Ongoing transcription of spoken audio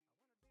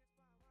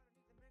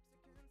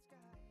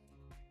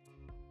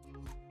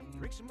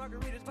Drink some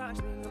margaritas,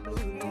 watching the blue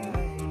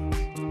lights.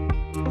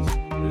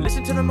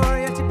 Listen to the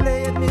mariachi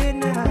play at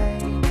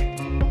midnight.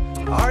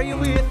 Are you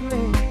with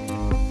me?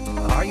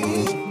 Are you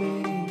with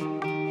me?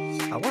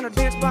 I wanna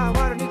dance by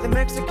water beneath the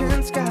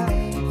Mexican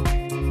sky.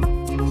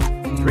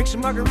 Drink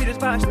some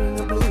margaritas, watching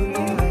the blue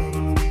lights.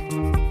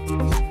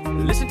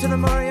 Listen to the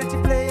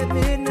mariachi play at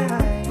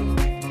midnight.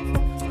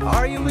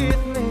 Are you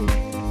with me?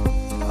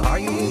 Are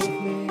you with me?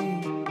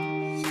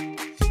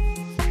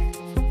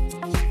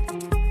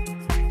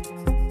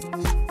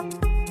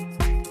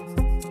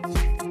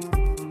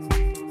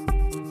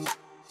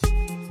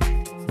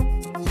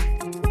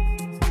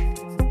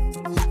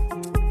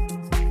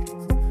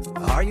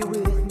 Are you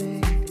with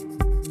me?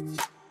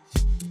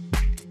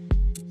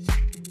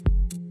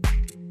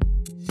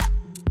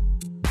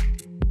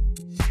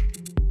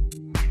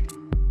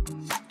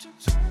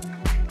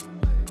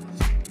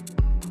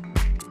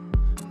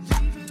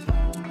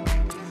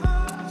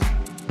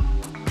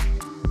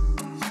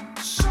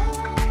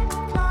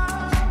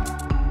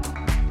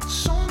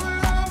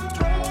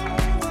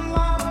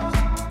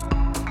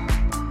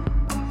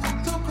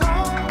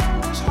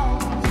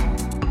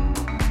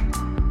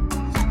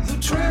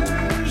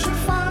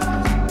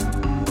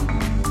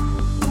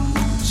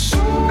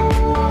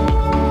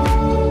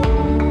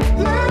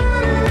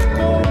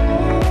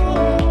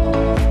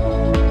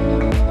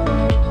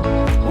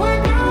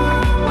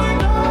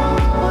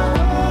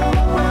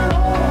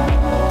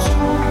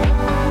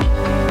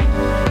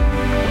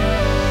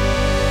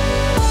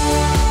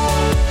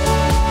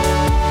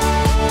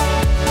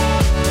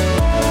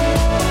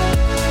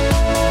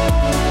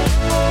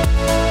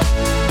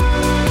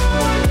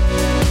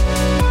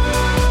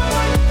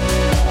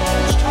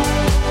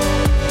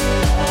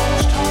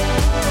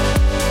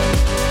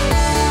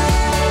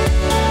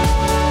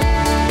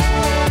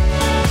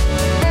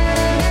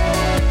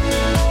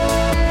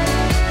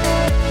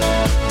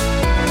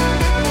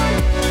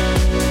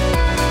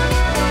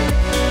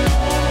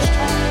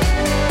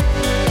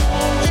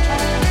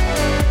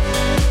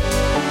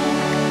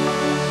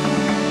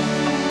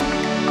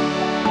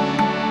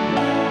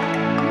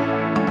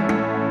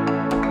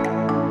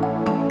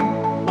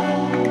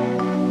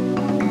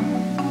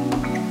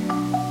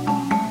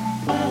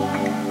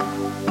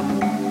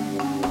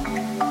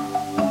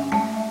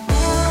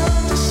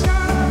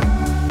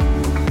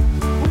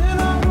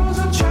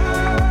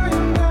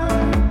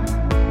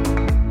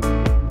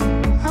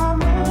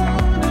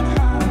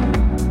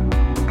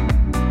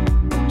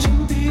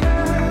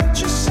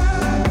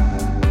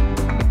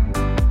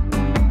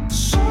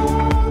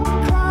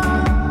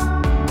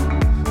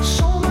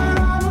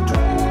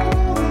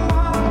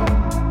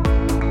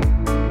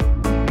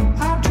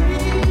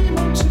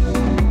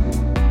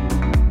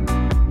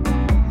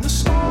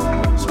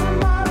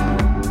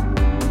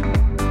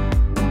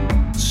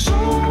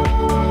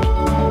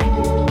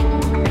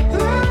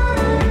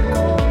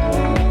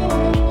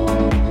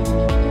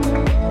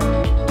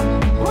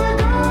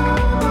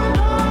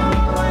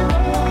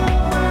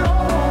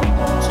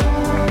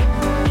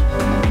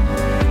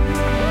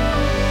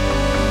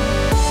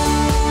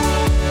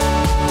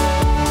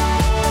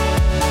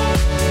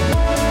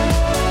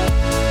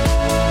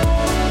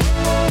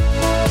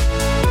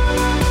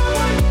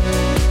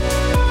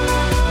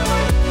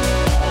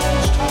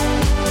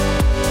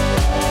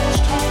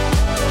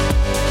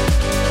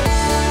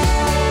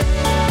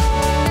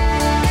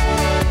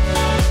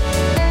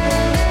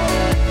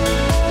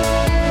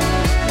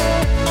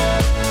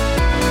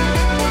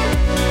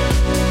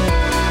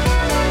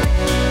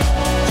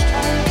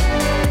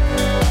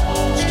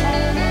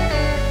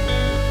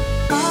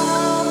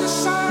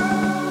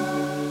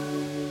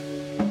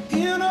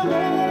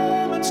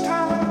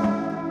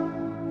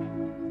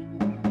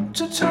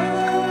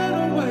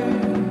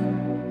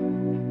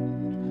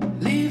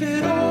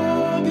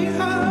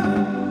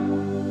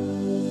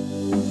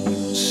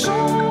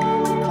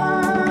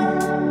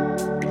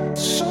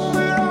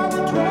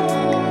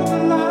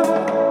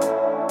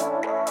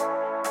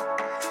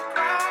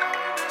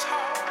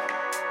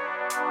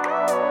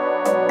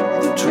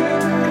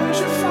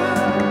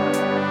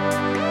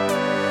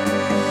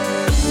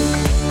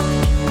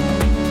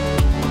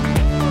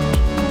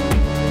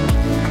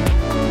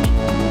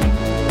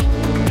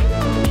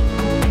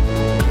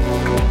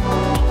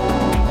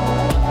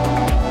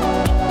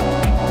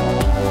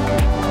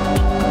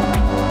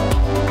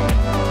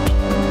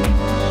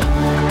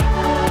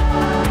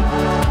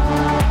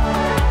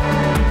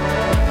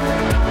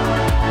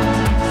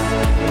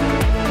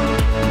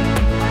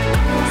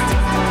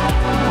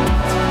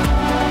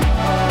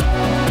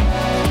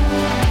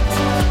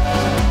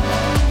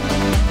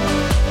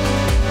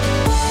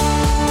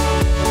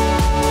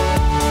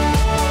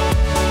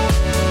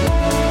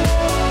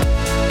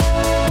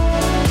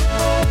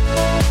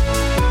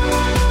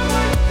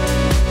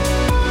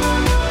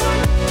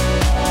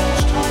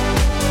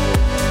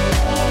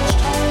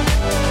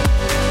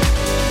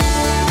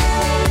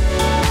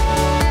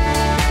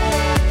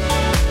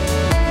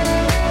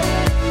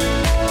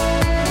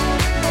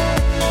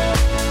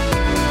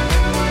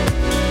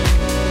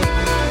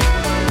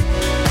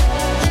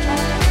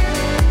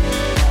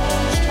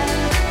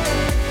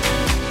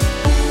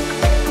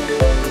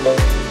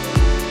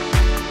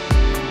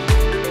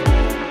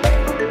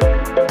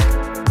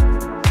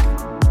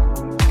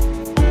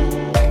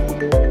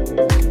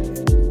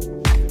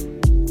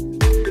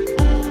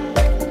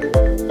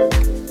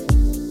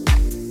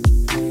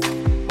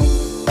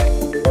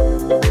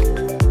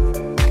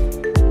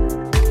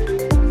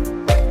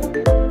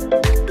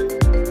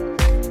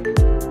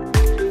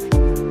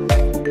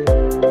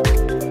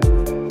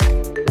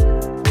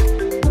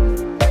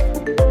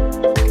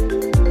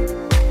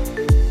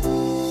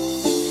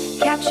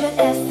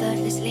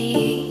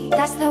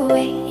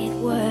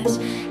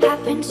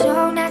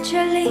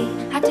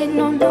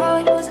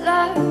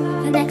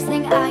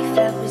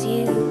 it was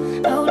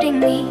you holding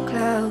me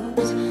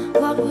close.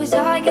 What was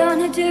I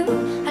gonna do?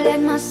 I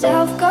let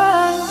myself go,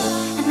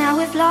 and now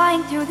we're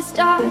flying through the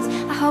stars.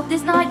 I hope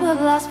this night will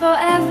last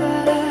forever.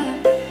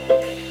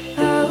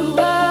 Oh,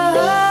 oh,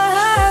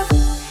 oh.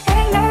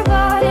 Ain't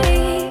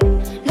nobody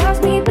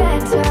loves me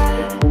better,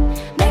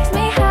 makes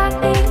me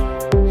happy,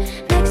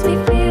 makes me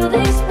feel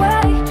this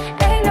way.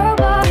 Ain't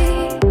nobody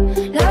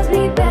loves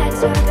me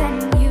better than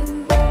you.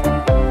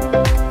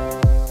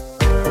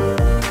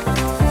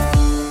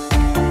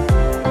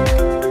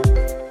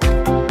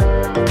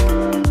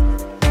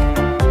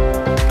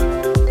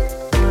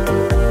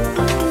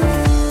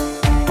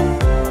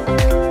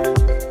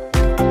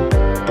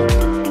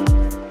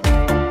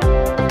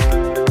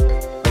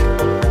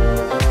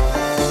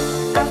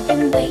 I've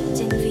been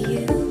waiting for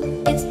you,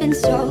 it's been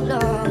so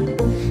long.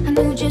 I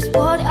knew just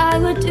what I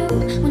would do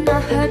when I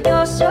heard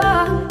your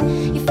song.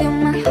 You filled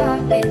my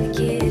heart with a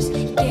kiss,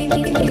 you gave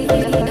me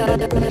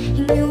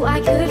you knew I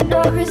could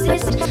not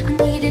resist, I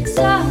needed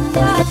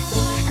someone.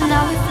 And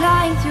now we're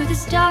flying through the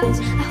stars.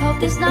 I hope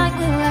this night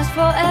will last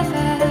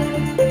forever.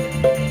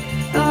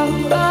 Oh,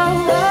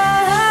 oh,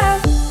 oh.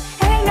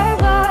 Ain't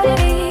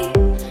nobody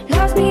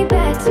loves me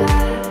better,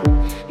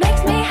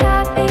 makes me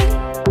happy,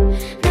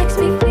 makes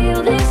me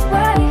feel this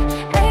way.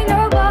 Ain't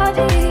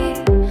nobody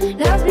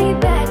loves me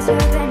better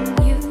than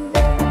you.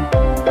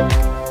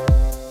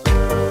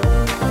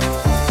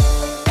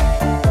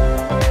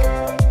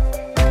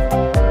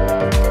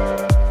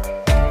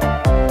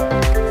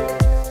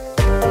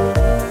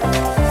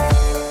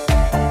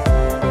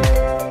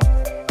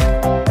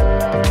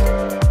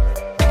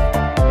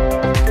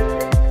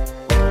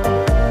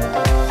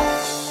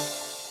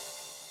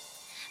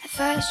 At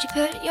first you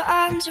put your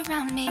arms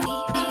around me,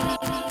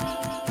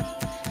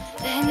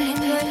 then you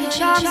put your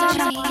charms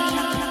around me.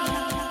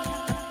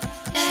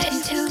 Let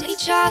into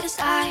each other's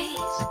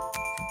eyes,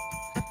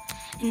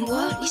 and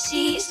what we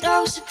see is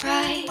no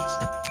surprise.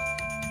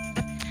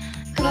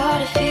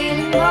 Got a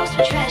feeling lost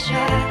for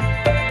treasure,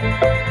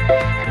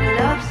 and a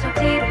love so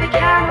deep we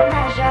cannot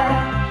measure.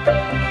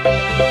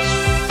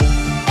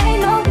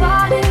 Ain't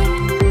nobody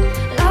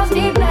loves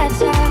me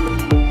better,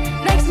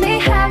 makes me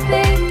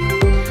happy,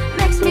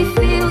 makes me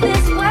feel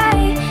this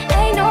way.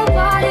 Ain't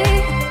nobody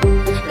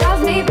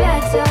loves me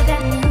better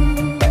than you.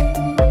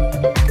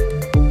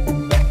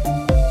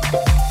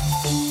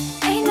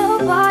 Ain't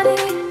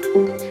nobody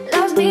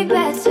loves me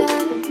better,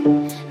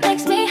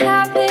 makes me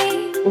happy,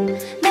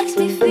 makes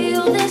me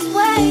feel this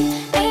way.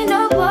 Ain't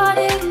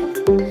nobody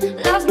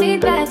loves me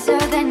better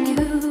than you.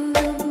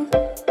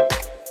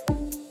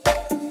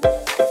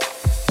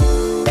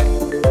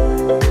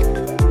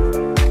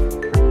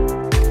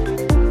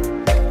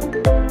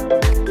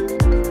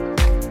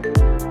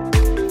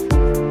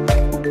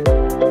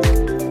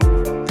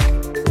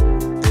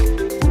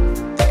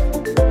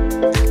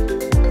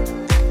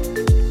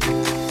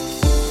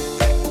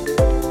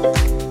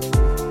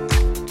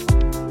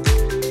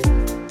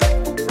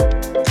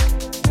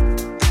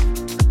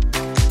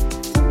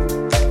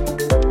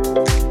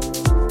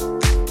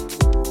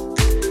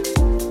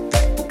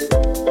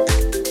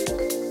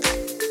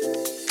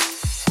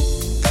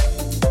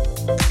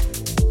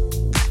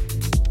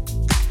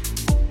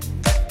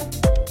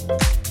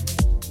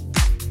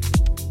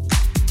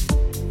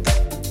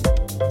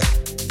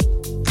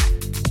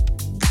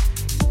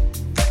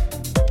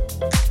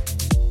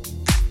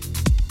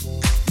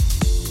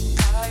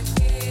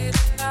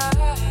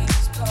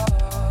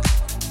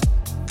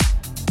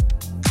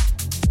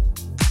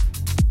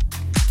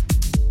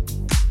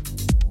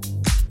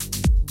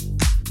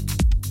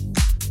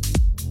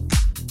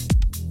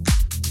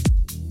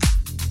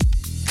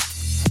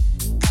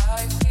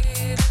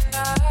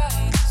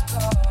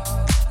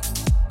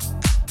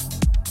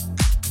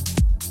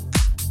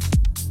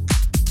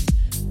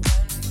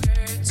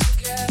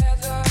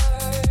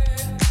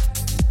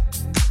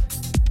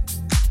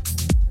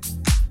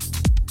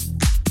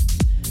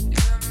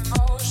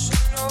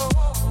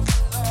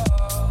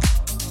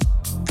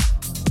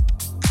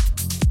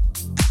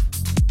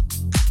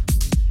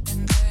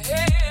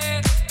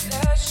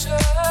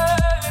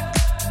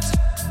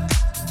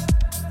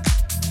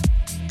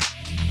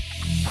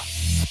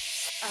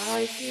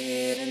 I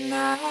feel the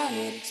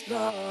night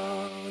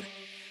explode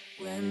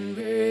when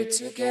we're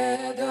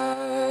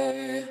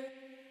together.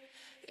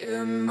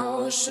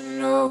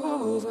 Emotion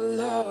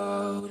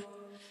overload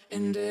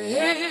in the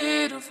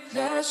heat of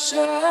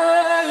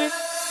pleasure.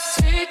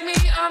 Take me,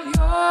 I'm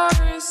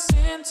yours,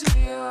 into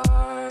your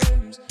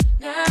arms.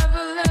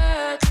 Never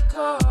let you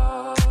go.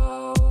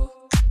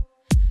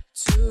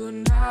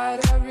 Tonight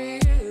I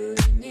really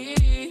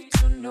need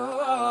to know.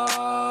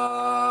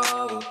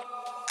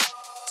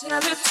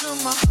 Tell it to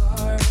my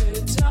heart,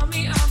 tell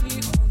me I'm the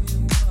only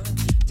one.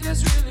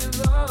 There's really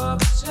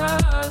love, it's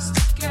just a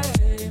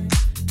game.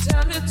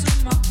 Tell it to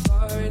my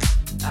heart,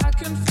 I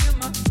can feel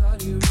my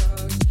body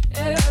rock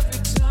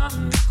every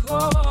time you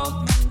call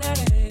my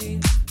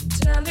name.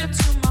 Tell it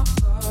to my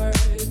heart,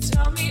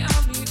 tell me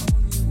I'm the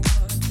only one.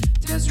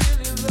 There's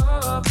really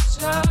love, it's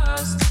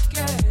just a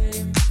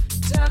game.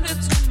 Tell it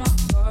to my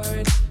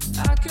heart,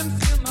 I can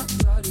feel my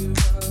body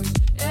rock.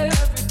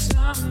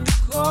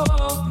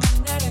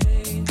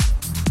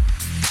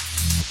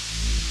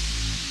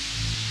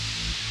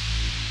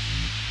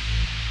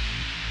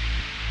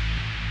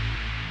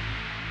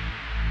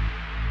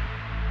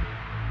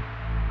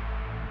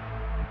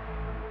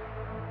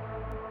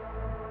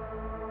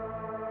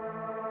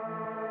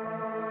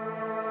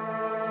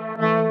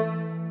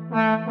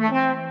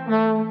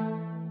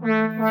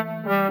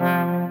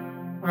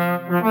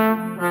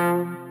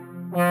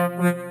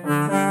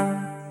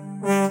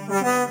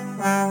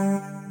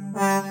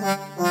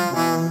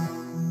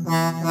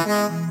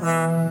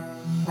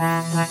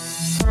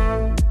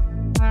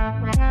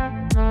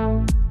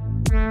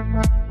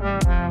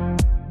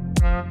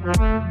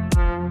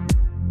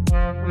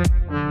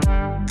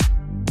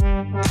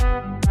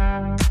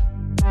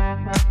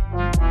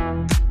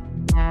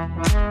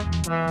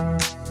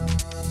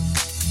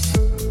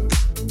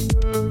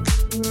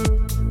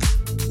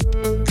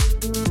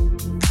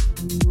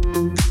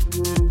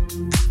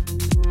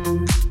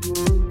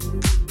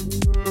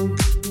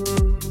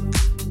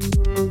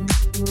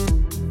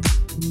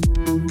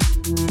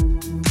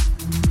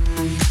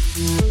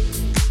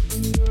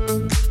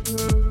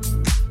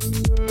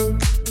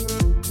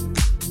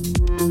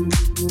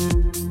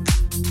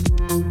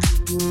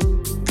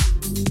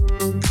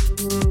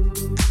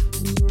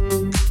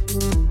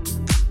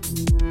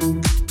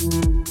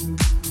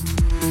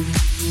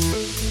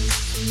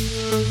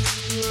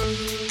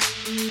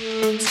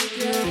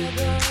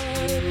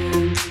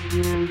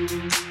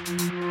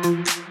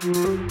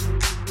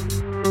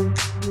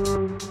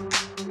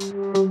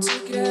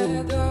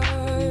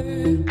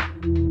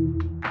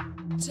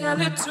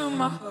 it to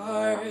my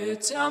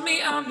heart. Tell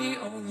me I'm the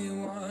only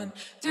one.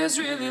 There's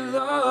really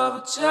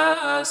love,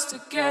 just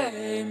a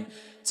game.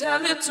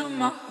 Tell it to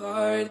my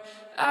heart.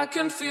 I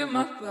can feel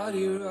my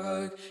body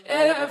rock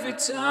every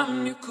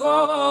time you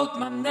called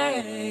my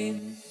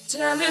name.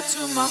 Tell it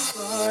to my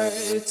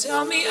heart.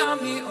 Tell me I'm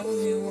the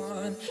only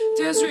one.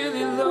 There's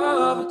really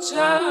love,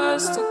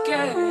 just a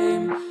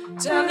game.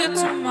 Tell it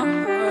to my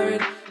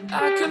heart.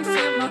 I can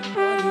feel my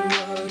body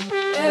rock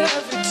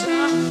every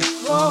time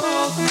you call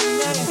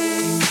my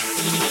name.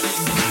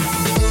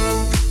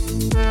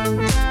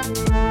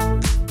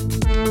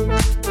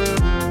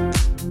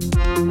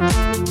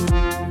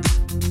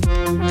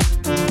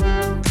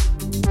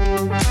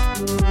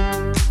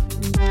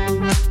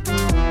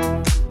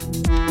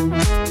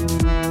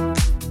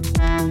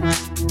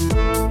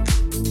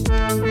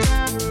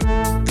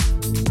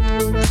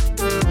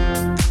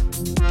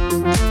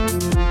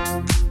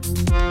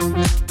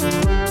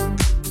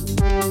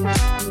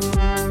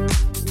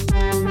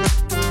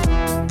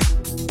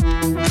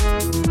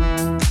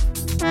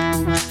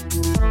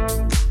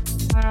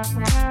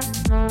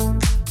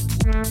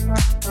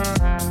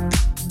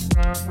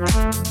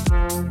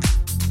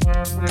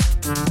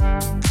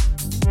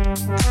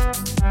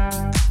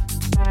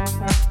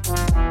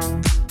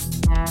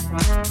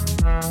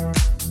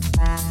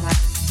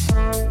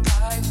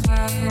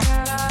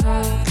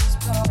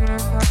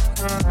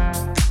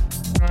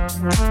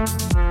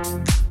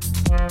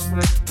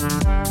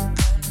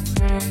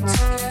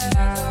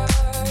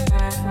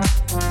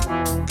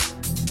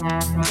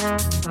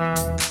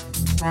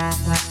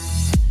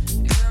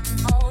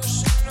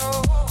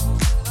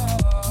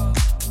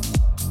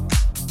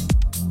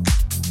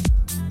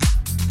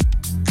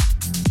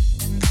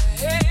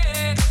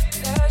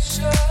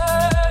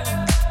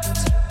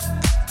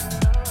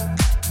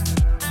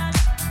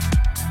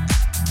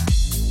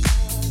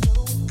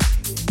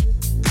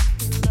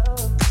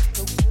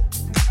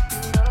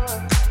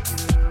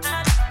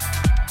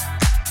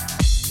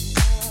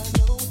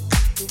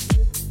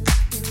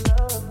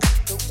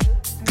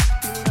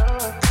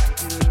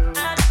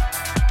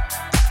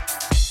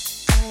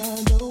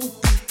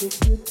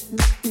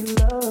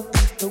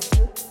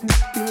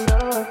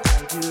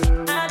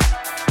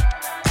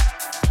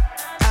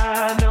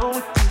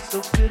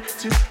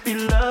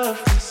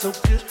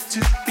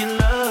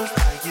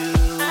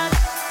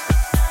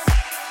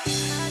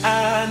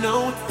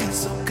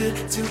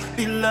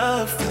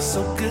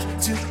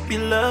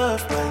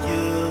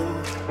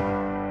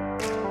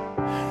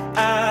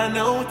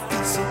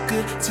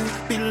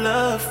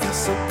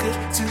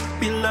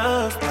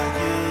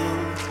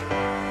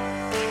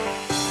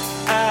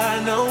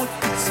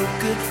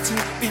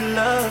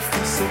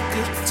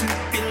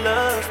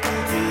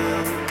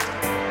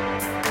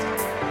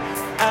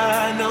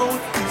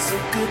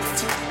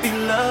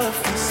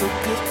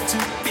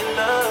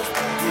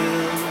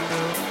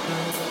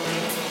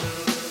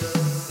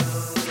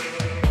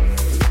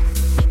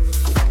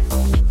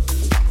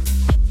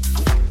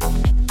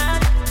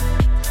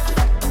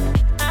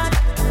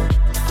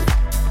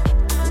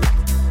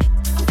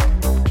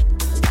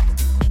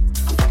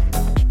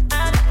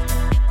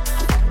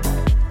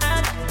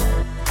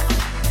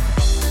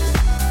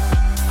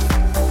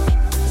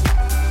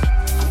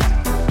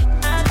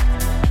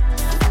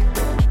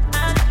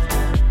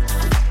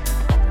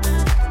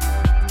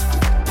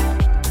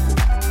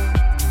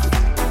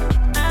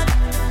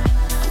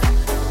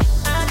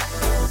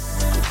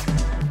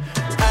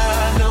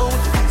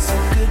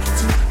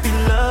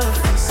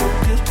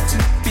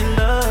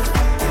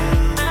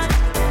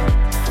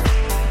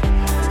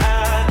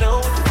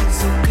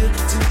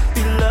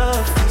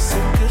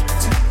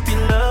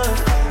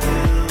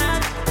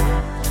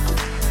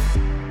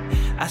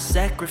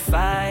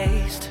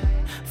 Sacrificed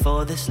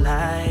for this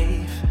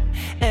life.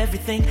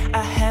 Everything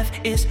I have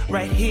is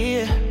right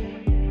here.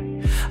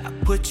 I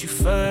put you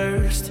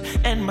first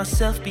and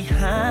myself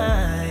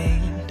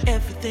behind.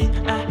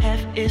 Everything I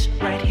have is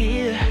right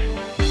here.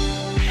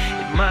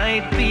 It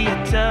might be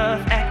a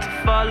tough act to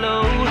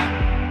follow.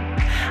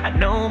 I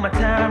know my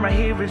time right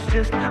here is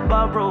just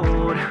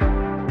borrowed.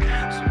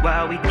 So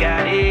while we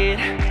got it,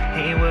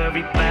 ain't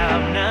worried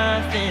about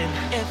nothing.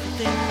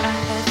 Everything I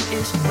have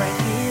is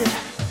right here.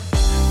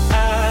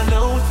 I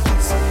know it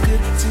feels so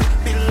good to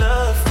be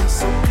loved, feels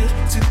so good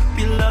to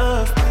be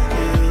loved by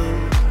you.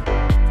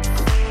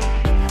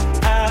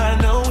 I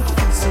know it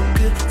feels so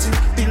good to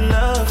be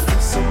loved,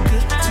 feels so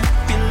good to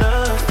be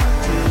loved by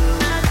you.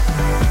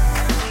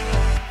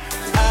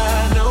 I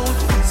know it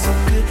feels so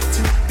good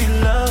to be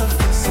loved,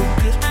 feels so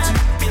good to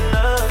be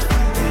loved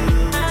by you.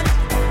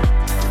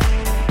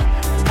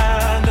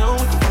 I know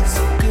it feels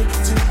so good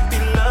to be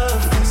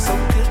loved, feels so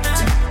good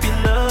to be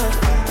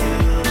loved by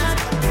you.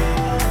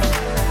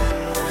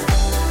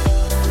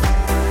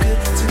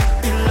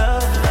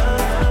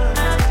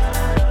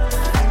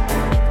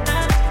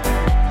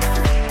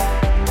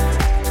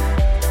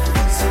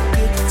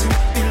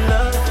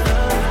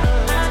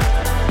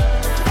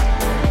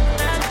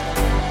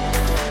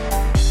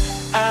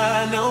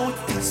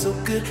 So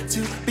good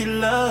to be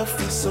loved,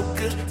 feels so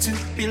good to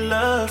be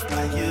loved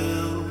by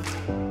you.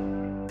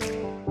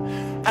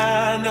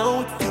 I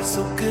know it feels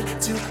so good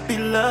to be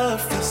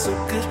loved, feels so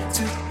good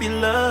to be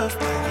loved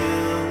by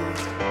you.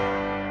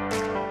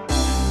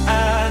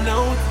 I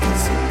know it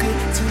feels so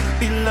good to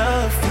be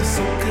loved, feels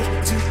so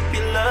good to be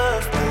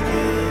loved by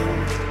you.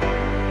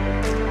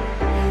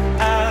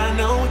 I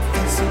know it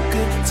feels so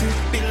good to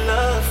be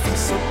loved, feels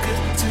so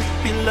good to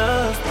be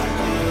loved by you.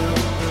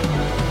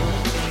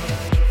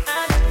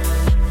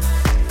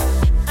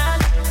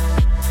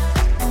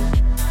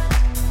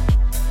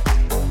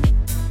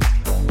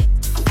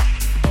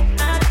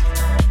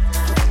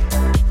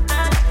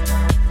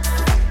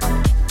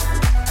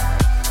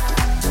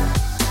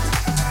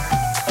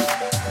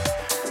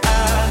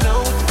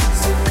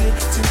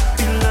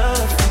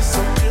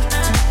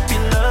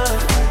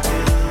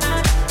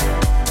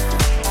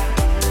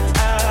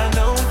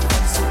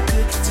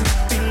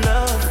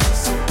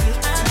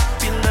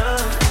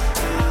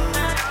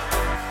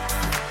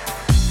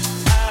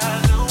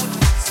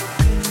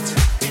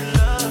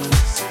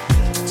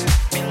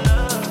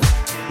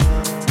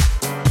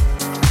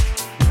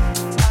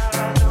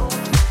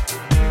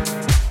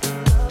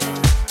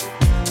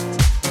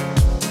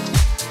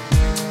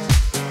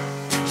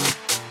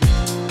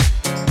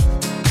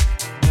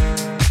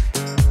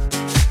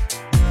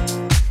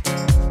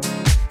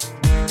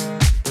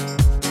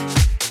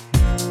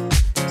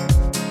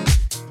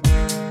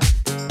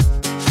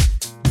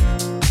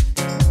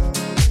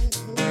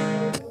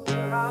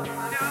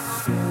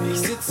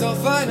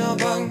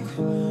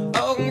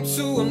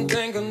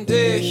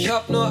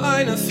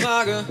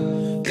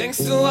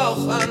 Denkst du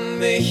auch an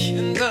mich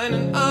in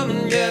deinen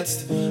Armen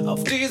jetzt?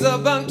 Auf dieser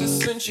Bank,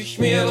 das wünsch ich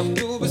mir. Doch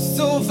du bist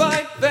so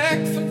weit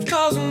weg,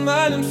 5000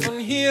 Meilen von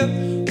hier.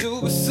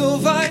 Du bist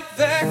so weit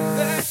weg,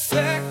 weg,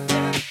 weg,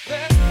 weg,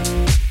 weg.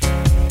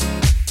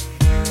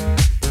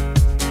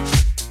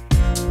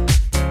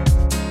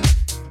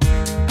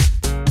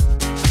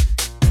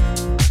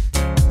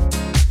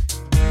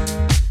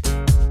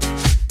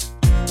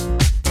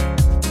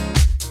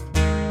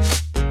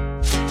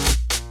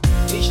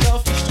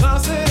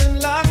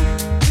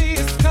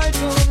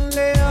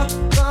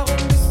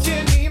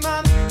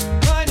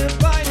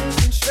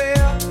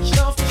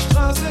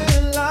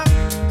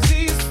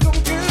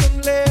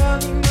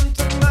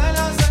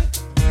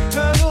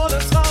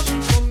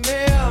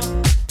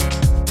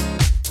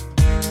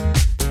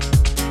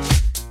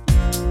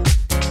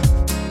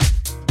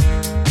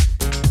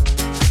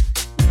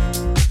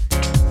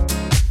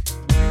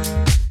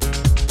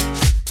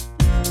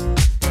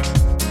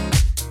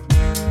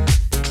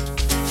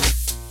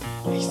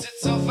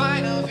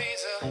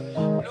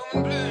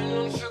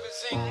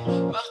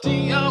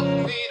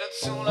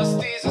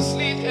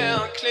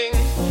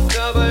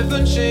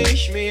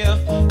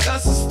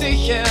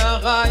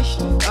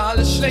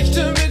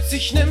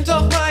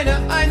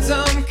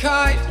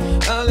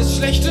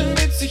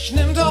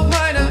 Nimmt auch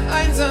meine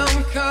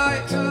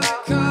Einsamkeit.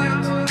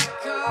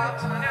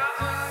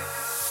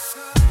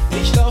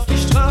 Ich lauf die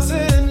Straße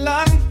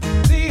entlang,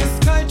 sie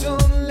ist kalt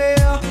und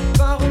leer.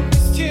 Warum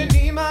ist hier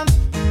niemand?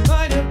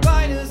 Meine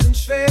Beine sind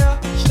schwer.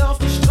 Ich lauf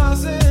die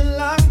Straße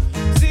entlang,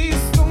 sie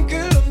ist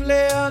dunkel und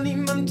leer.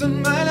 Niemand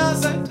an meiner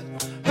Seite,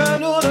 hör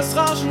nur das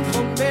Rauschen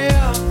vom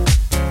Meer.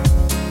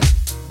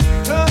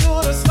 Hör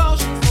nur das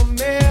Rauschen vom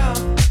Meer.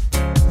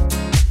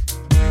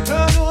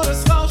 Hör nur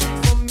das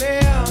Rauschen vom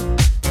Meer.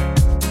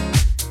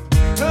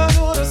 Hör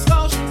nur das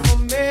Rauschen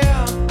vom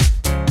Meer.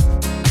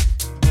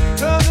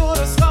 Hör nur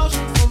das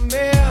Rauschen vom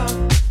Meer.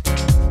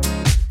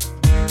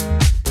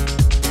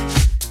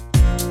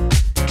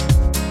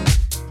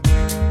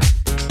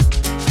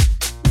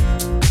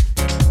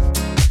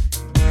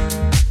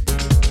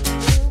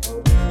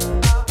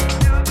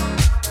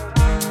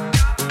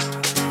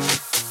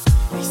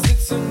 Ich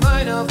sitze in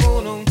meiner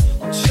Wohnung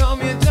und schau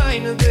mir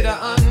deine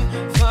Bilder an.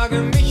 Frage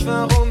mich,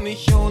 warum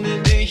ich ohne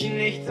dich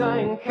nicht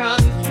sein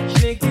kann.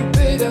 Ich leg die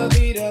Bilder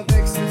wieder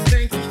weg, sonst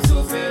denk ich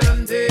zu viel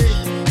an dich.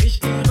 Ich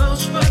geh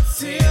raus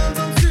spazieren,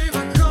 sonst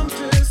überkommt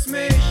es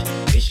mich.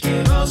 Ich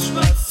geh raus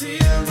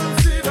spazieren,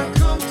 sonst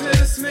überkommt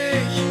es mich.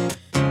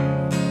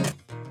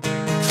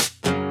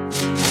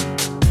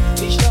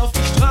 Ich lauf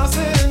die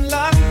Straße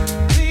entlang,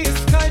 sie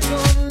ist kalt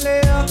und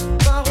leer.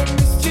 Warum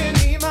ist hier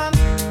niemand?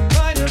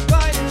 Meine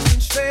Beine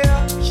sind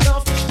schwer. Ich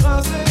lauf die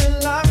Straße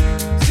entlang,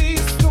 sie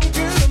ist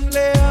dunkel und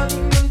leer.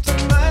 Niemand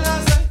an meiner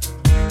Seite,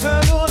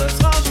 hör nur das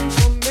Rauschen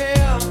vom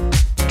Meer.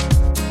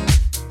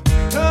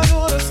 Hör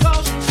nur das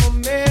Rauschen vom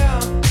Meer.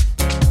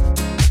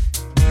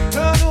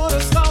 Hör nur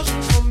das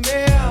Rauschen vom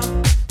Meer.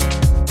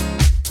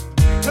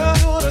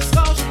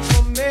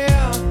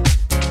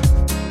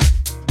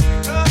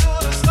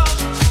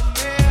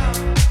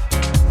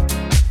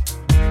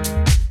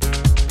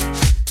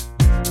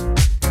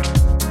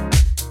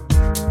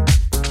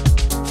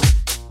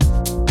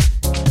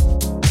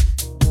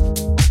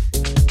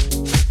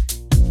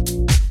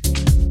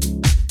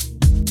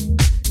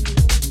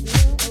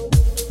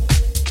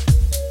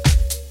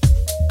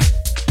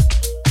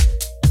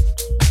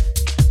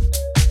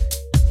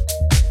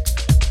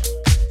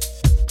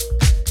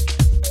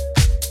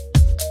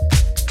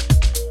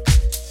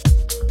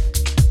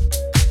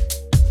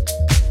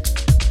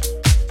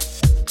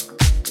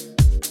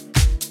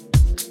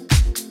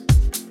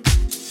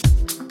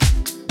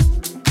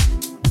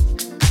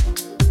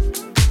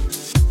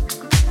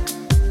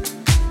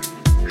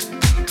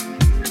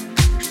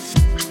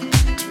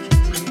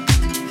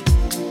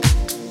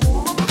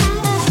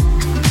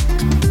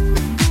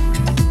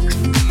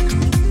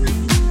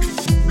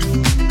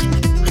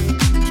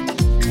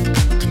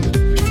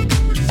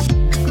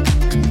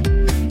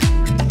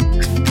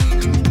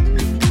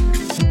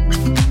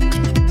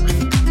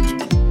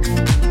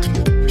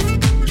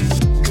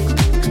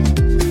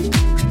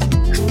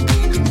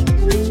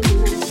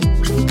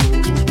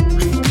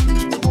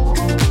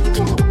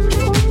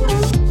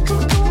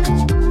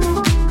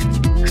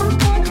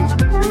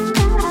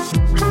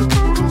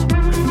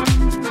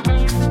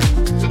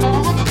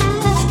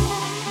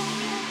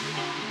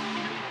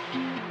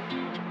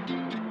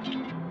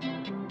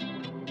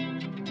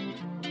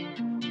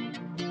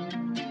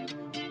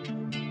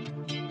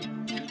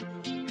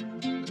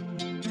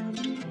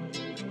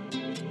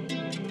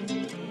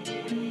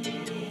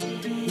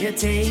 You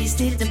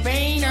tasted the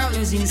pain of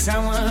losing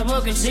someone.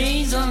 Broken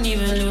chains, don't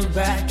even look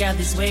back at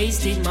this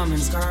wasted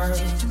moment's gone.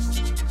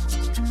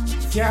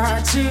 If your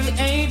heart too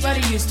ain't what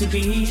it used to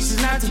be, she's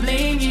not to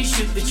blame, you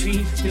should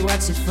retreat. You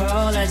watch it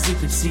fall as you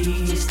could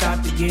see,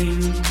 start the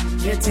game.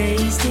 You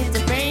tasted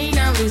the pain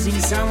of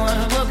losing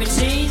someone. Broken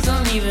chains,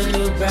 don't even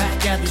look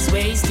back at this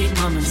wasted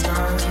moment's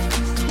gone.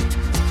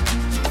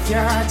 If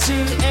your heart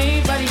too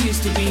ain't what it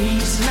used to be,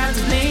 she's not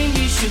to blame,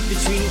 you should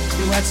retreat.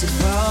 You watch it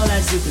fall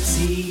as you could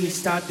see,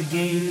 start the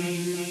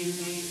game.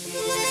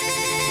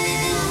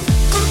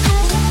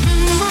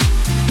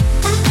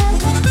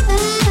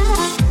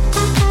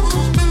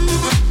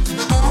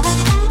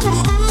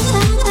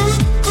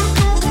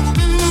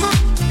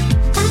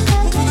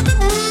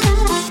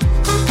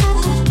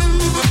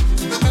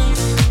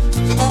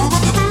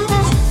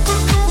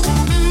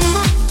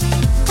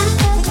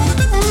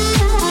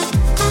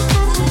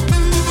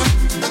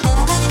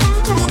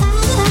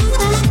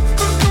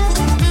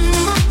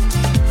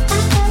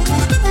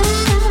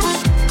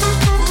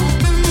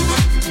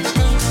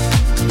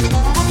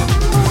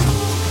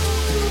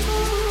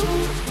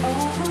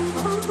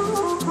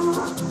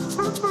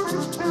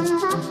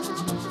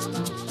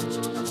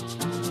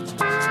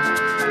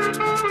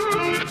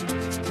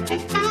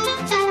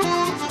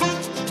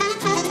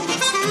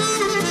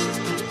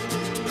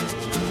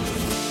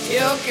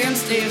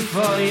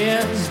 For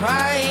years,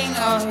 crying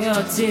all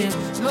your tears.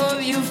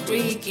 Love you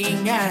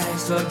freaking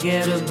eyes.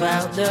 Forget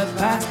about the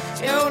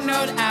past. You're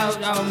not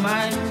out of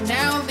mind.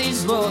 Now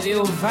this world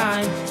you'll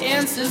find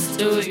answers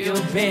to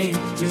your pain.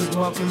 You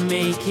walk and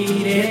make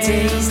it end. You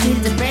tasted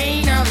the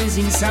pain of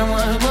losing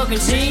someone. Broken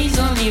chains,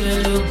 don't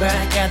even look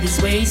back at this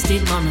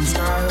wasted moment's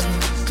gone.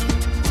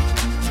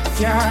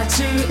 Your heart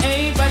too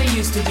ain't what it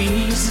used to be.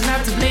 She's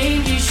not to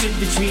blame, you should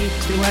retreat.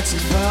 You watch it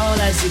fall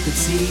as you could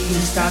see,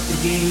 start the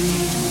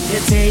game. You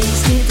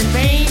tasted the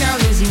pain of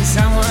losing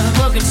someone.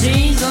 Broken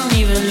chains, don't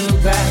even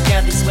look back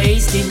at this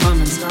wasted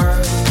moment's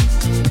gone.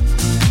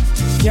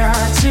 Your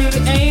heart too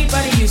ain't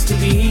what it used to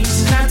be.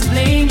 She's not to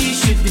blame, you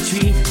should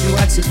retreat. You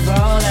watch it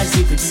fall as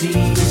you could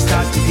see,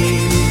 start the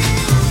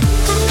game.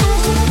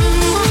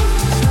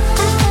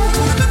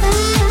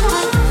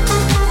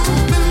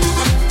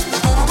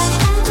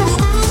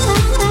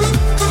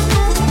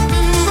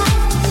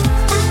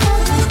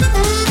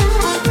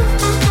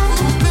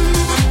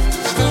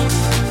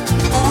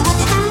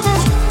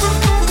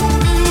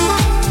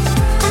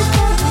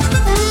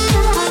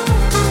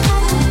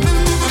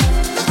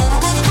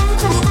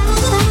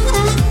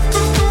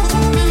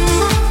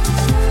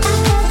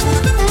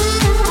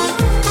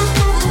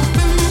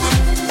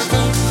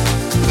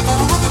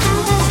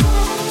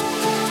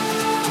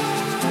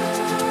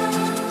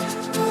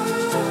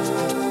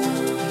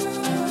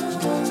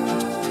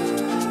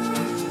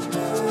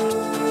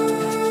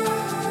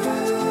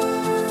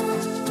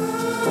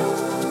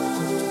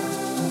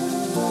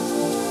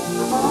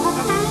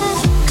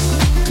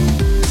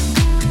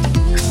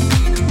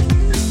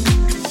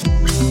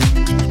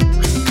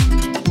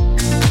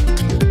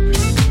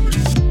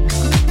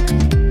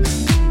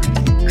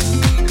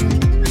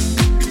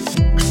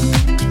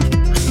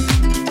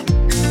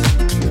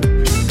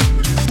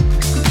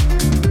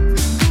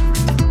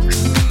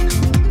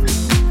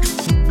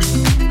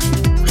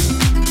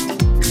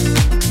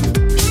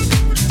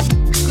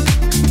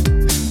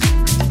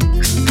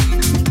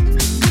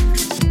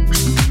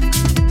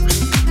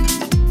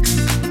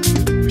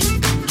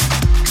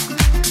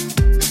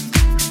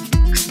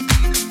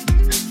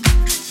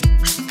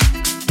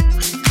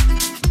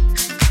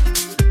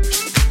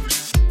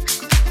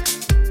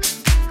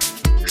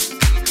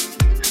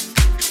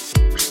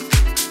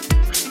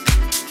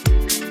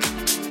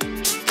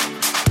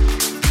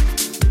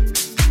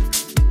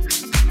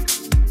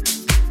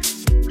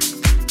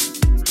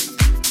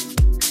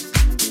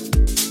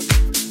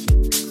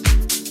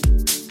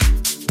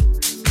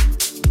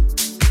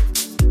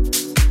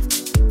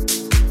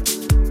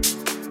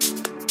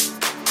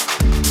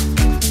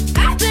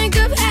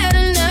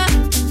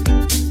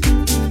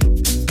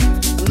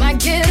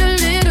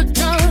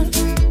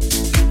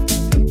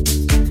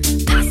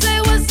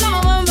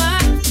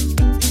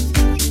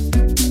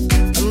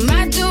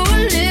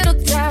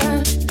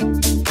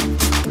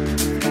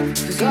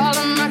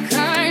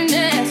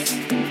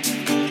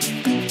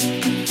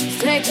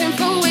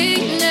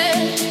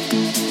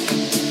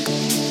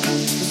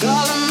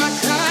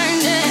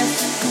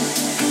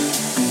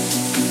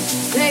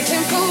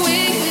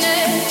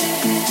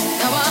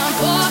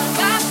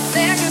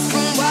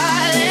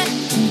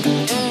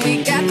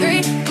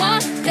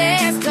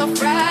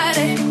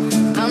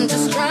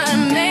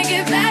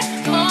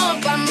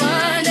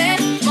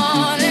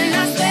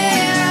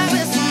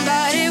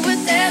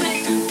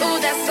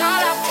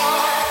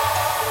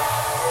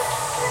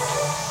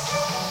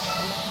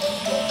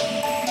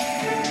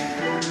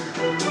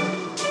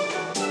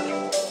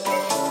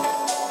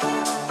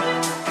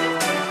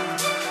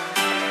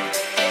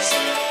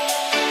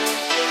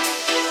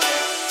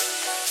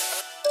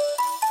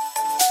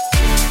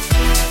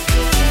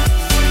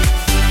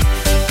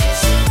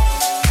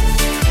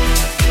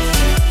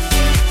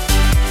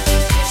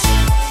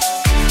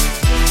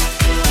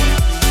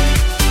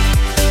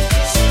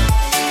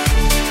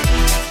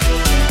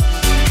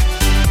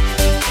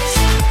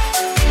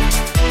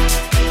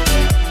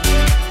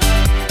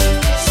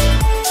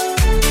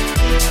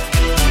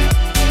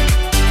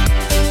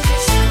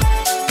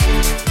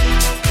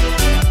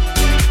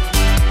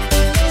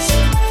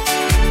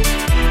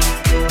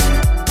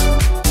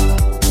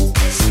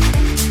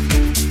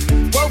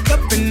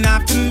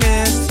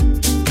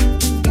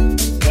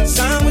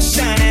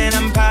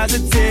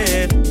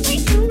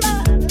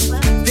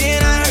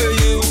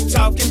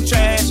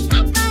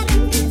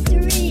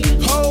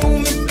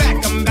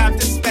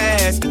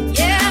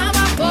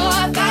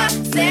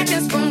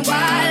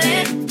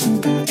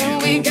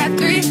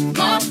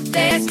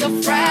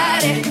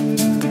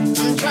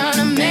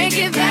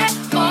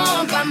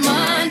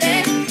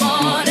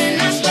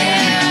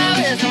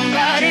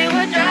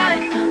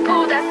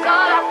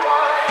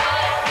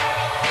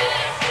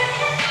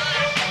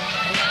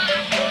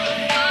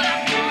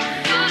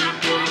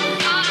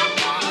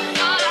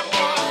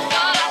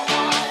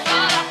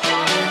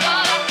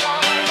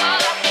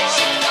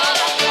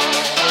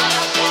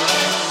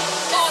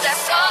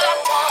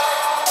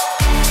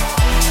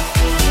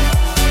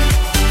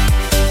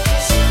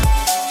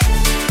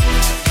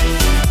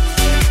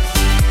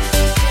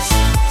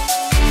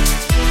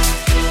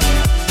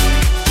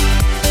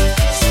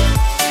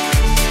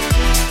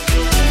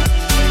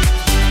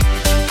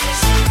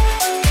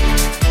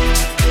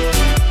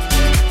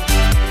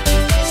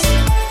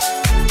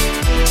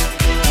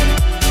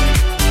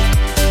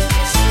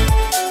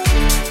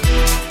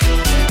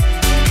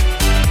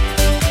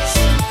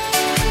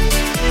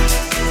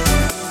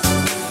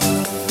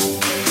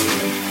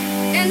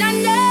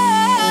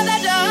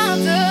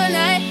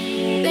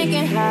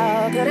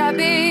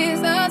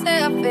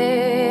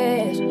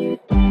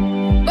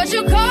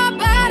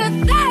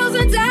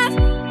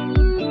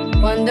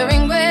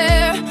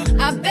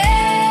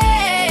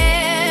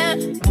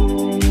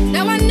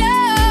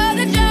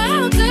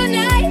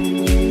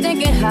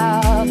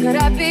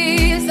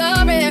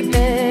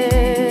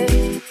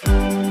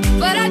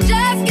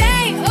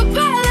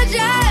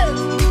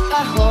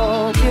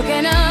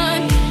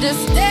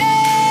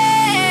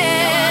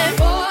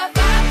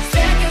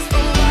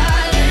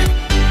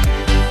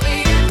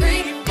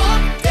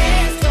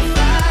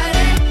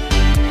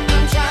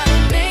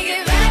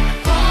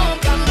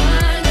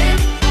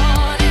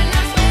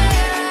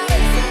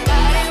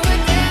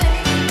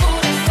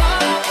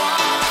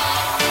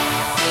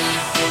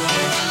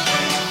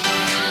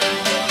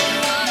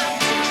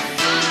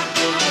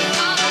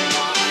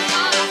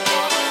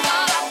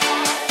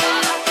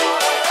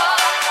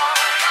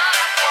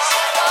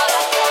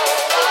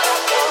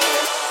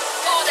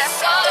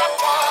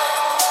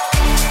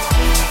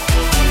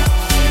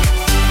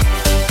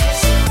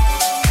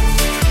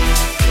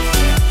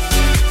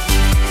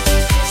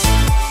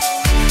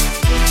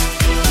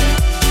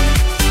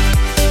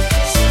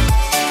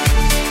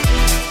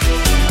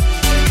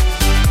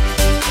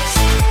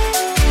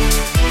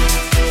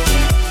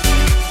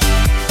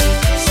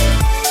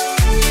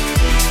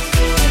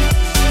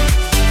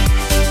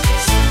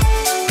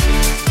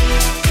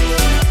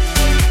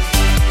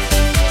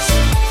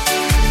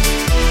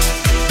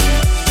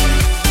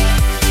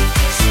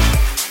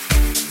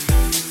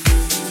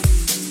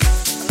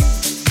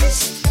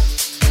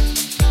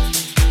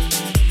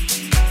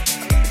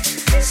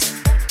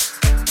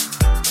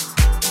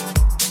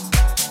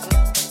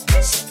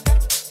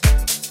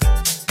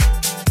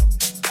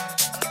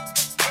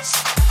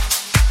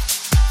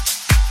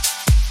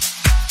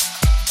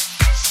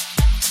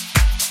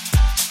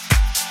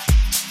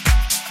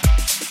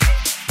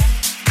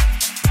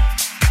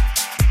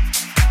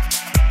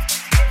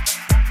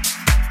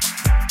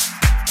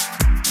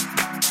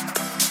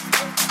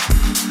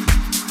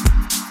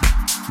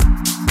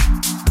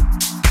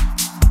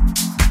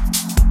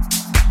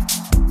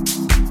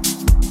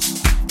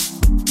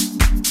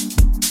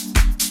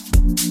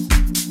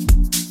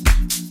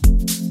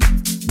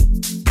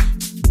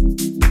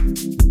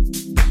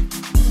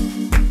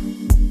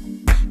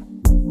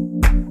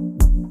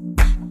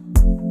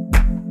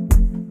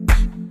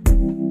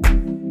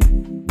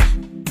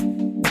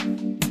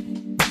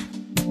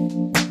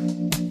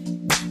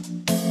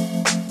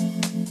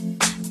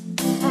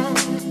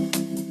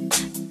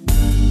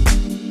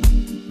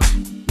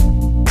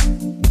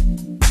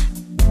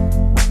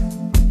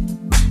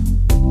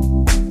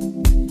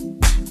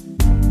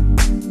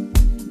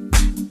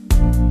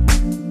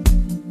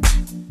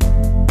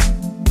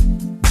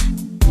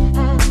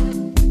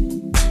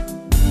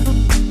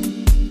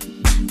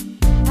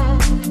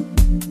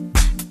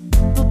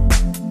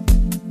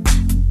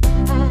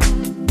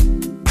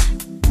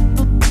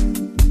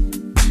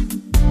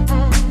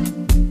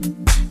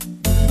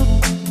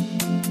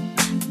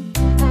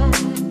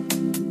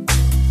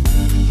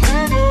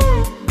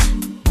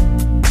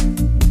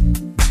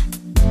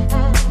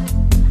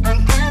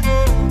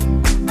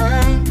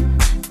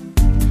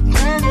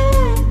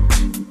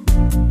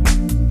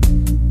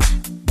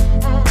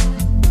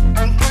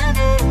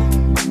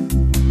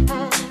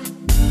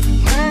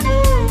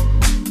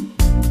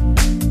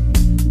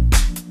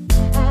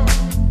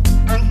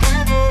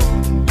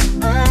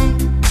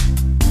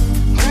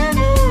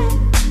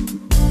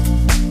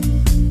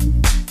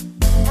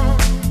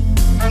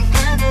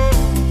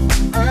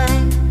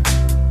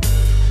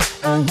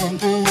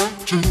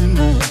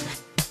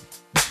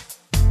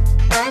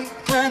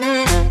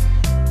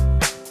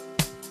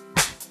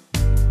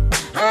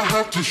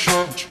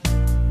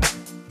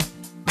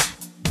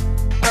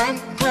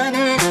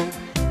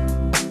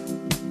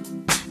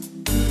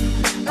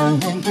 I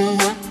wonder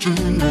what you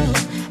know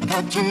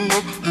about your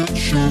love it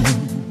shows.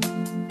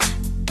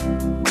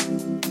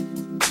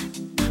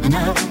 And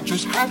I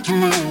just have to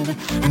live,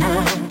 and I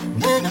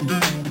wanna be.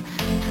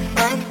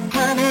 I'm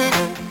coming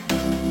up.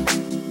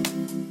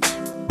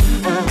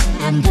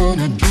 I'm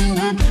gonna do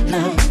it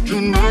like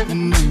you never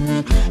knew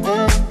it.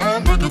 Oh,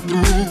 I'll make it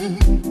through.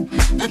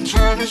 The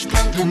time has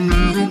come for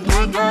me to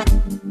break out.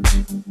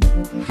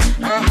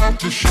 I have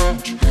to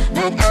shout,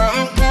 but I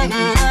am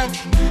coming out.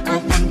 I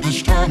think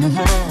this time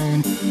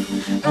around,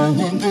 I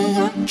wonder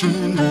what you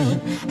know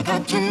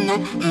about to know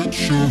it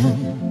shows.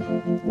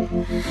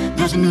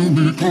 There's a new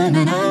me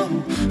coming out,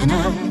 and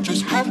I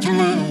just have to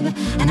live,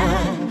 and I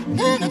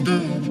wanna do.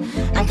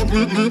 I'm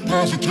completely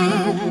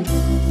positive.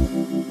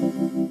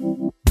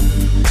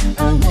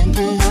 I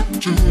wonder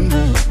what you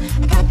know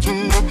about to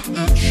know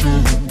it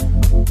shows.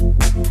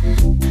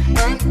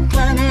 I'm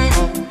coming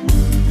out.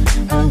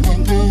 I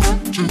wonder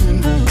what you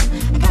know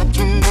about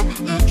to know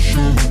it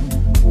shows.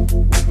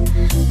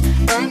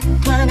 I'm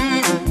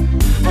coming out.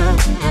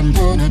 I'm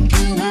gonna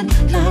do it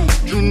like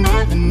you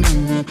never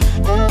knew it.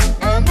 Oh,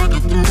 I'll make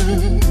it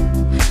through.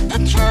 The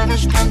time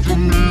has come for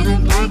me to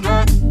break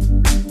out.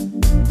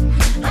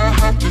 I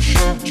have to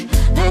shout,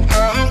 but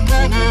I am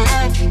coming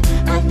out.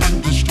 I think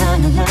this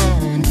time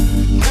around.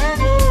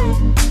 Come on.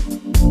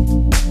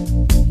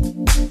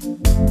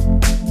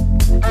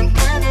 I'm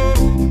coming.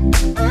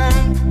 Come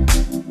on.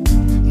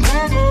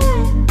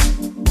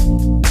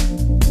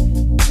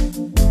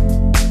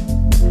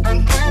 I'm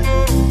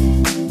coming.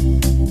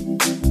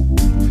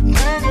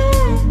 Come on.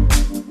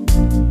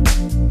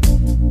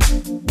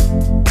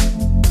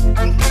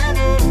 I'm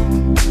coming.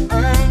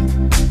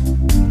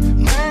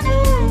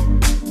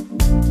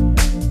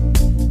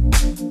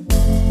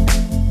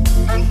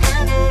 I'm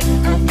coming.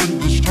 I think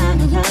this time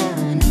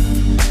around.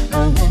 I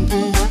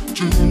wonder what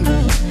you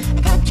know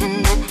about to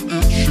know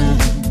it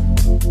shows.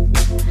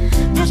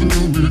 There's a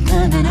new me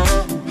coming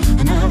out,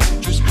 and I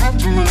just have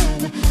to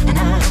live, and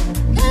I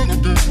wanna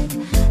do.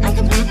 I'm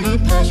completely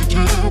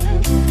positive.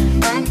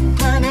 I'm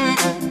coming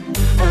out.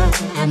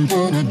 I'm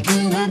gonna do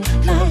it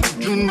like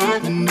you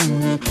never knew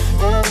it.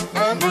 Oh,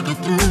 I'll make it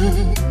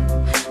through.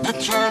 The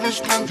time has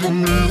come for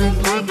me to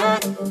break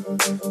out.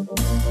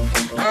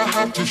 I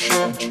have to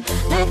shout,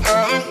 but I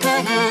am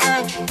coming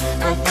out.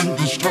 I think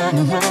this time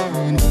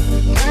around.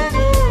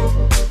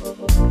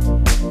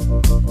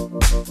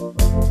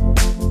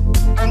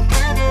 I'm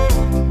coming.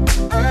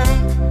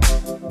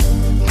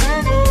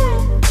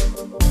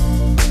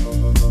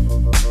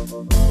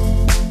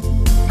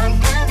 I'm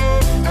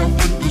coming. I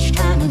think this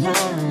time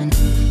around.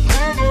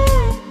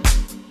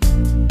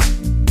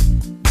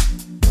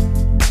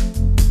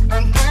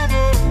 I'm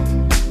coming.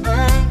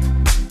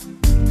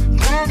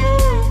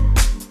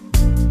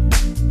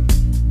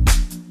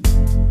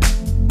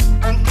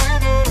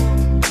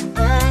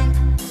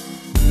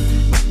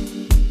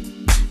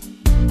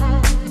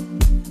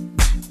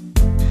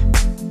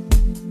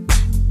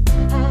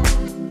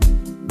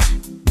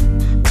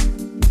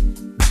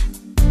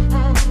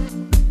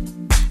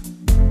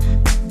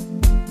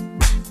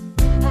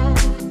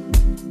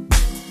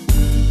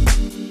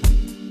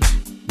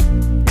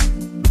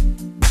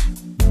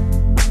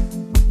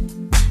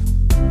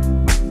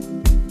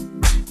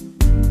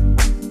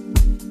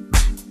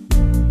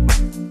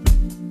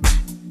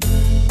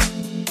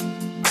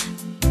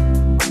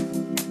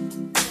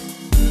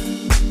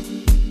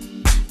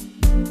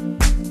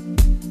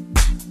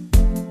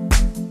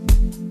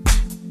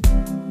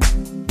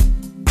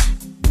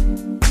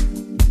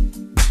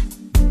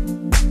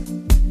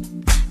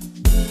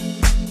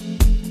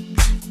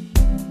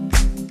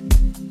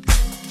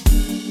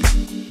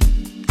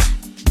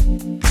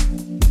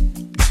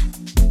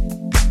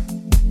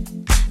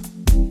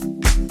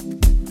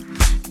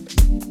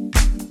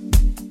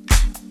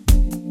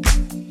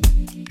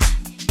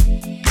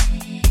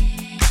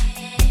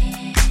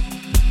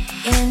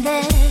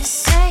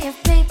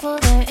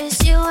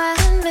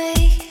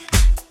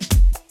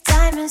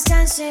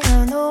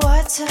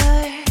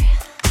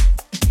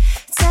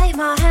 Take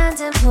my hand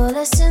and pull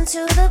us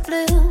into the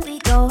blue. We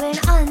going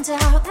under,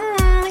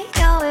 we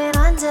going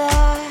under.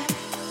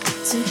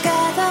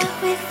 Together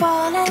we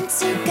fall and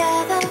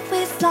together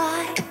we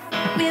fly.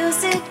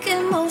 Music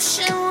in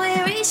motion, we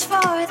reach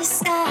for the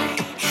sky.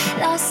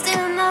 Lost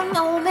in the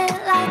moment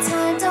like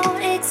time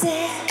don't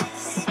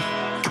exist.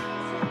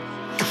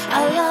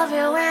 I love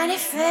it when it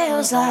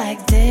feels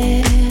like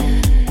this.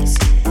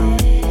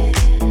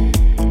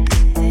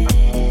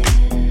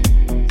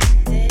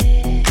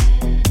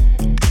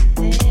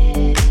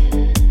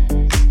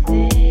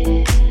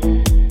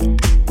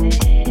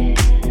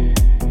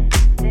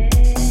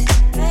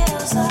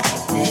 Feels like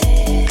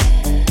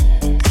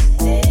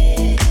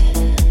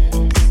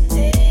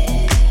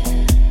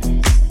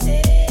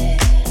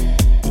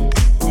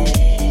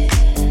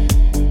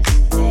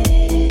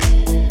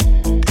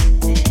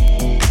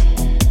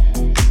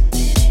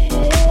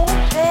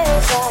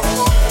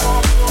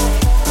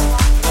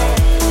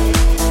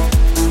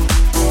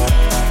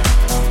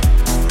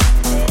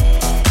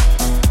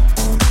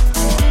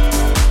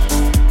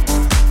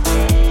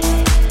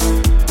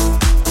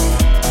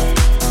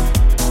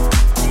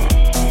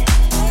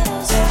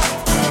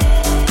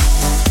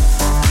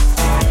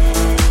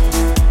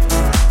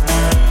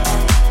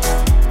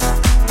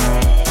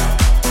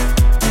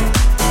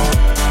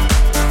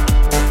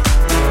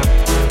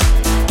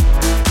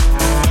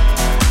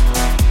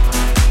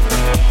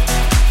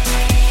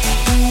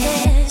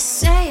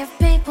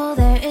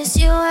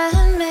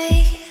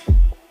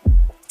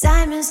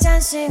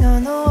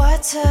on the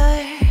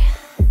water.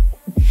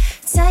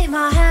 Take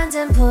my hand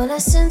and pull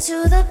us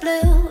into the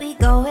blue. We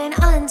going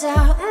under,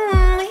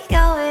 we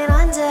going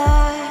under.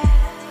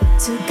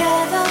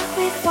 Together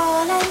we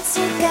fall and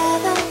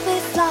together we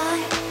fly.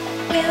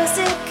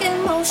 Music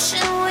in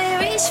motion, we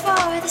reach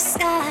for the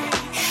sky.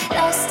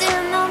 Lost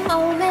in the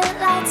moment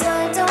like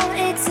time don't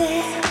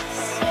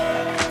exist.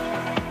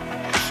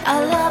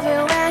 I love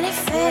it when it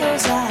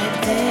feels like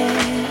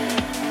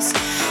this.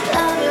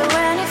 Love it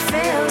when it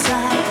feels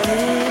like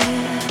this.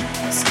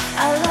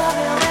 I love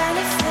it when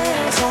it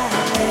feels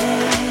like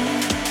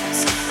this.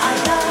 I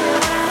love it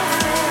when it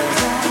feels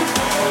like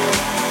this.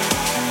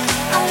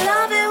 I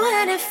love it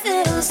when it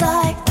feels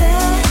like this.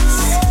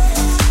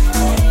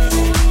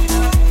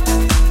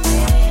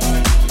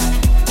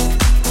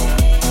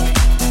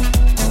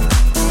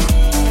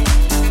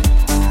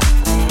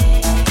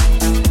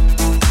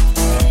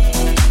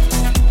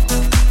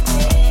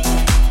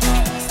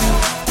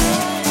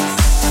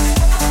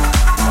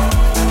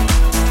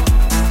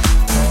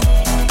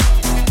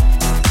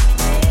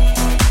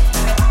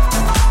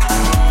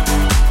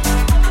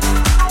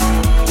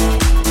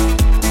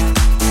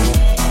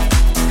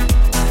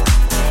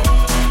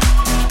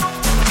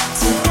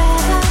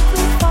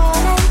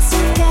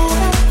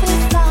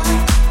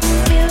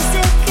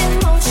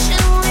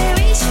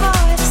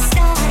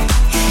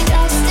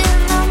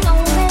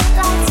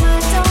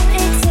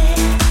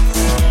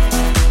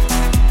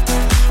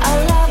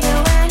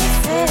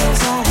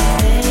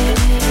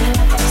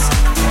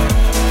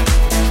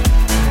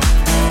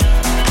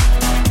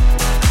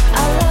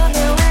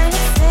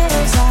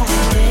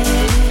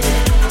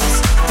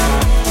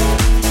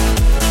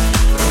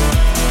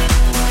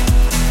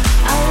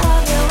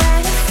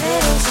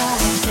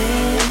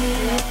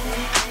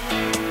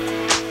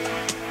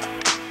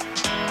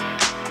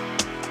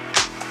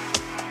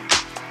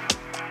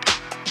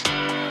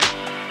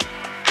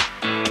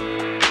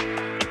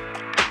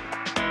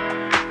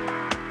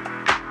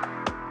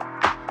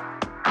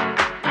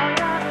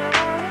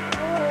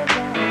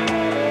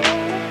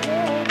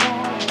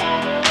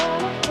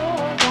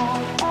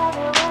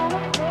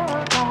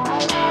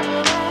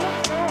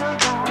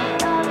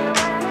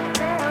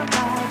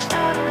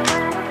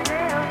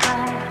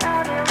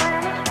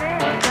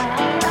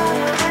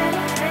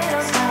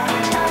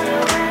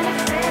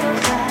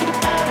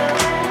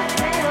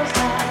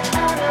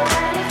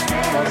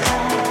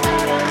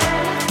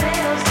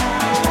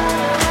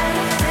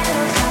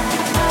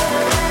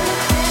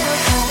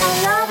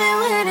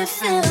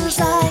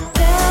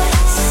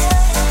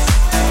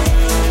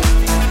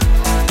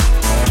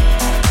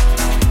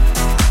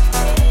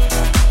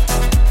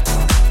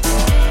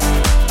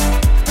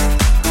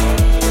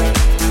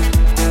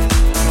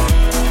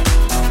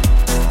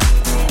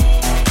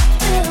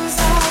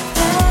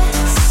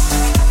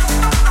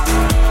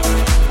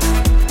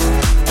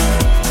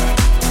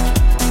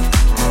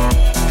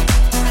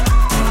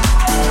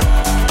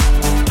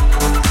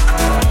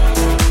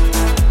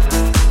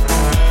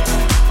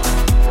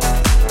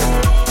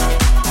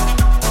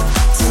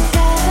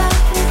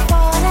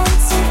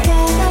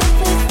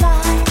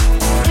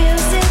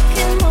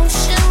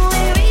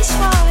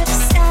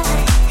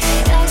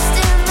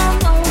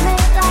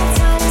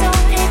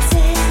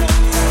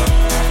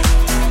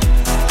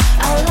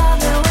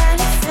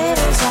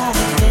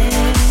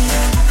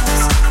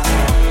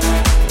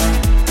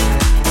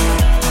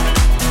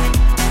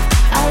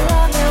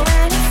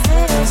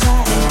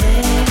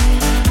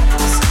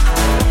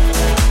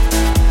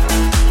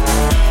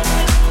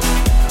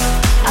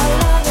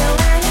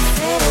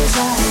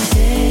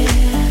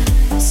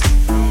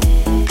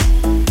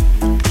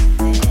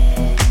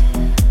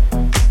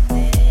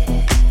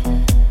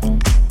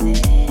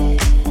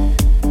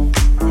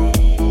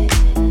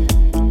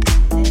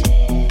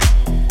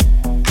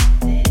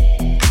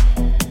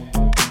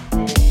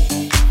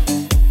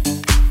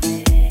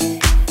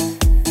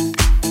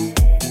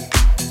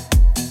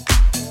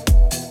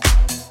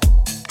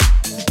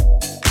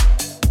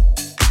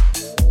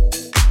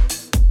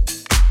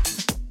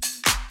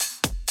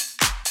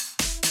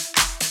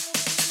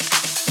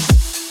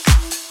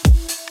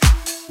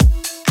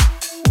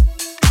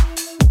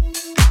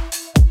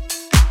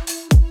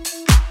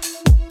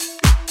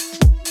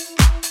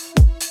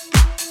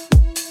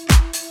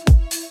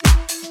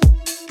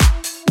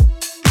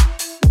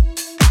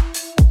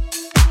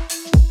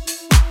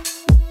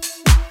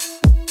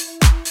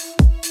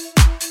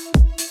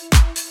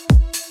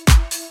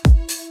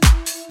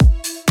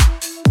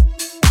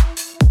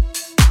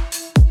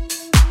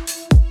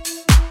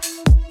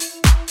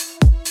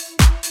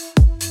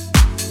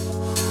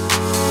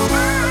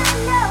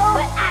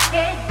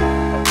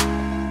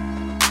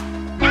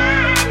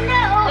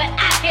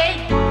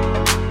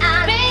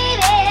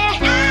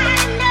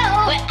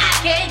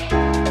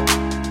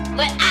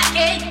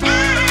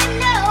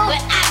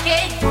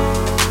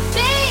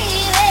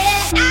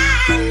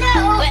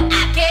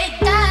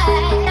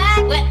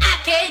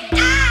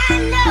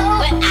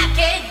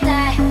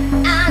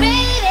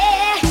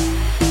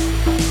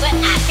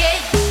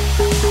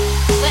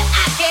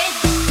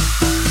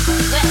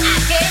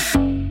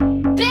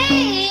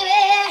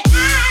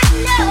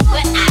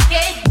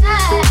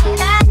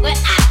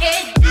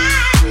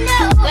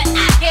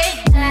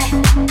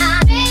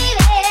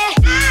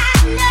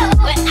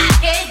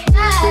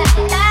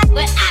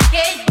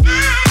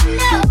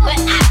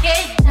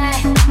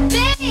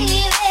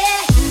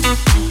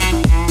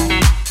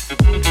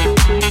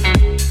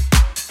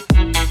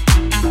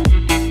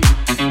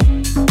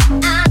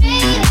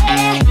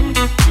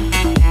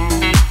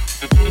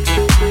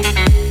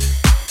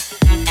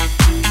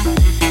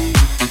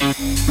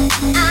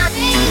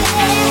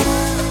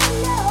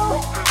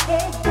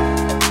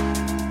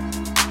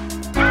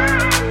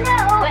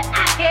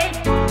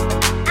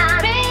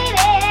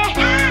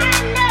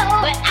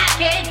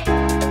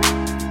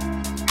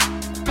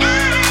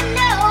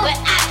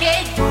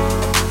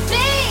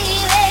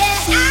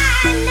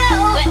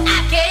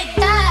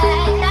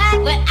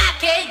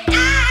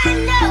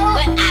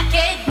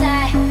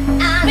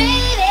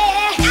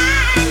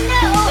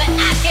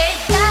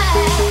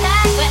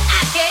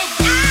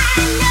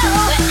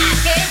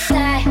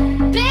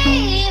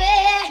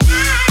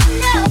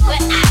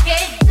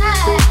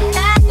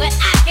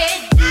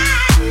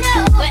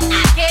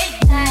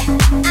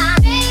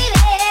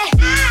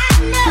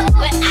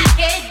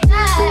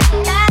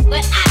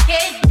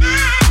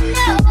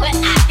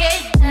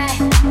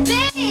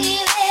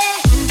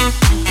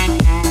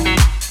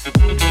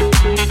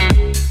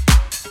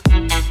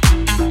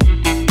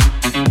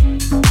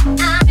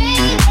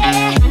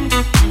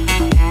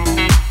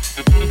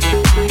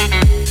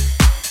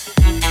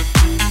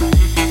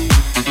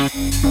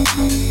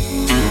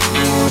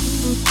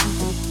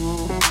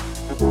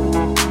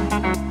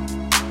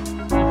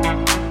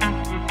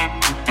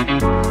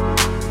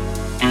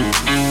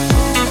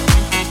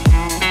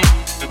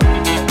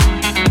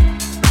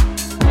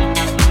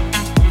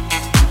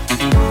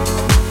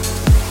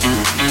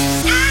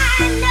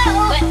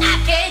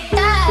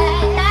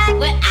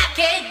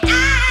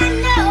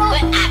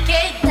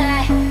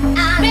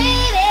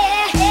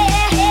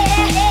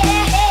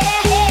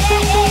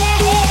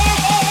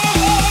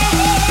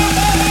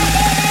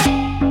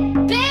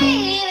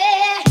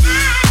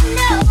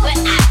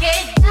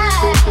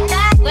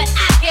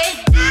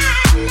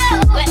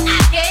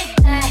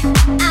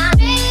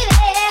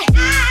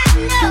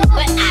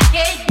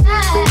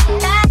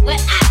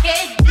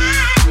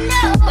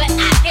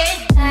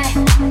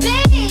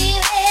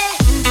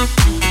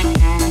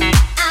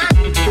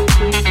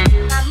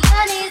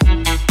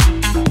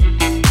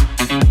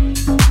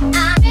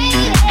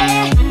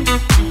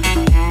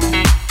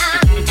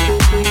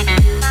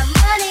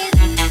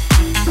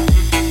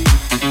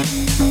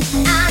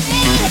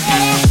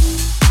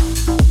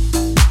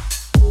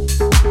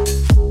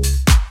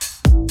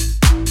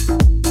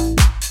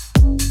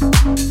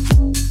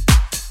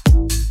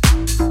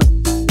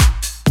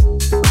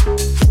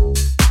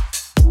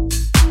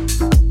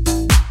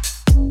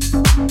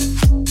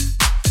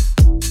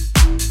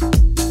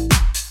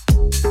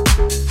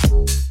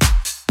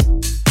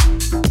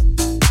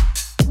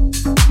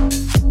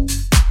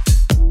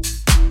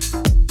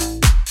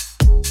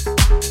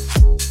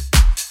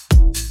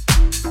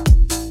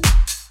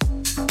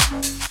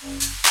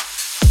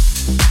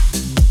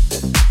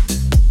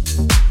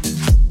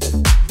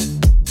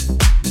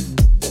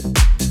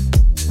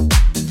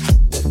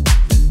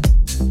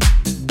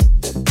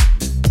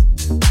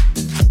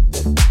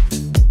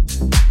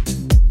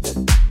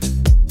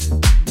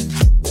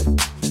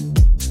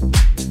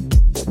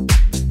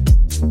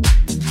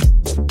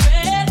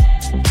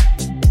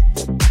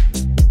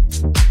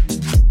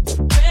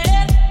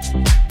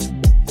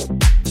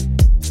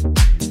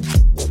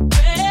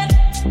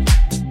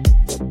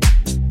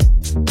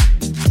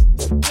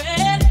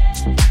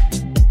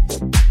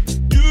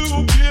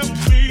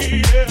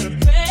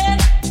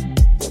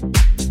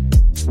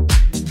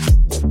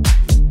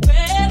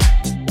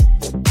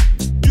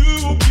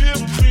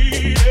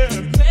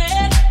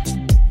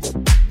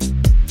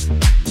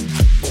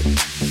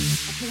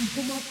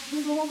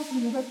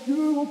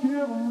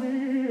 giving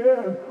me,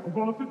 yeah. I'm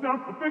gonna sit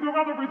down and figure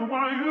out the reason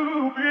why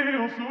you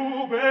feel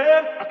so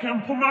bad. I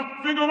can't put my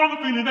finger on the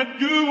feeling that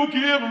you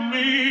giving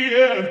me,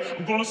 yeah.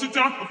 I'm gonna sit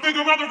down and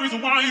figure out the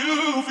reason why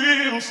you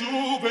feel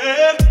so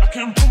bad. I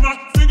can't put my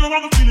finger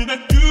on the feeling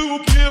that you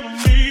giving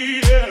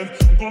me,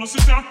 yeah. I'm gonna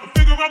sit down and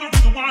figure out the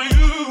reason why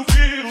you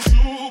feel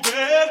so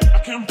bad. I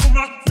can't put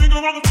my finger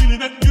on the feeling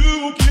that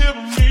you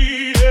giving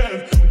me,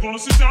 yeah. I'm gonna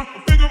sit down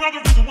and figure out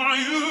the reason why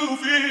you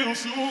feel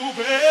so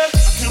bad.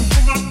 I can't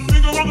put my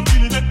finger on the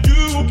feeling that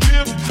you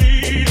giving me,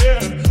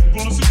 yeah. I'm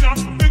gonna sit down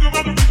and figure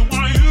out the reason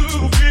why you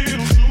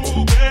feel so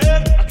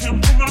bad. I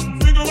can't put my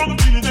finger on the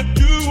feeling that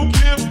you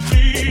giving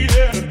me,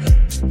 yeah.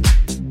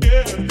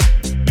 Yeah,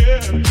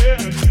 yeah,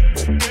 yeah,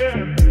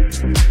 yeah.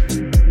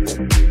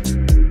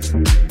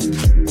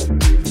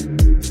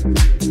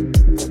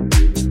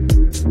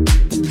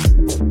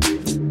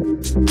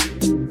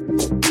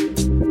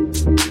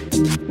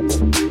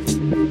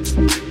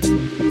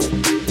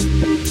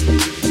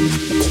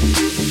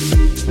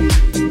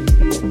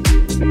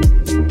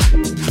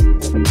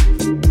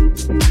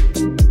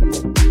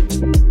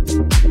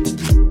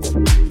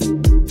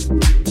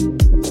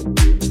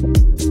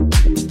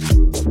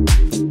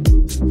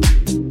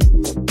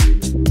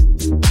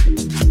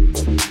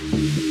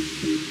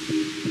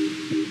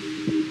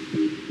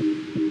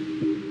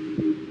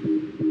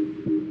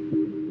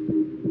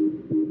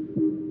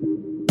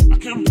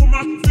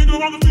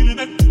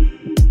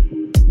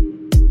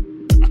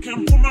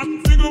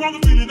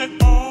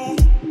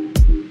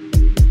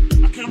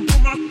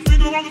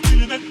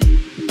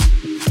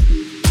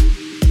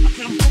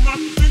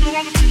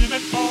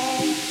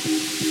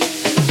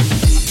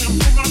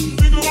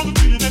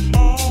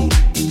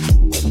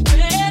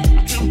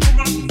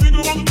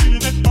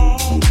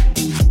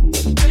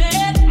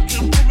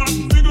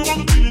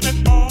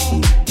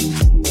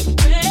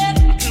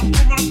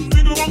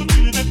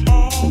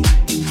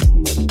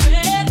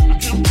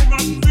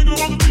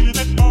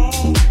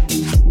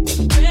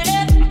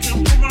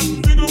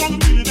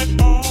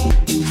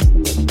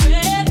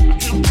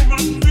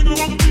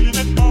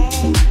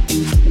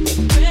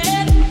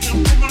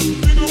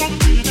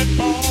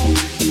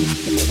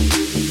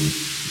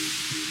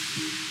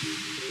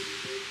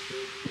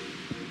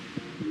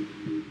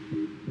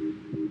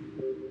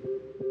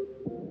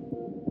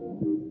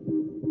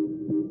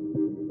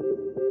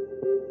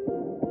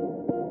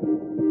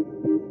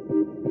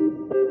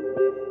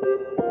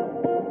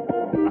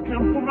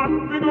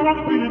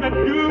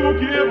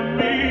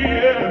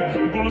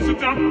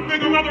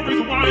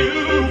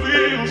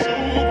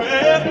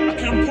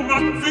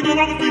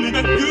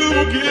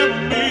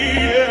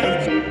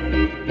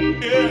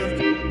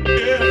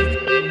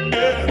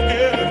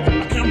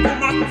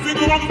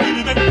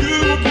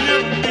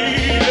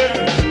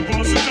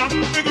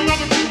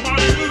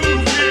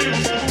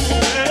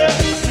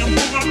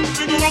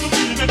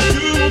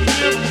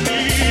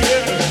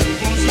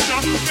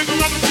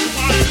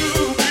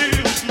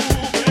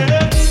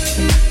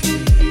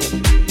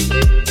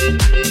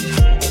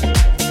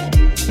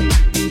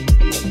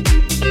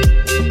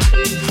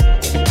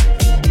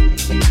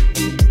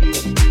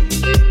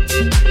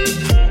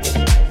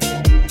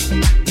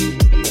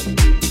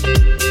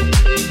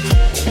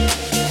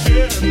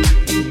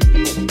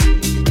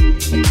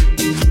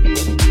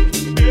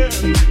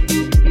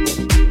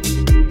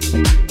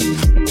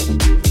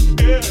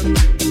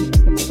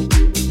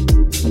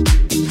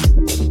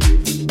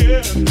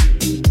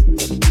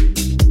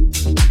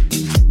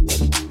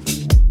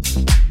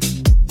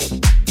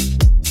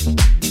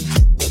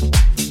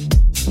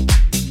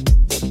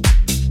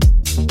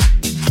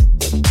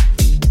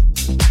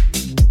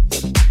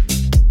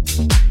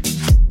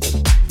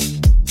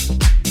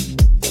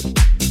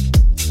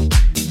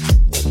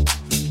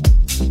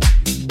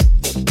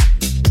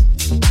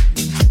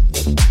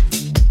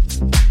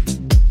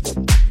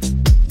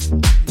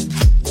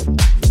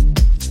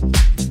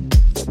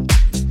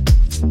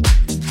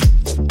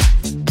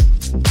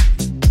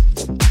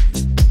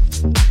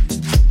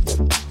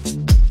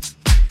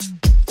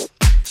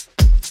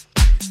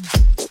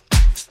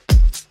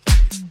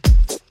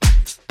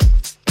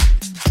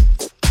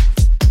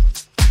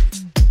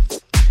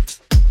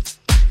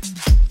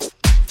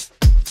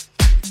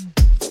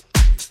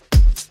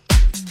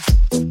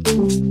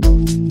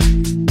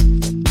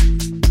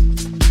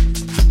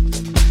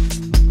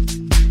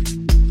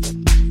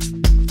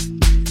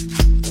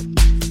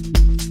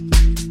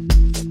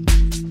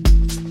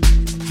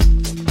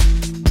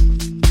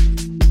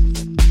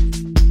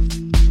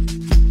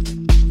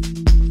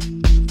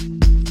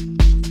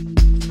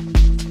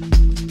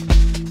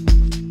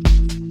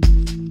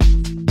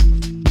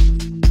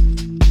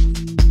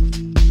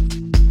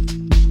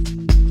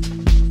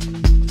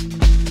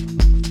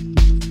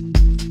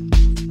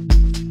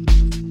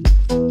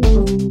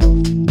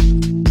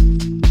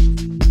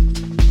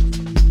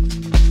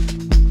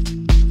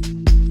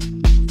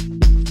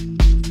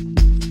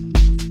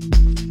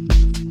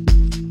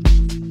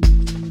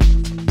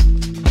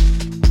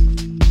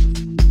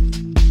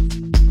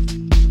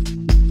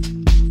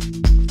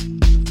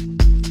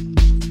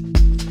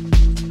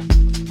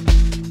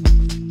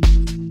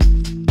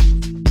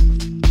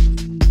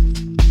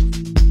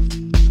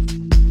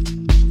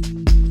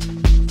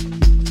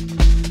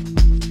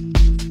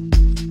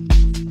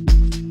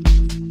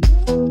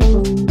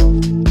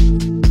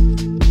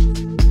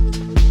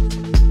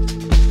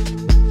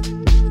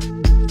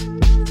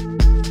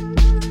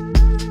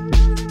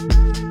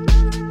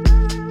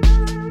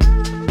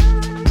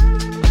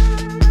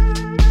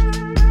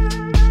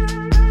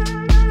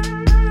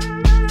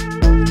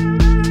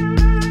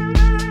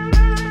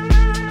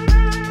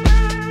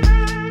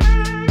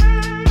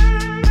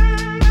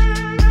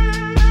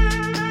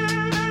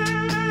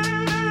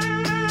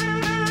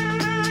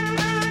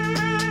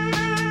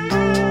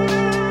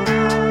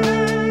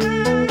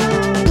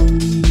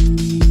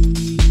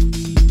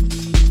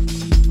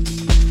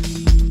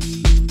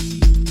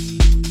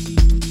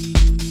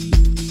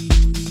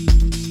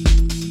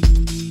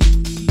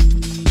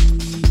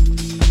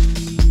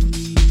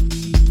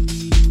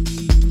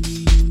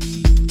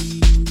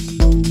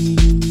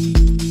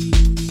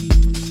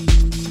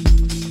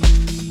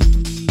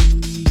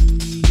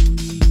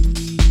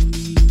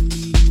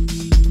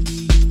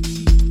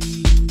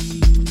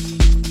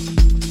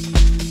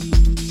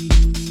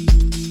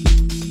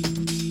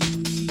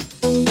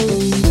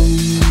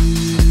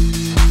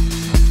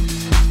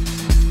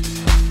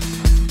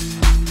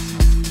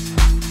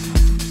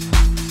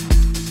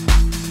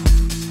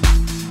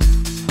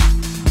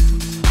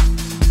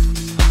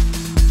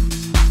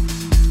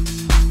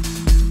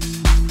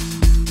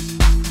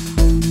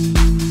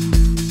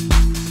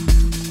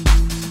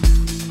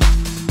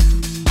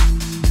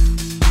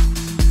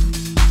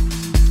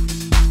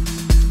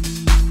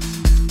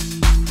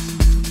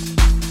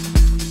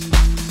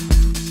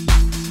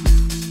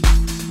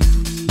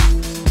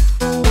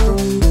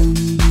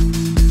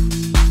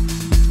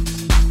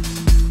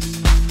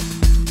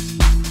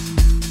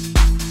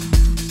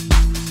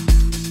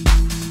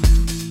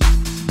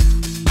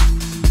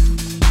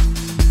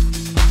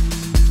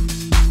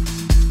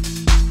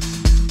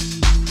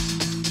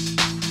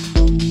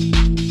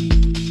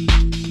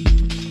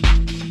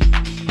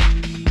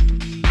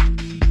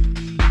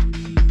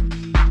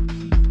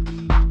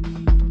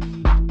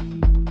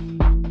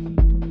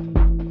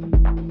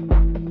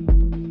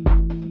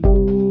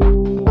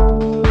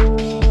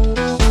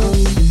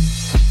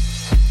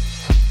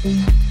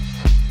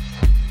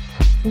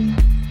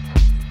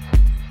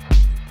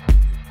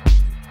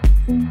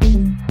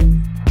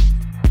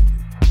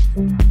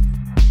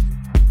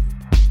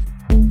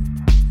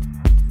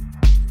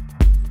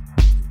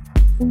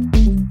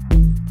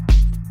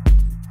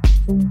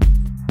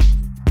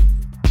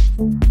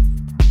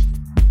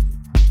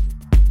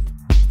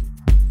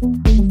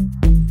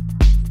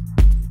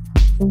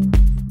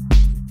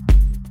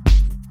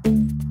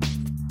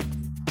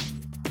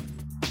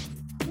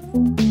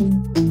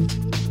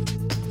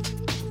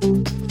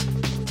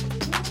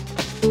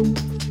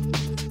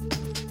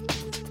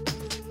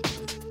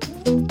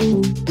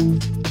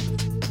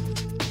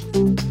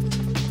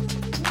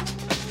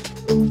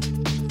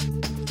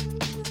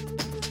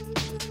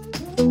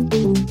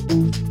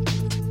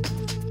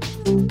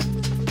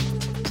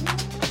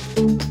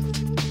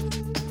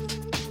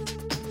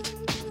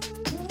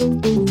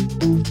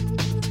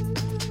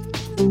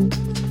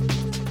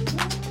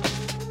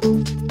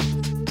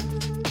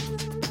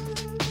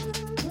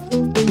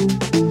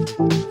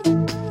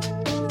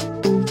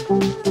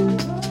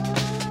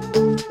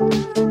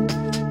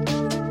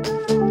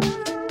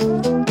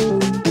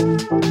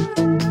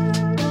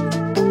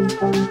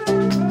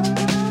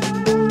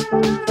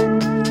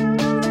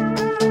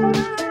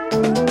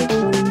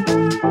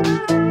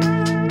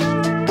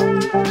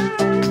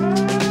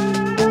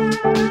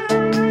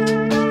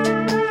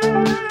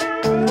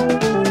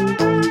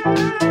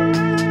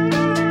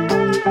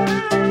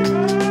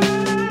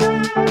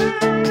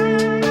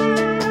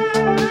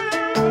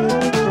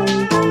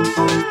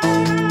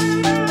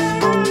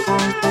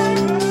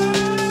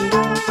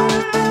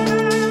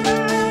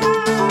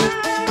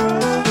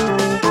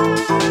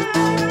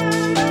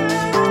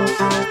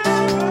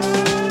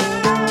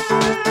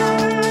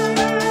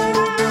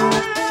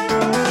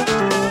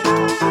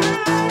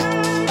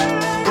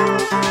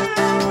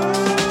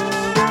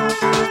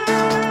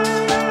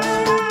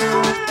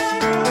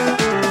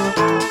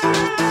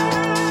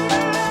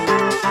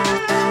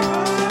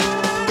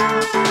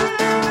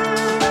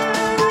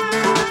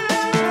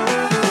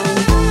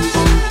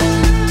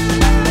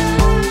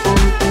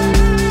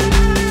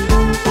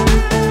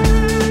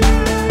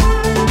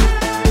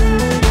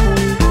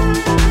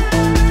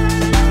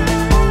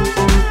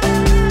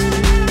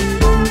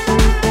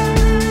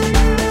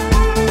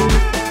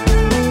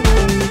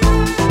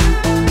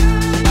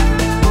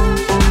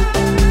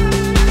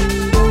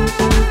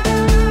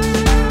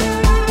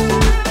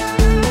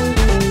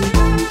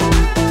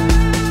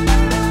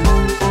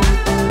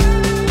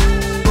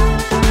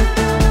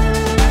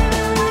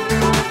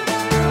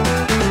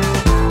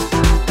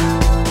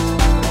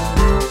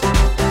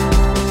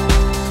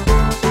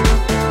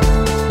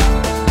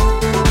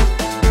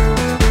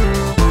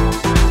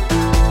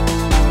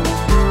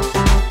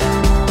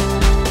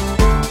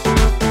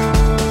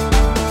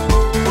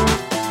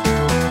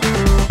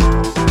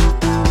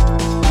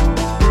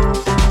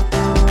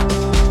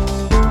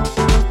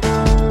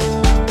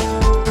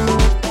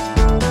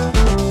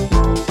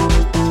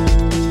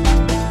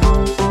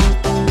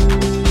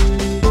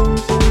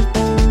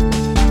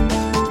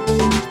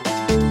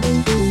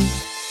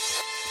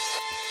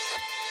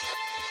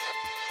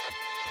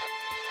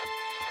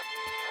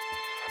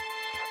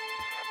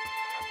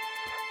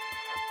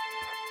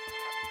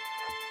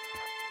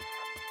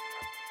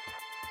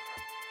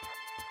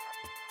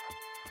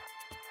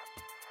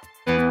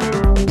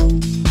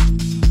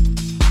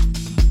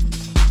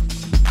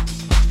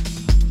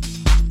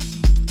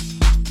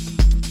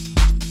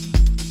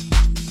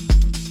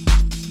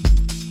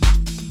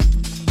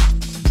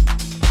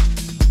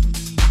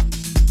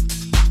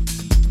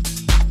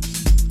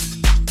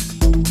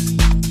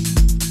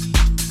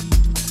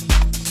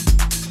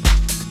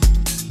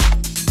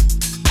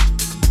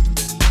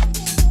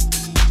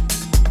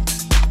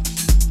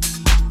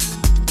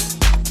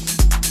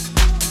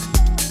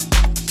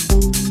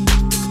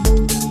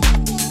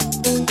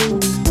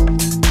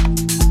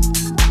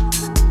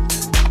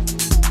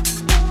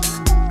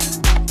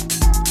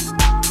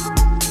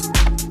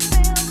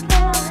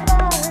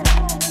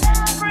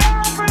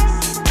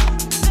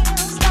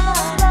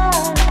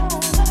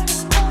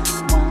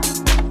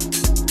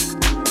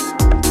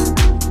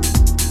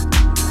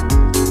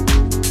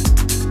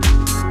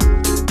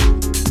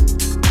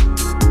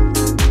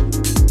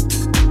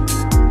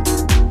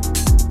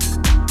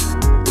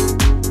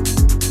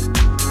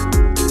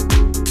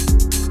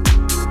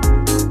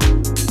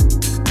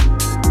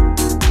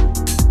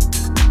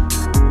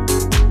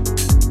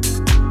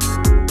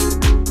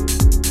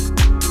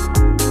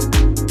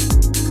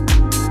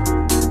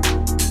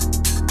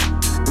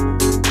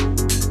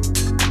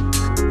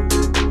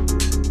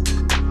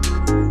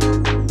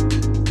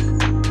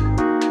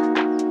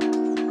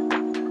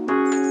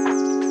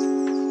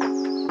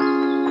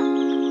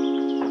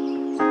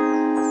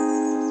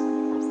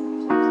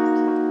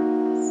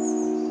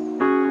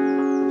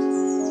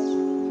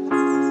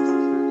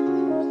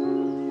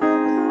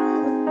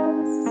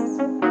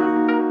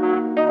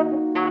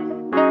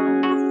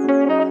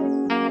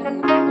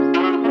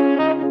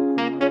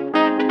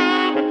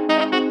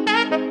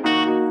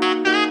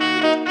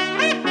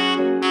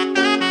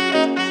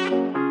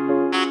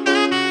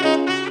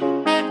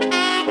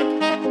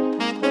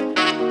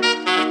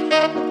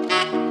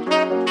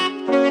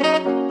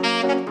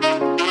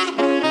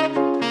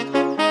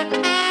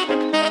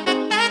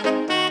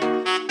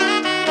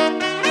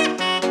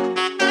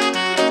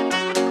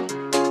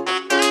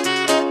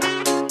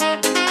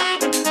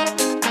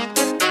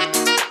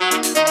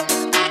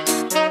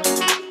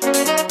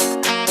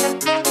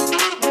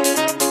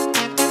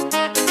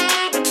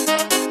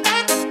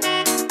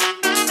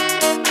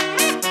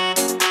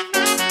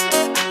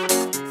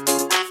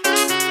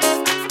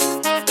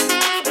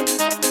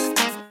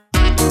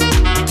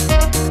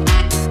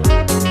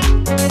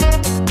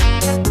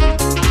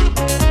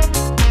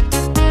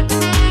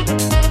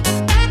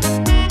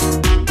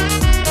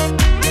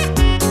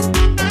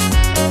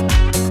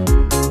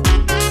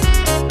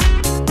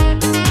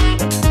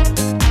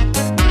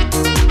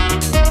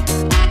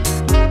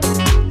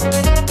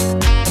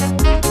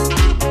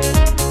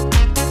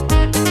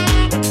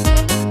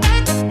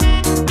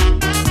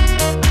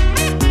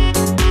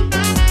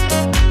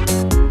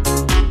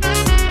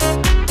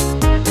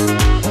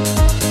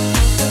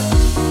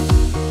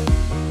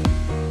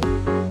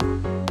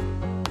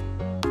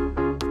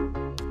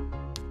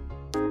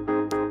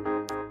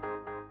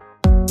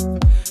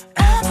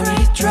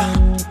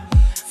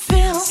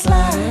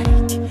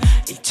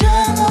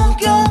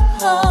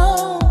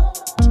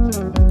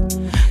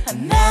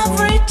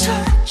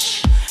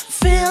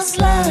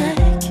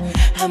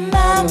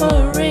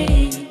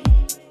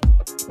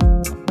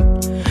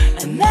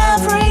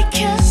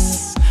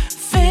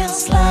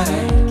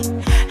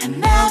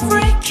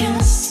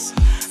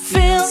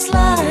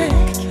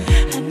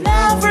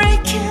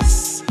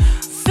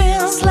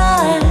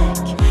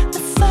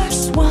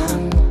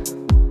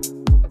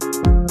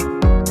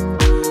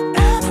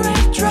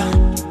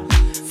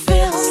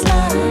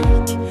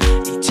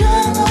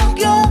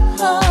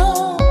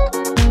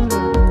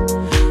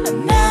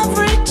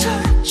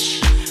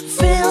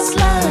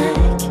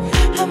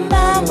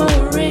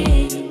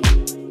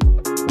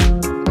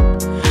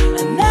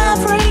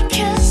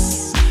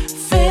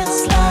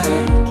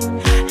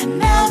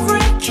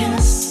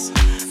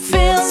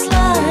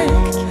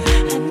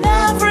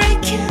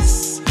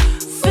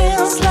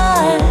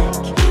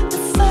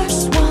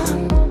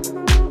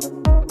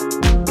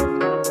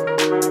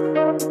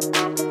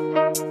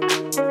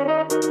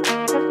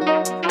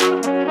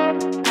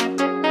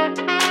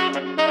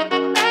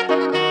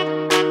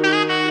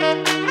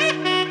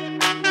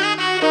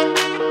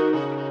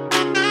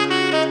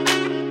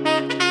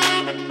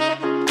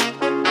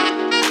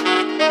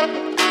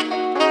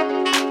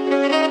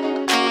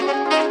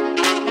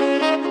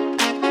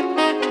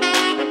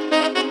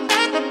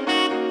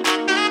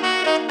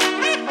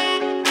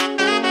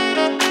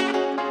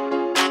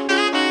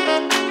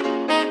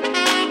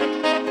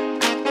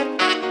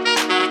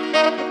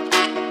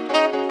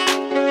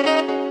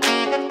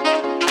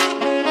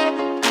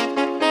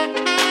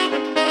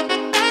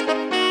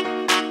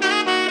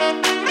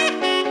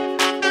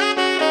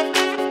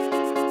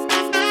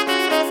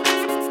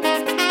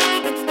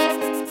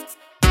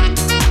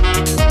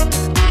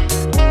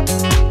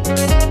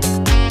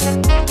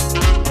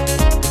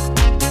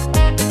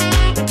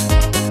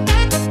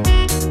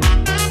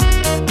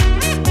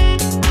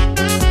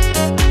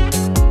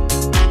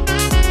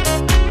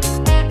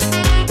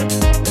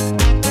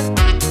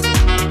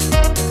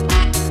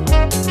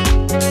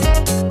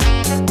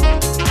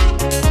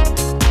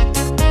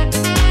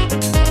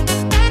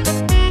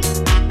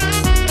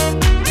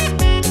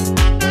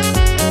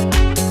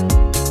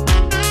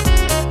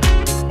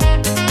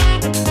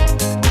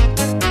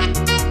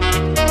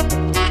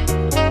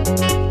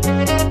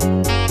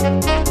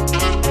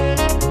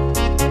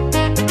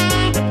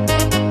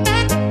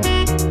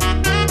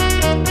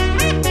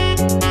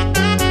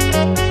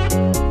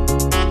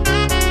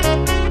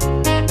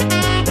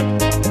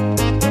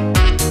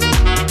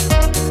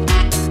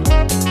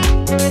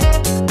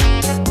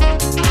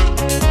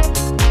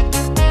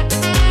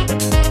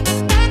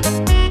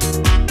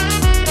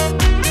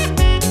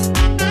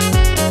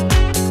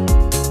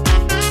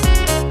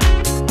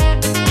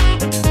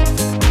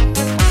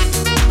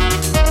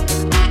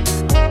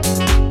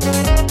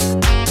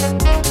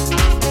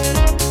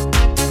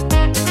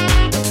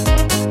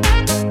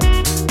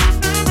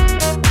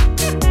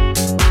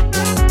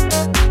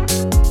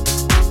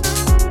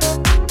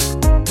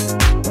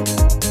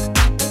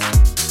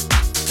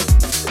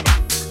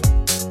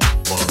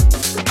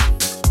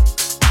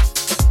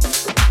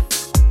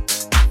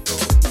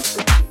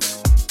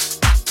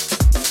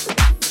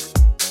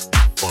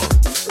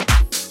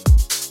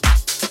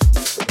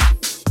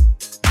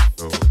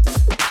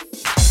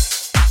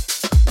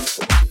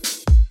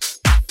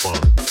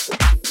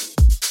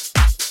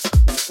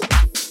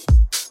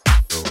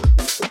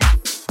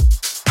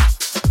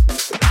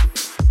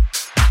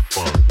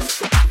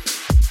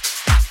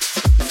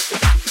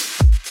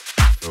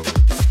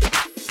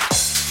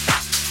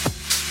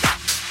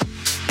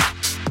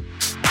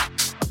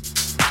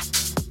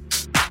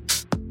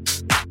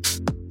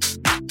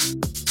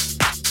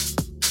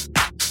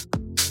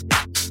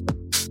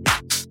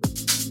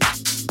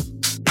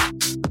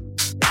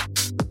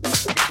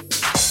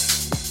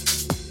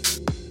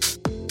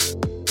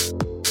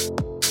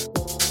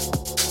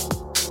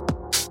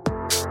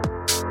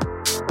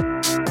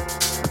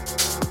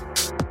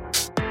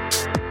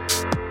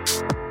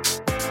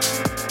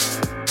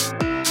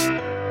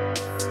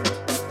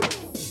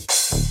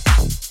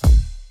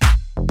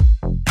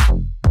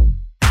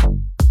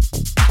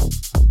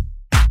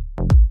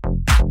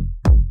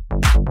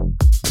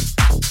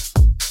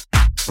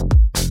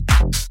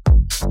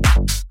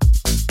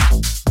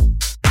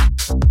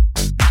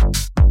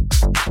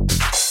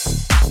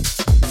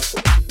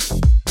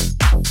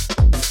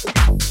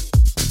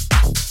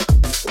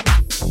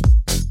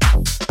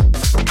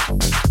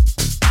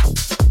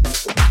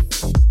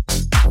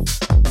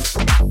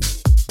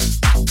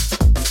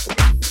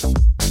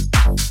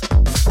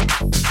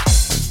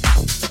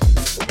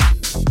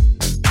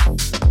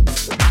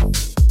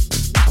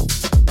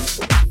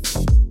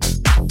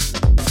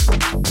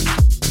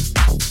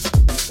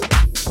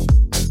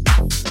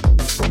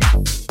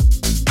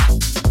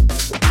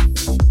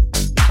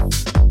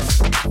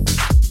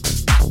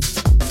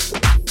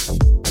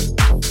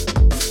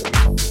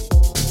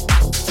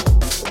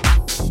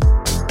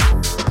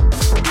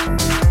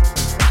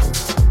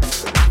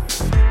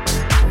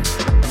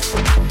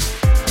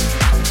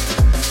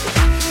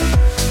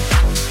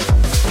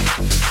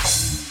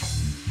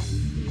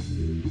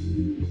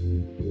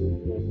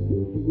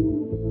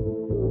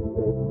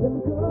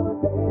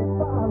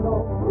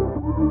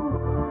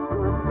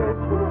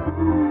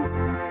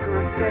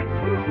 Let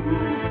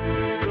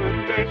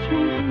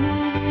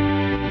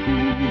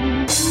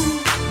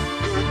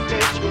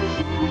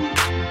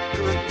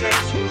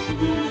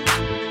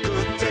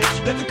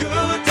the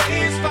good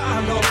days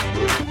follow.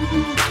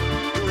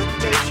 Good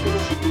days,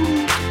 good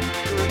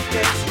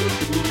days.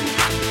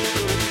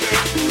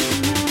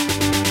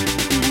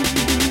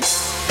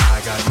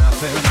 I got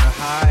nothing to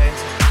hide,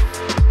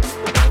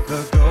 but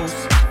the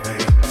ghosts, they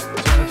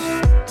just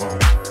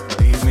won't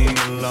leave me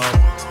alone.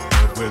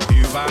 But with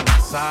you by my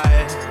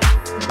side,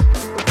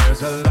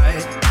 there's a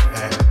light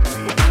at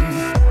the end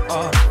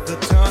of the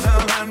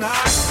tunnel, and I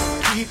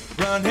keep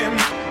running.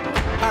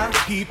 I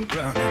keep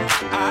running,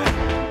 I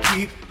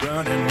keep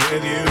running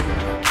with you.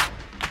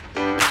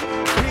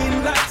 Green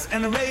lights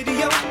and a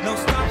radio, no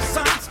stop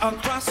signs or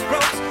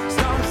crossroads.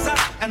 Stars out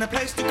and a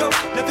place to go.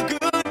 Let the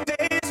good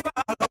days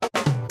follow.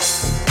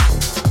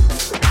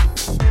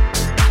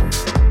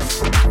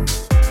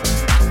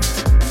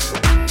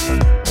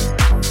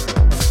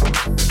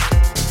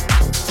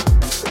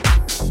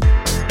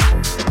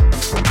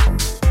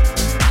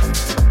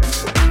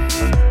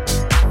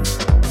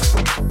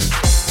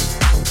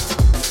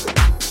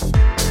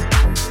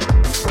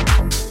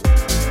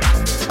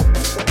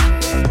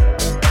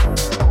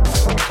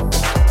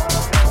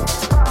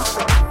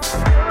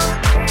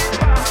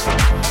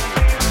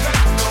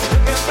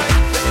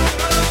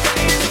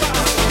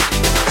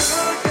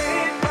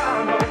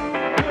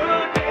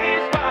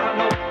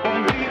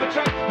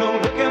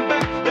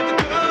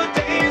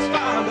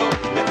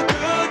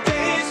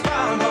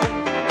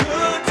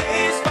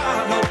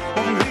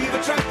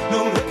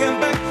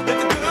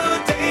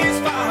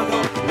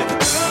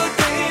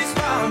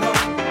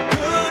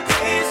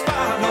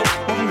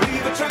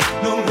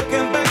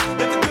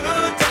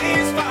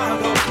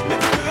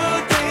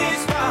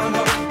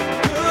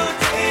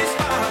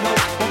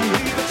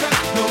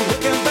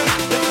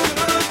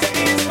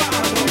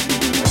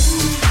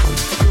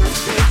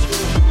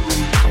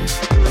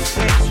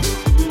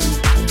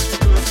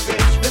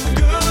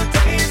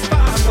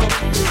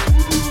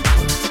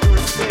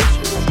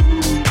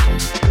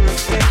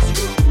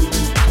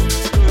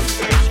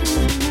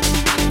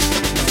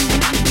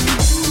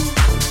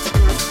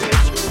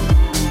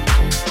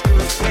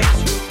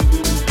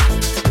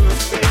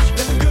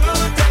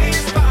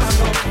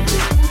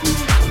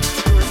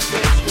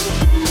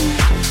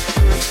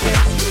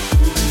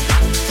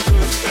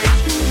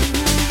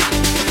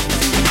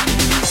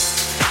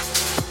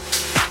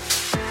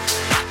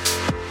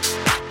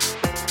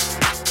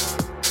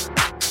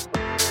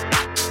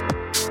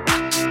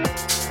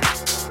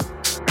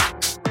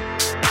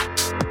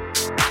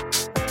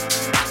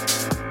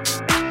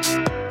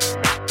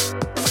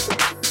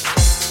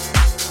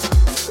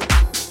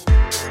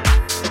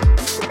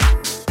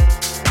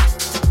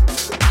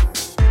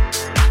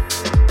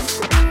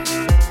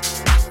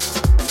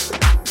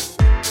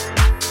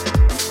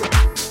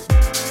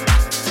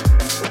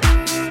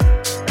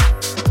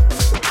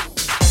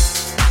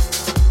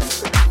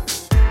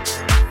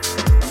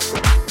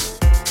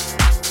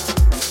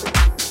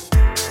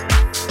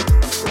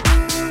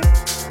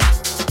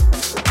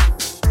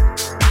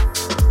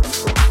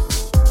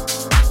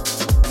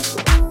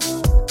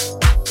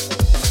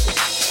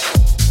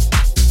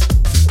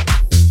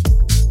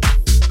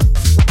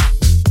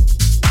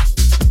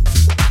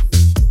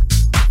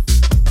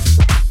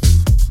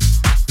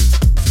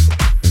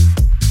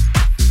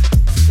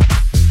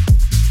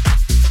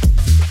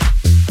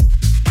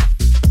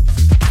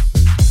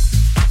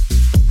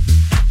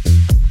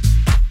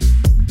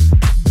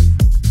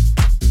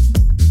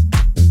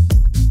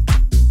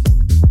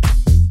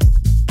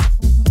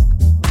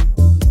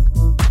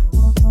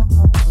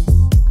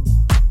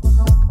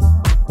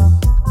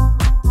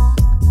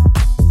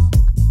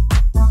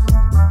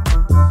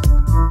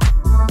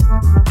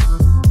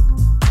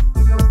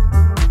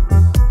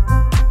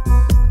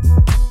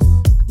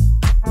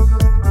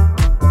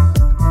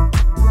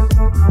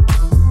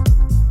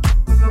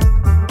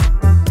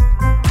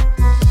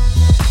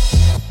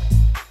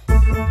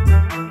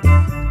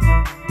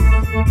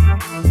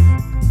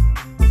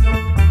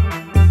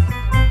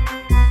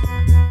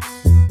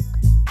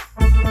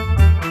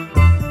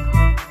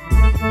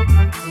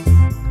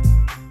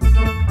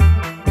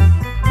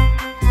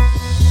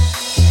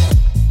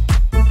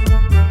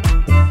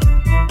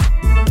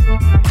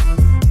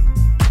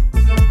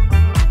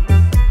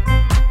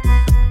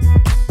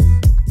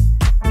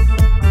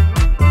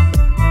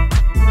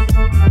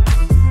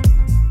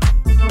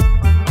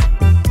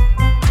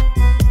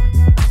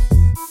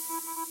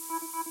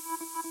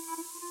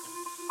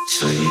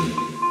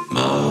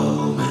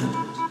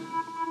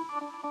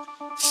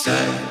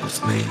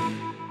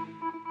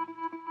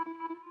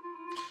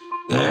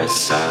 There's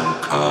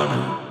some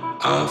corner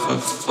of a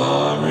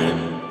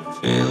foreign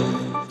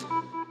field.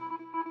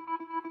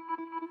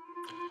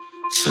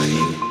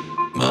 Sweet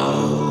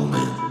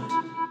moment,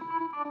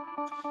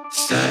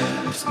 stay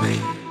with me.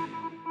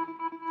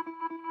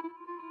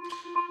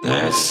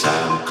 There's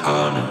some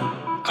corner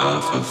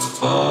of a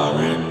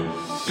foreign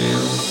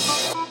field.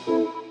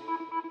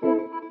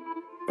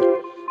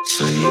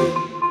 Sweet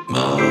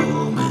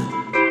moment,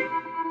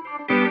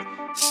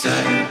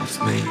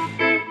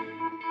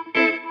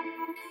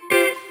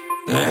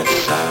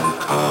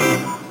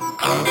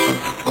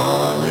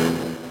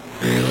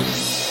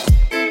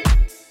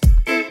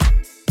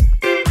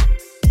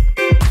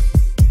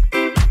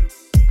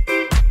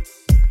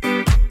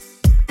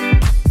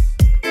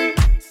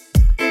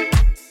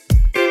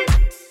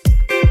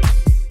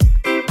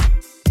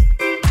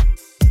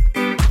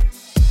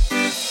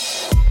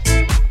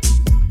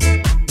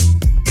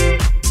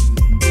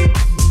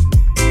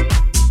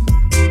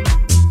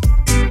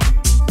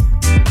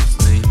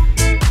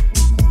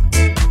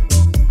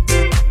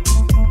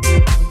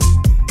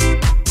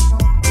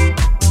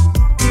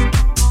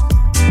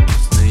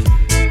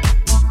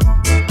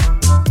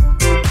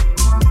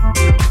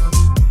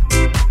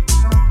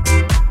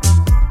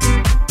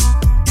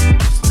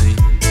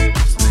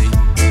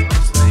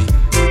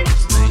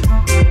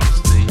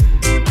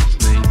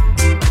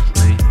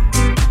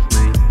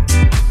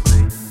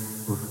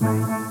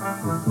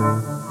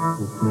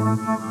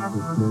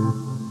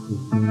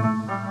 Sweet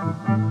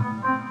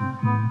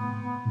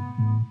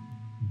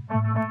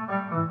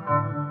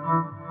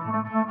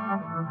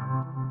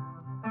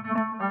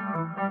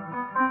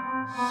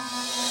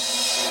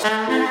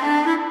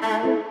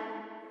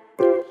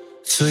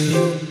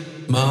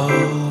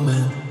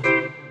moment,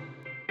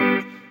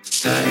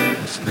 stay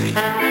with me.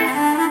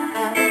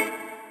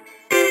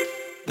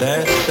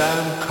 Lest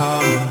I'm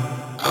coming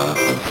up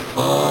a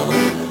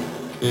foreign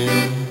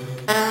field.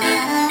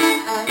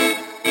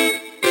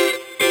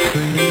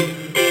 Sweet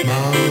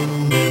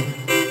moment,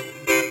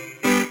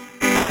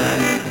 stay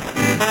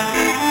with me.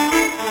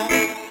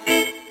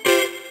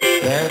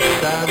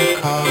 Lest I'm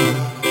coming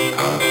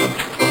up a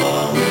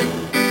foreign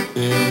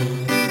field.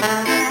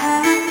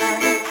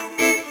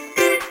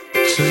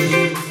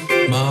 Sweet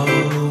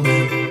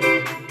moment,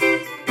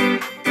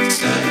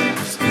 stay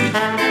with me.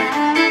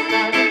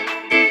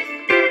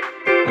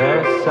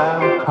 Yes,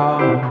 I'm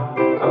calling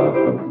up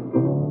a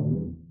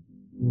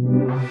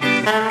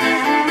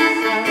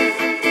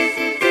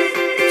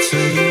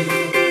sweet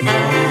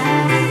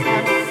moment,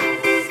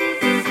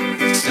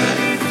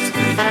 stay with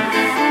me.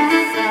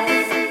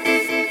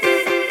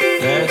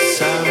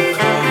 Yes, I'm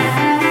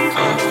calling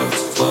up a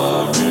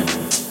foreign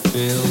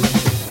field.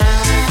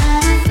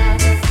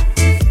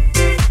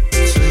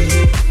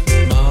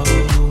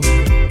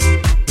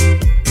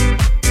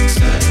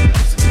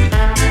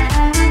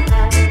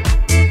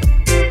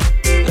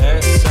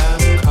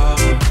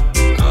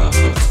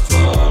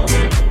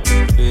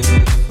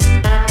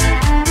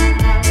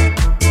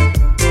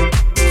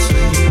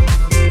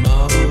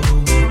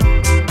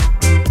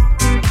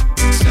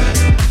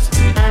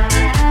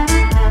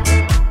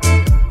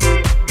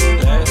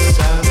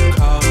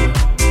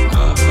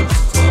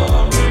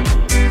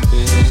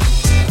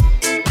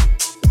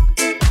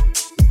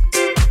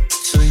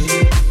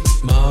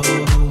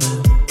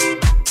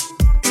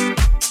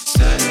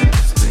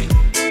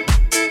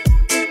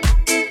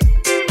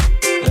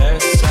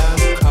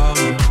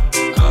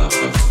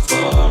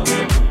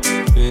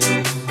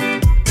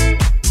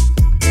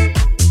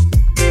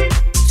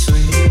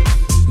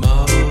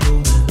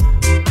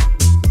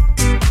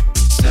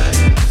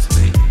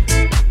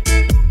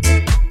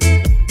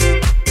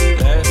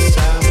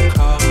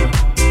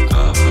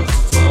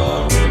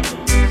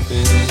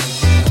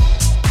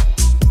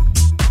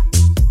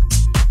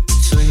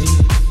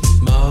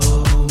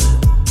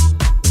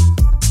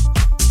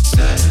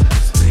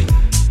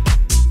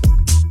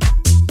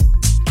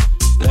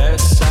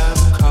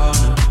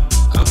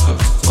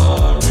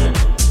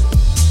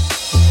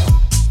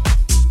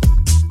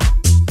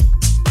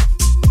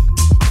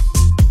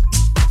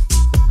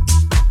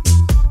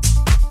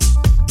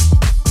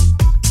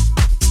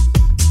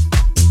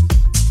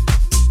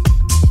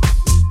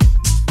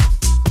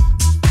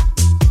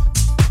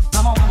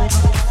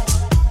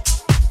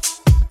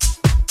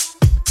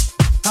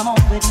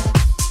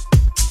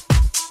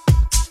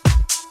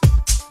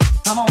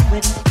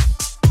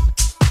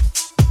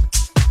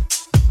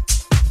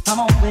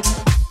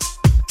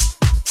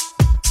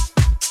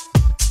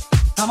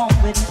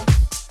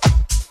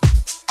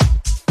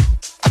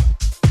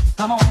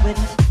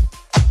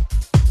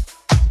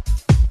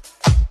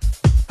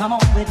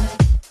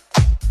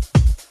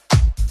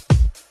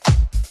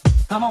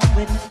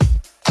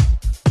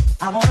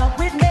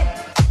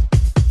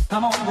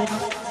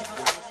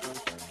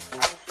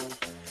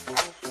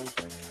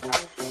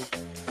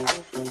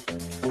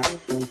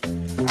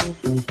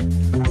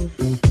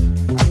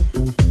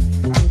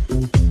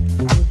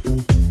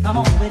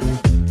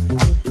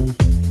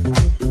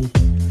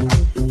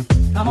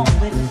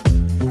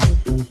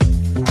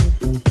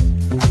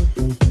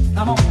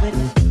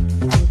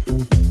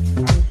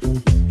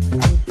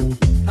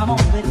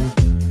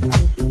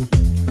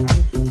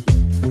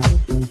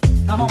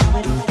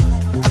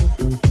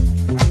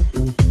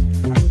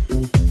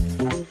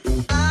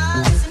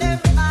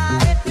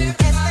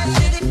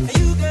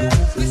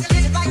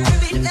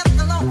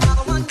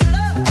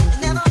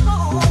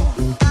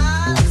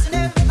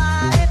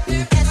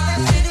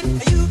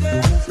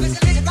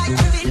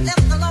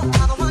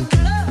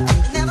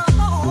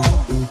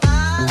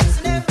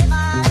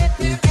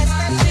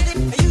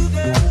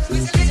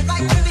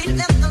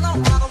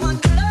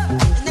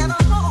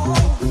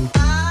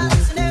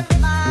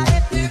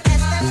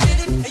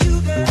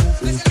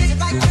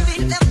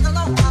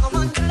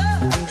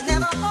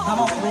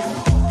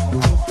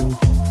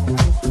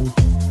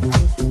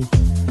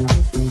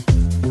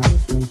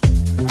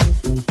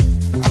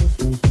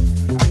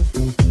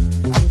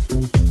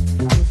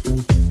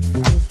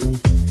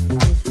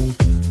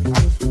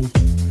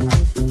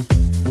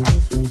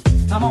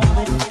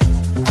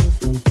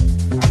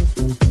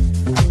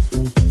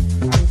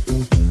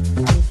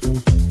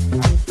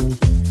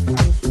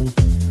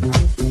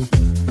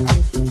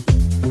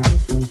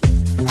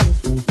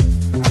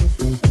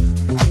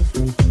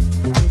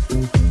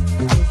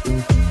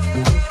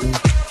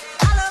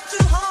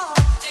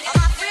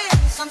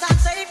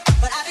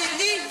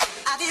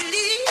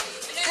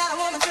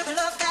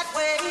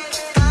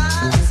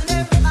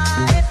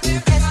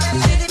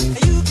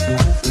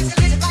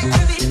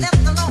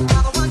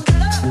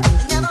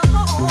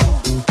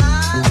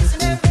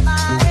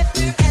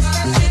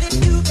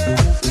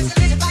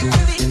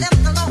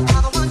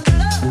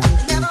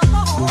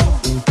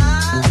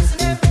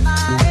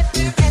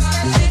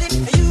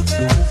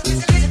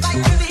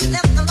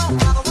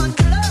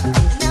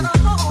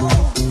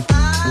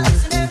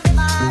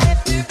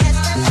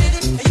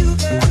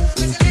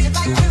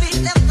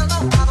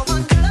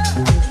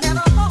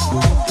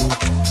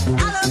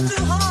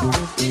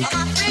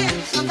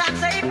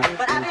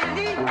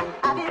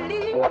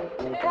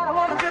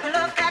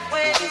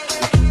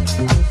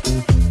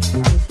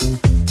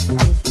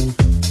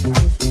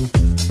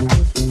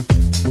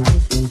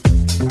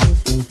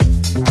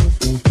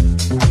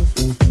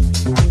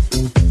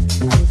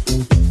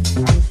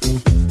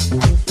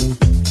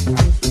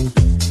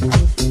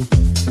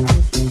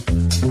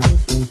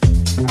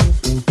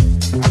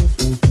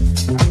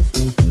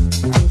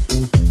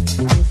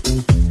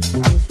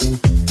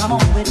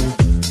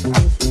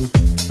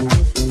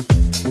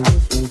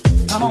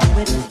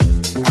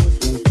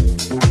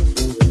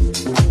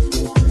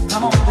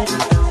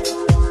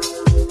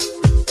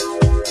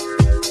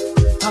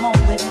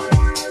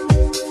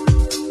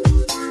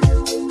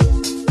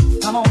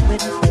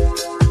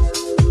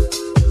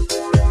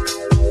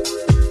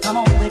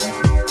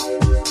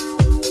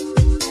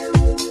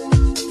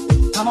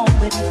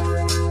 with it.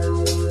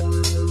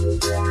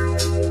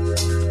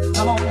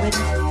 Come on with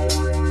it.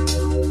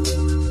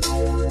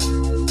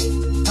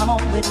 Come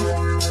on with it.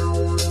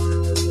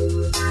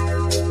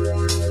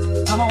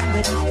 Come on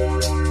with it.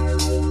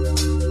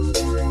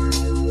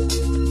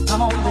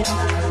 Come on with it.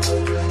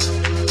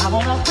 I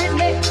wanna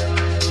Whitney.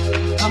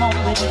 Come on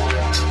with it.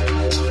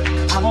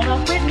 I wanna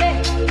Whitney.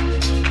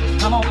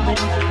 Come on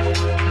with it.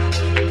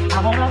 I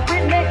wanna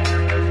Whitney.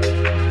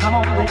 Come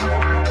on with it.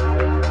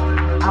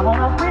 I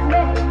wanna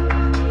Whitney.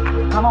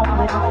 Come on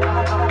with it.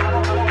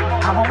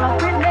 I wanna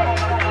Whitney.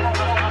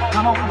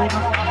 Come on with it.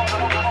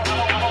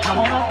 I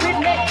wanna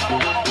Whitney.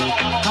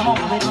 Come on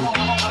with it.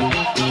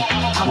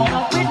 I wanna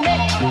Whitney.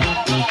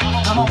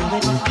 Come on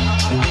with it.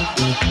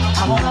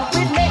 I wanna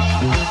Whitney.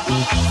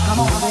 Come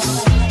on with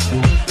it.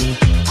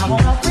 I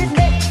wanna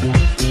Whitney.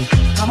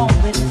 Come on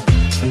with it.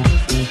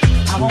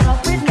 I wanna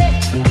Whitney.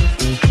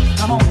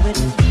 Come on with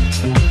it.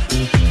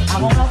 I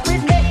wanna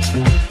Whitney.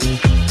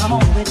 Come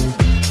on with it.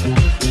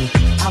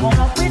 I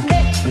wanna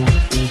Whitney.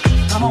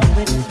 Come on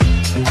with it.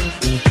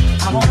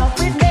 I wanna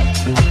Whitney.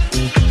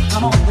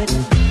 Come on with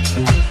it.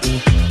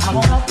 I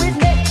wanna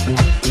Whitney.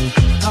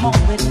 Come on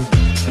with it.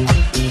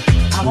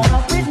 I wanna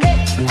Whitney.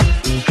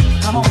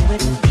 Come on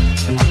with it.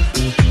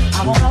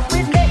 I wanna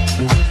Whitney.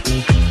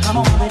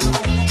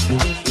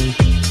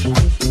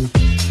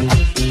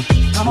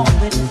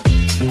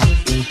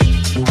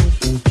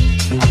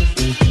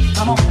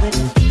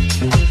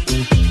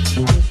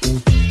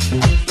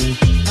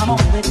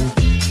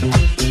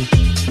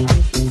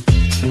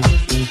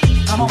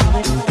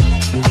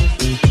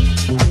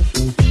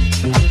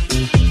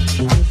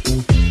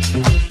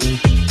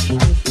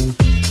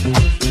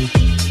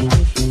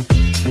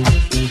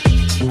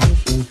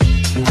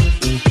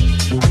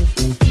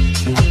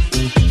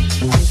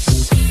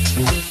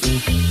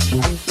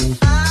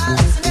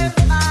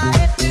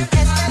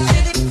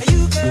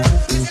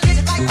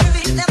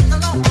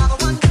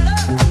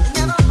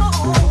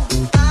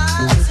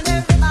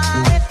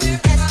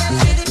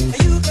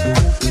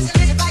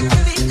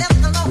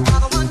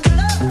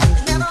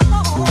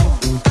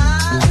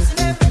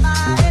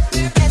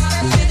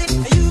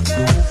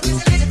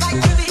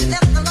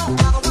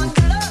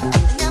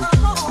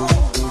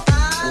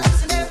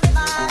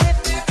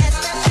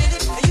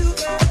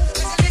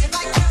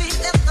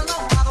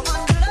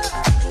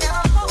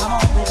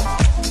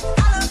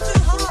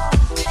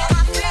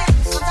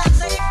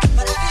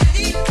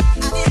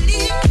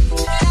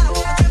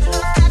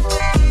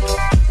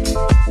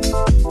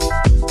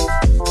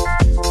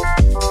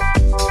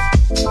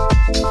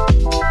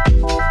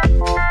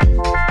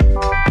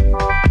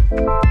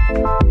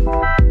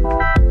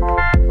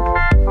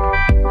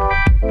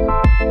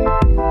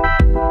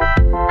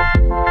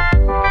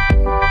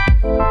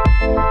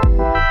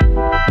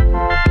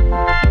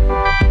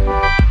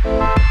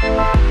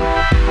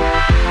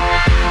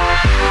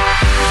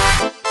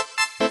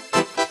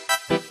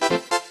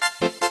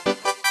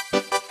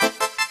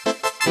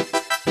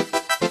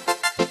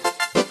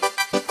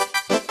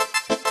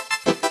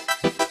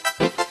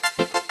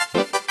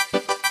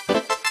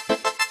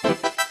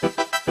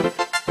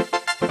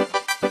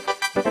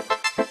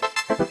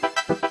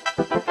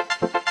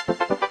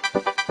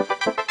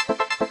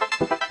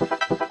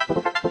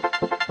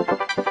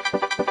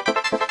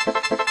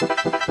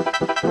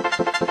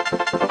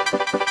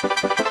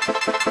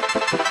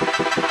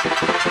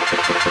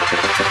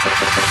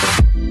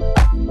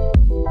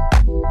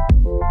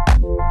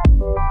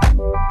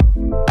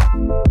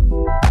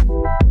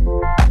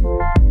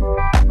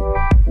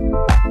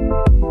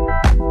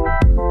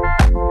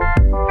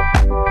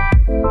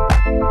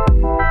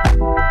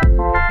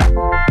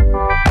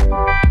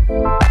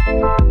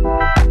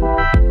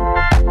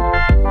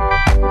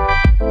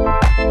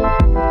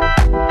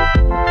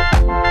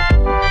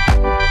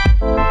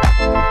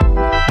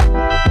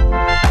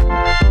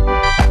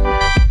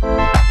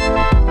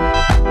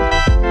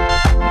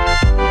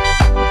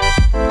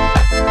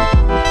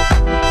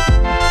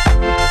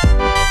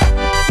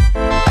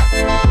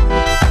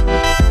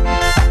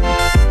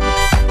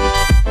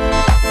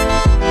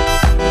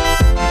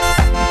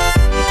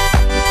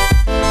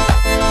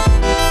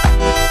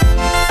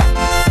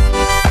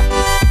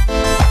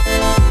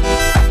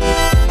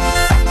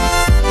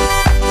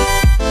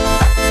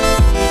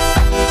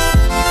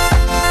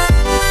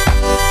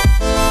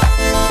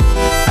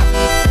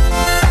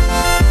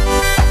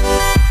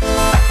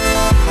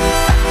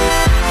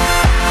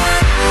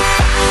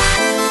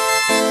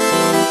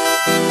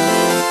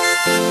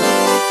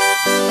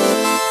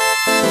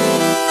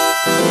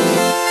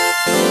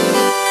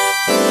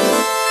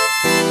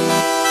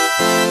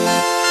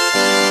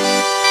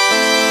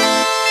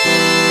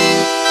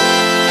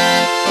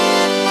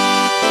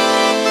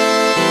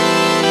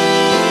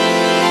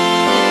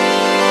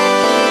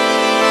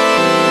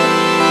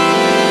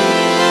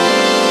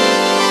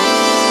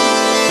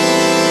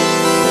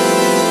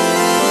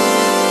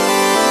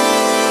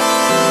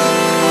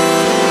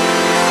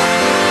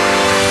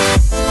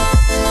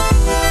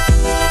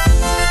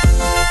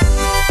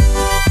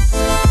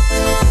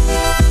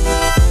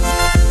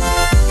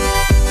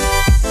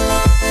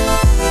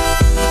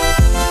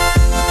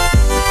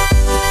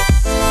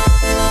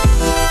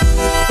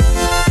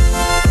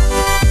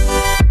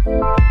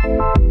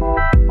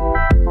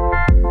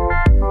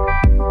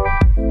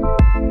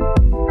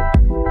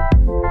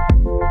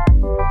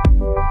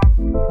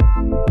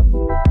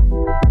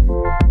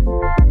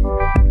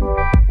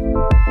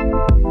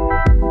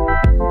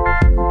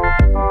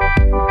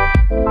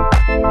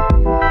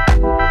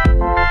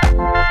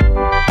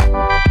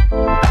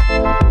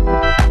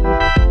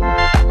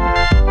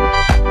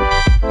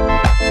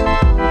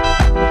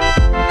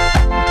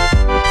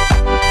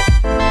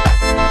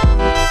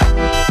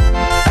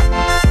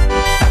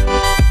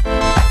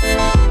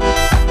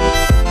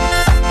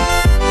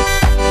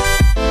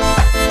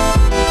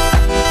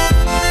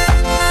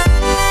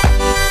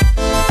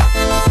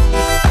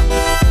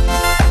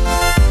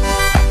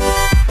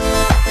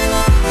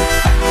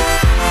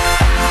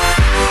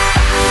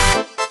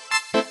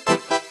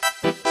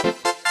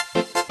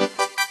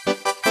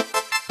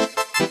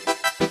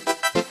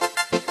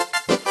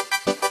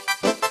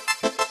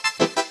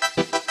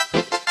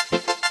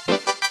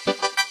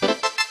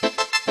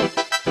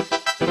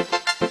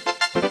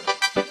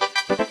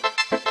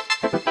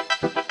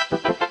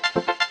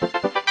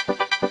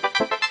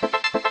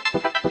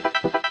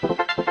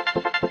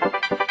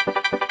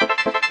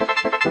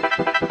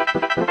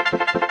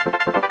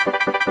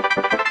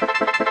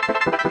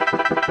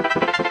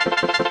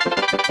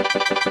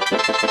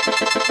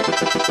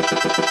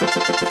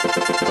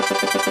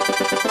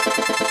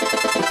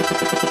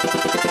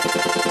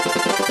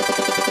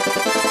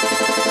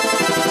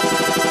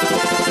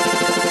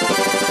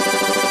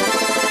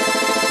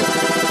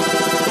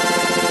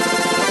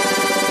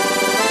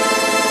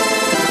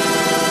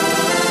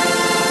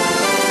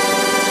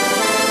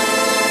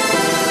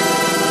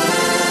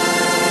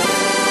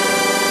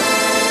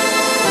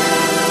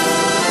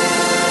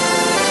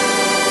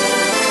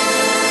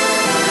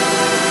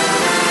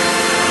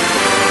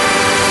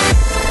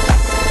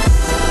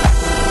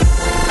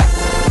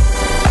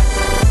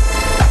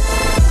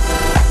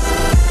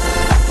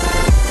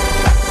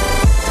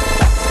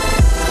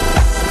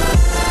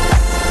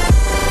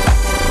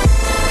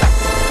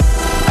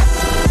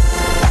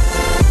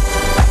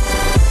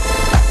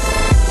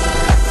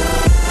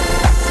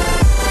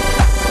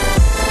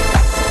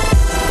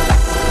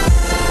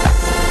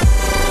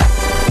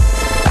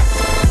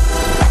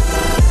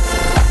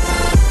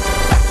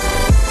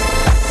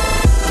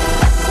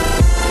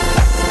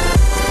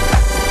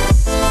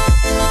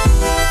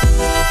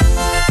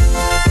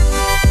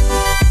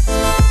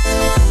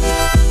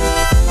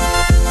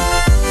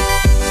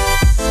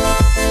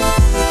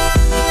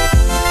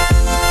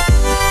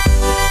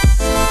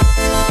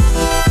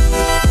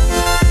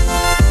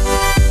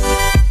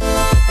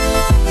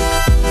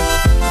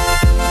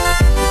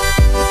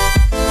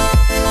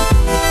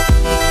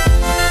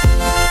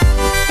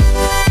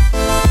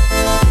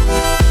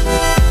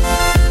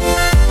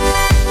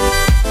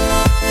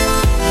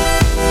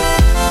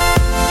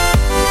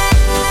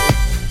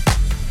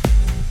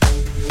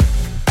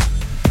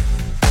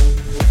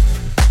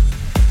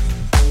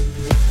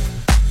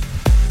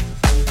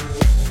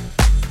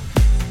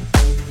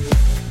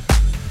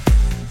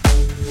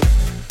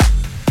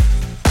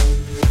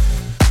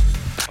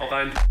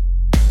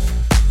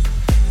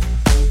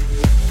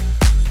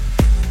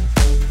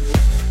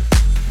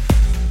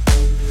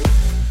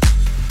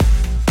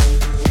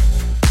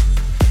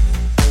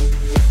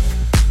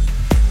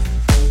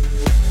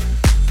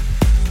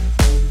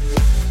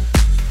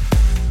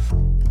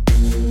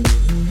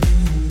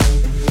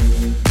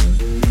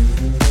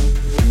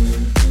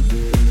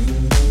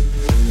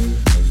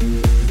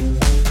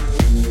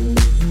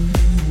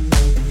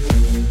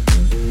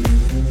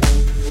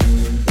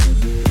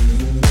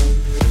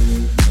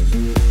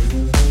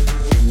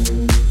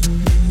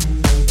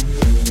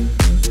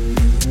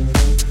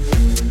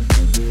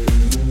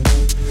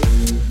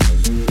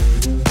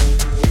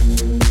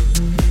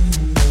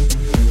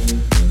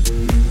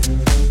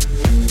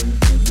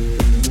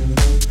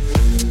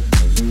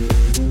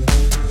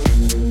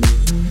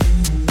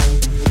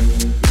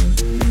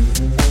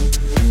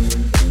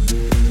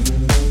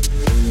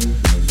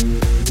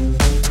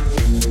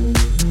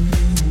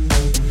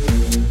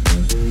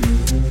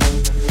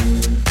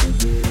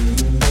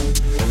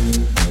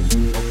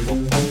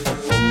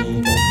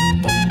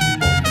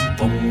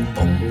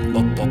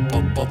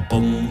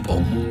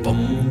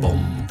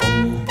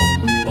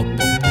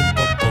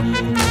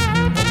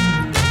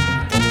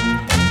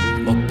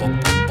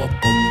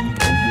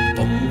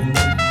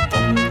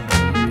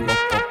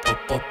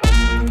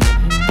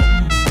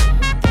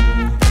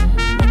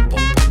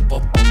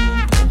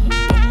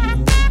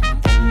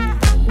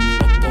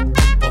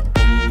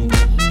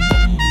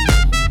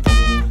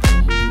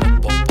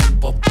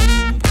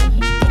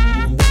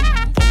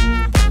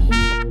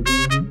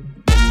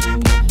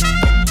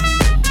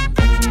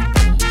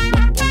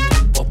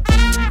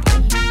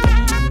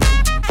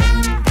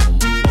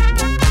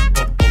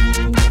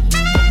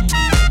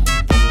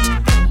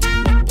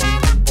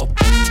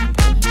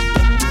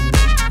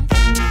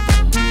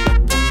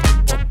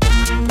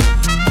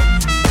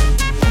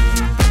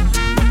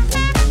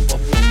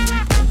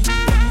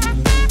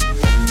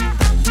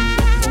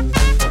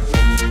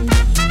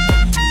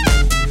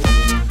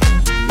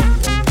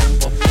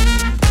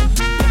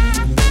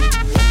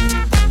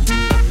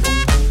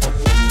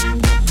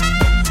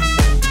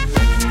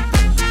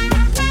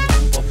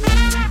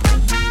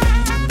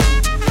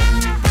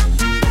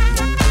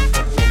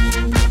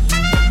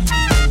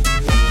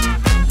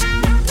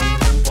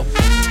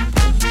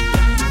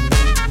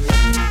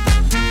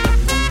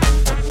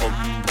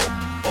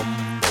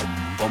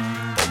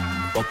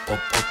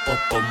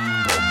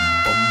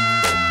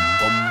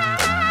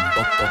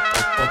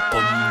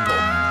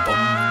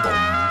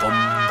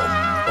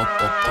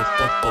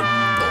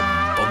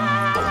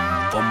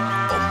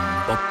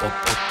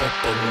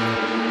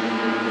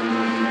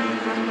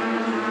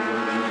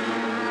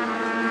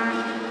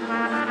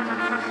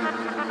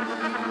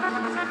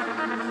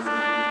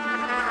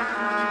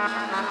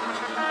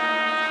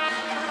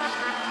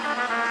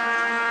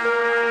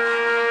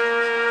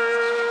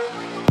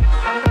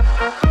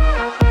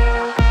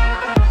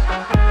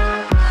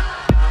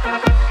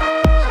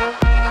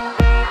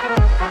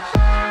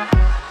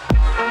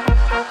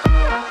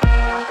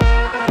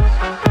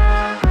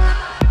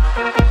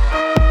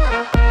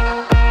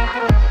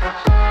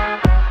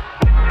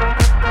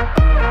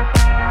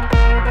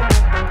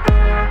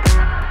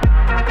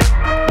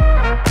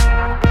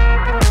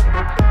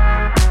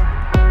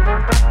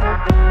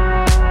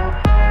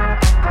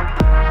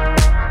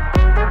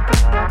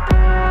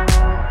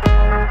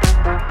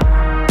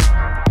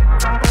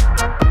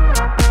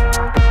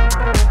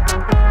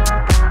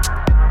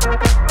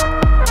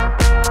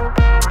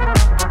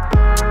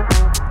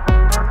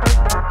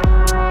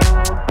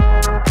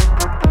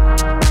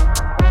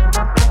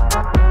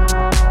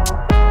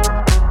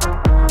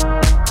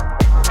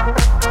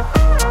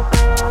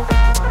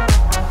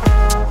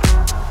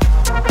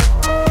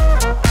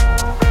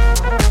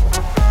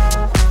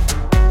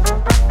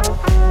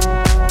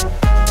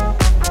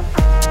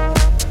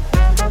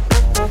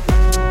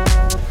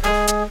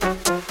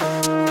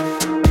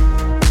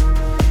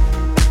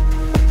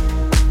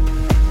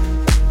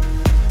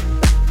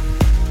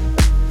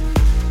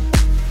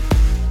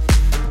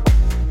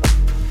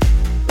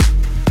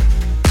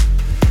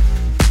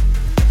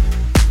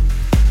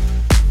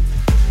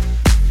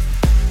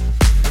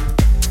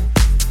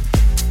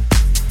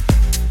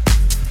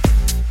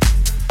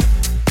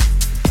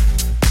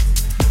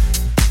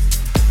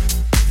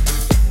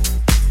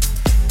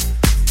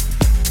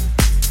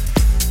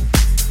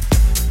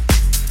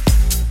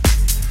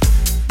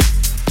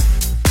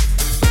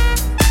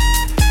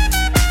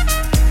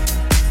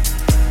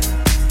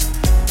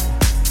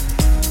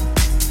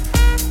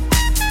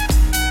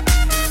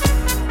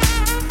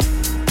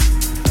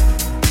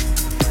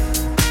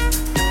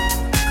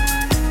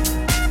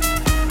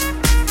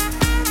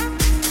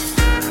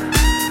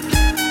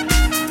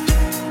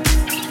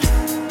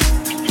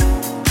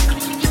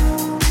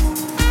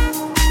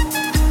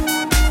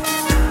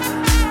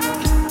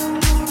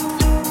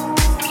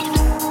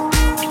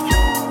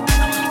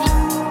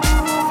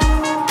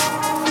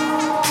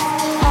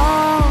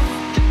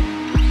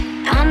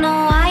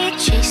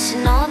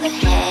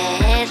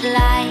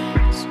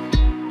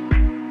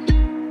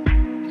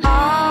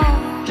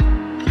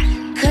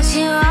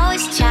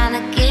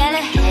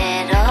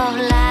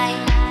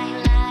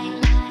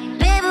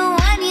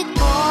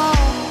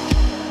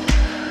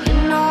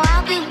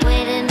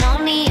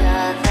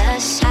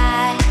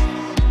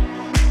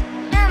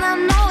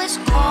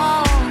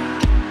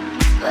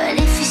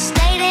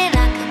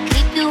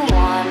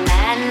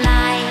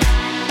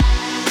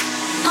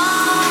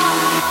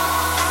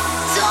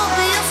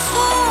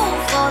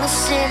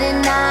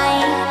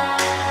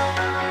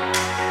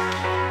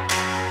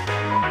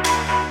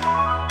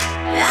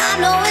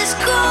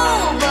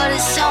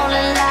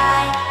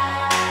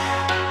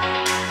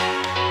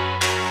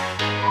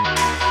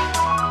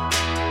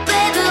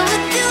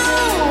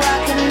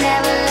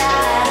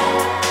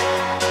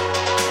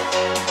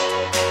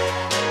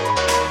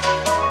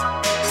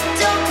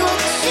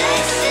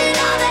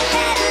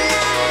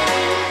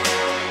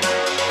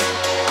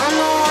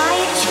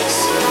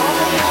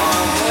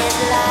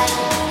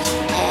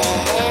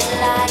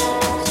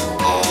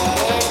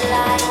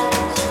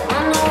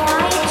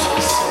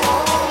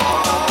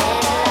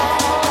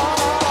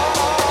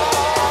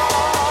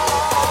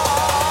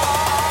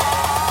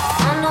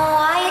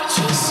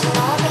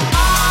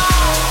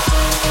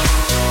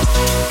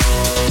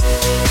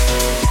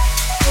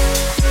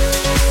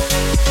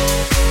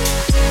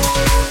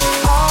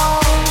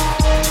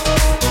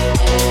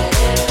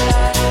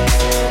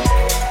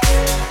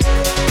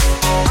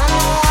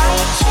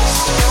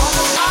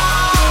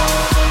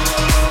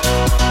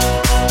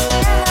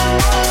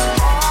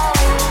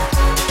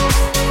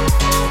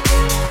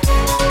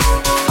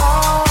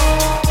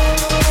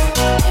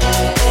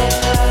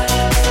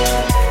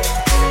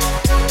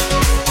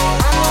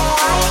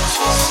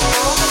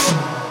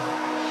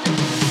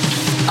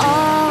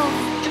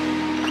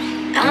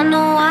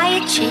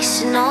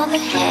 chasing all the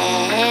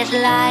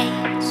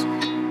headlights.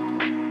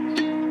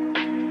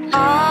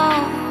 Oh,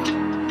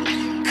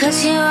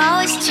 'cause you're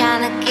always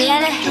trying to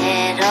get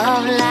ahead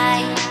of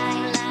life.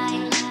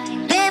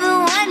 Baby,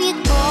 when you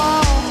go,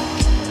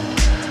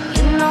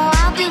 you know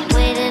I'll be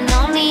waiting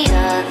on the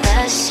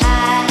other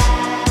side.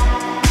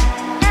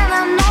 And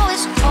I know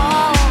it's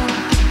cold,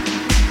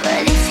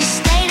 but if you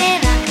stay,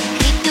 then I can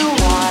keep you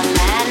warm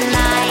at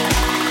night.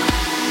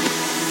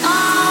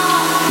 Oh,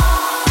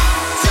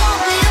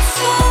 don't be a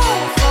fool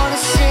for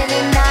the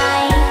city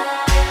night.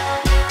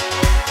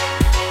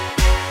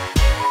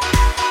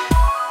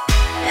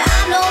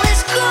 I know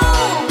it's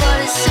cool, but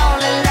it's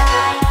only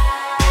light.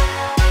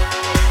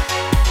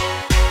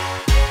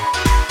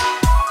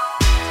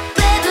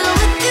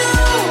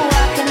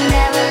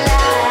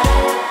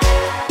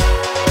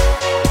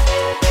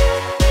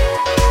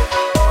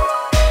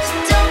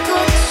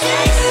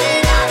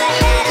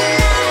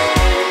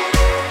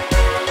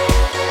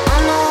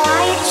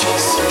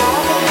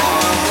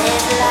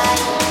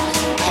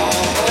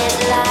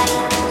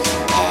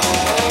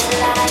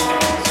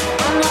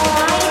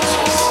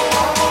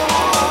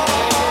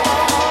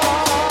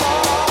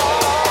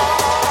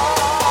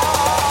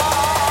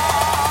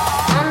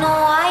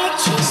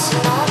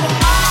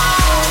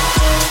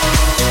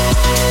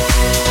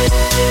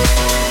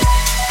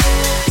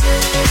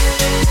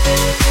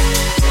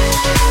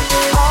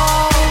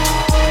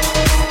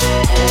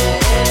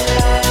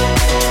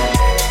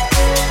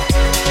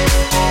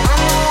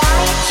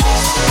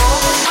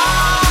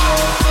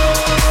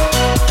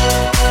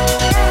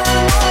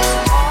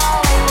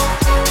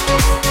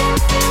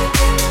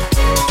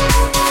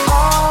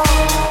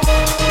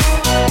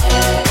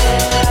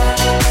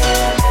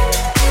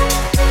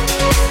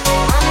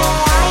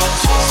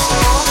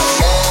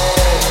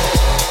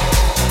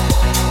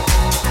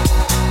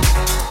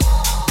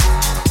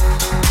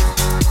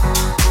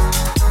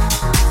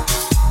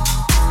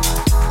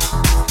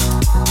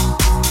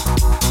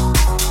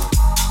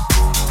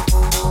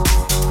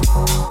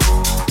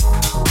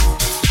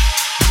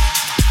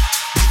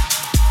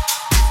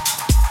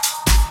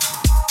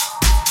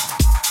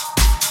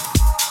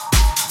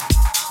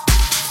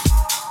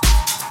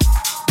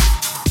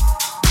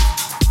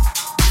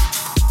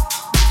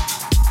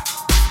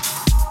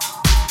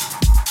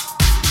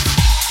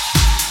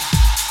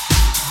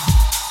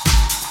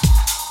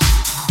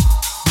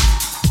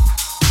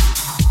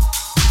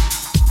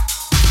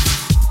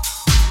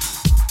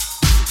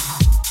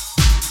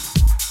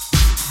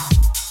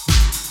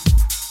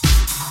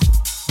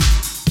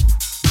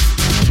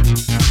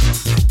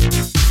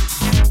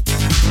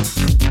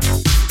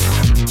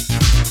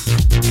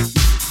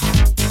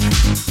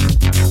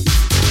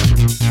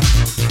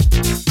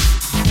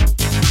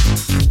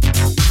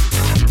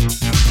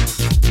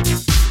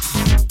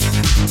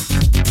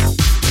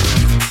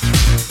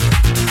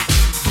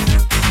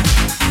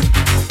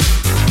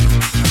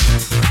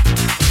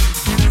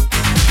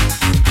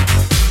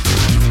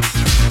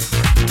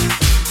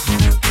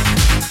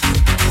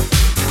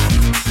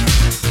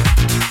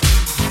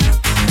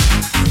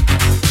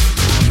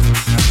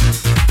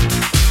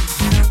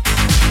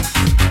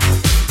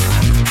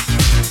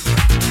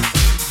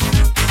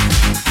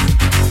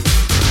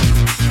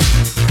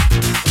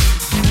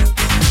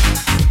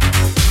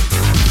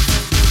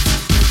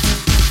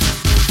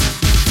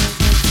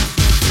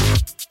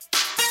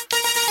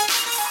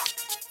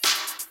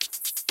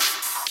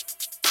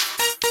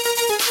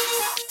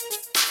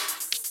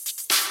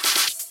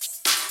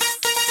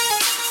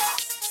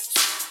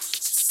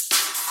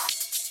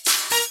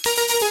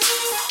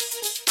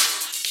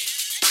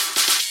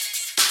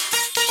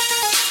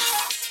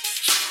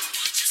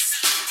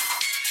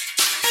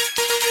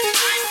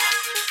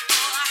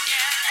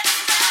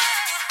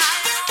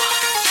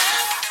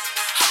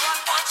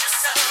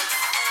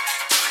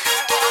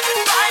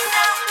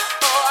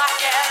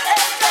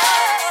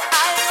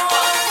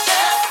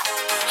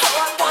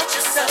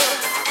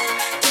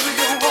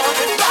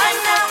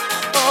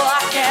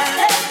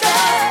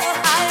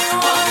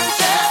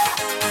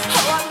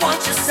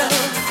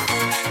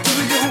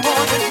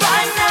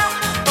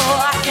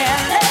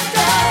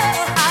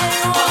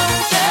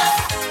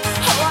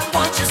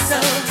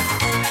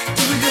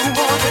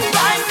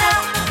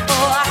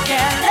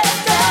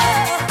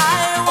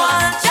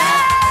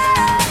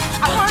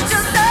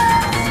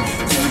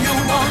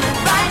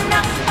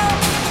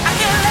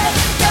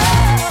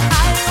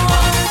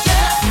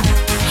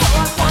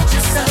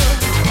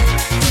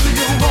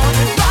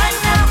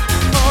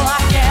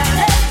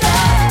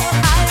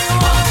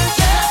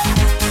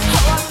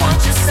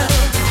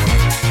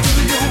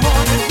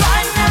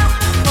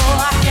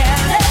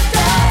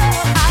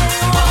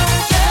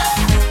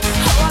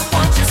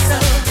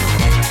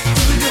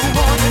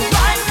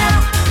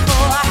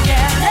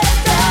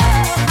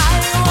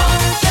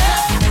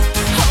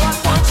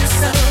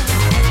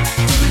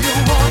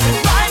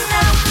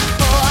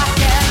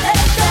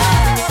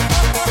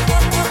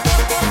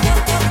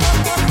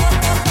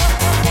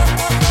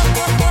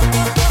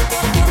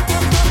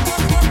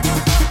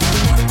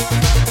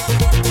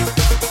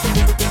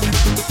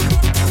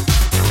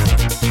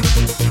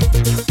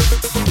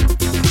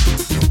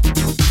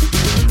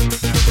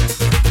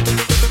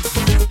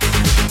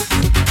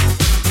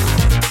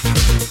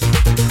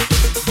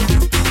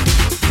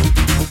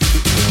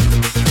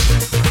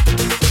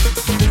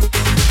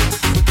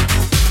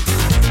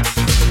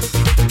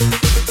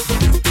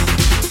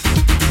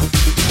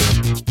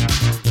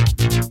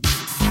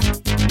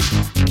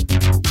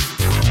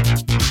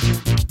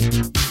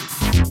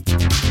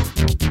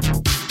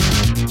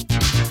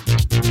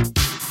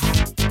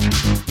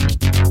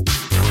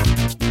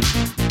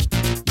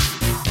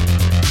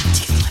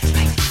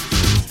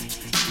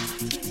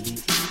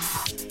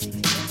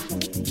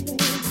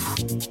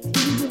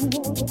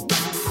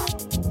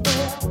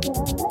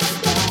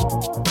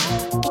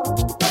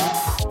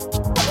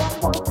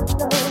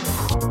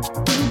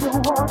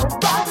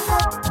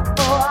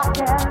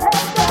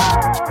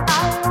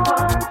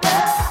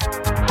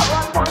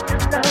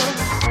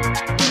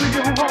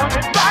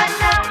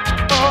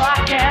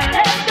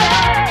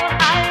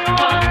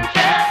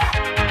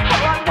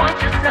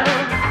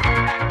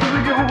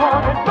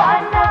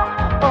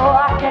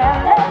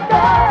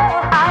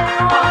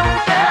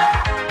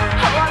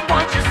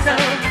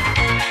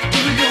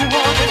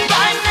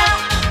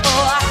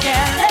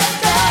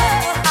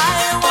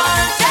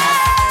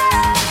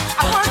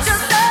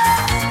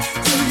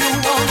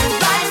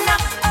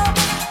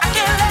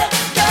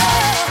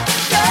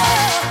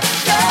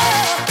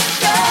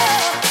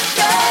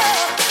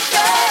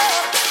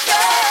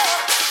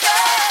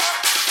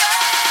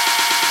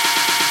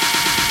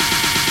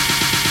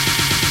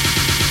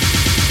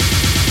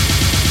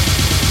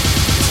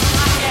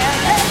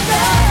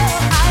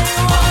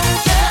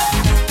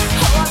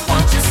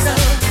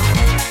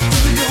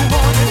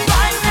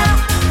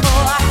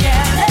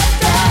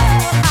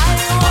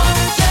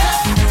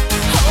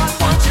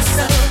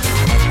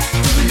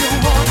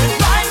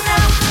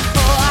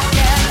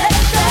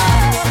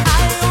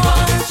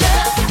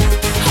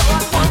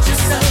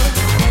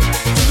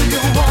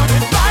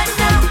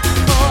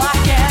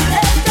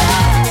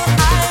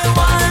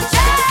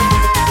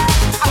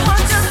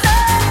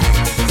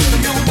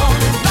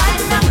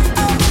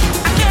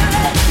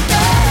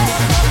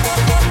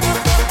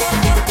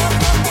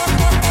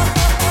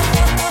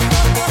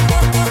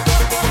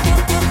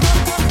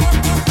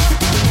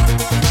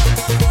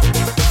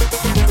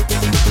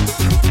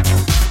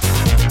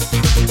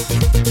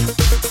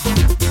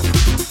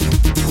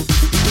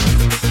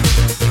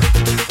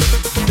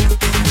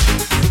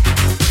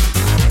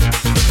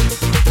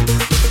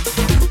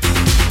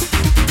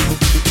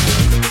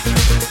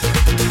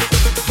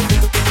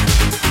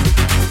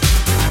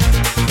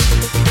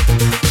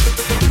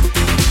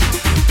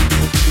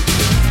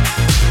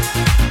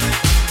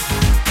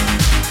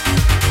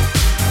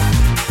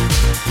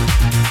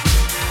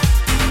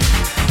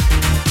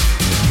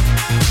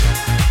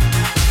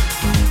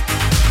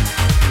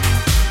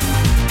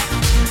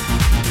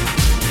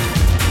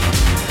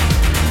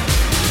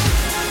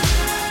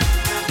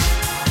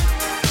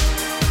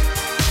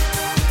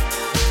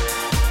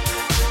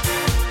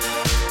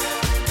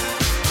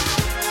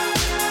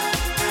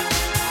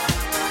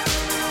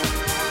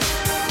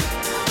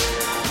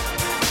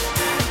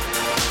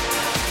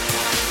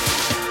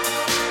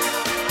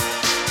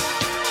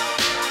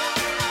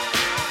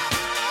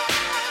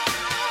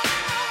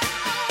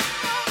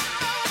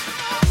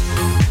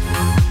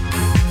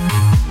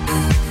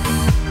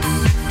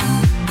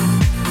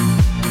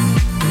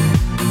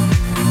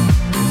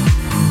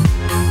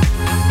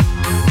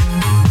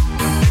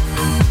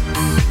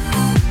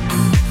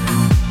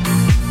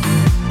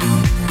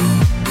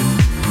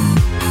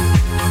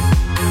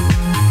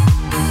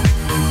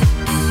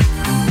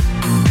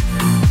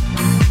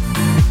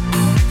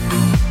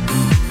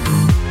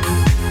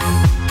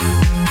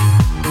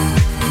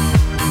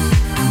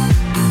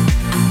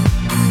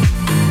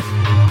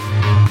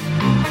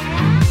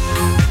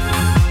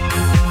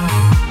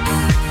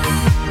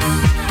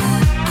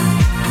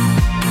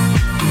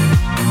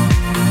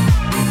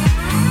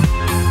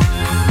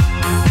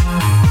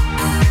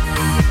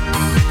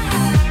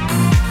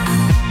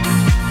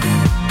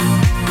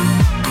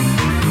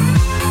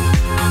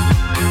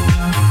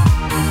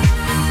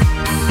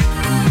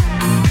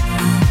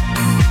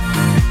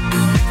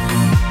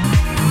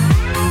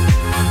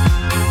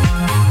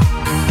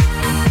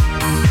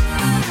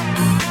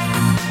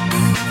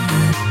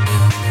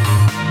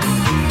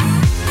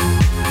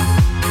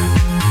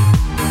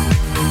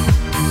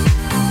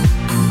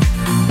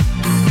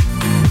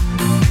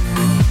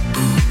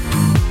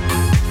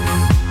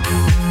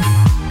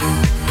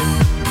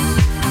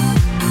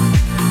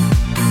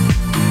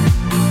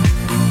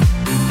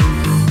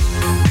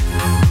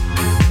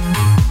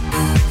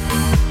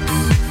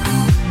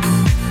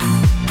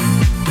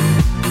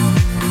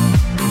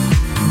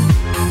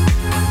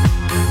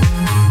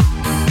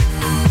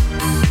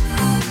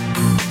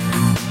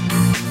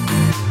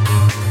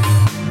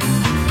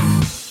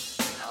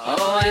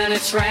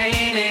 it's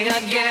raining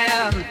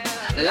again.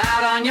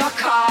 Loud on your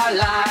car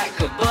like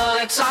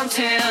bullets on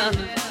tin.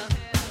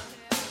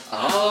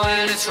 Oh,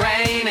 and it's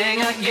raining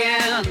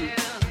again.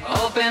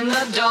 Open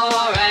the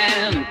door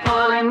and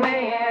pulling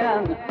me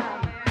in.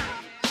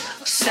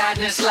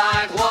 Sadness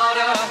like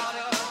water,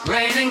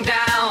 raining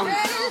down,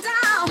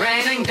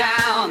 raining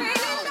down.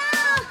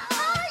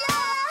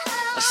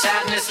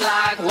 Sadness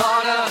like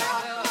water,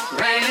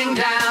 raining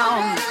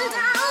down,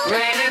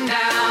 raining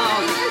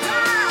down.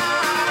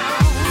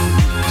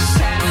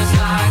 Sadness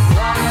like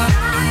water,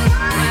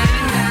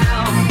 raining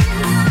down,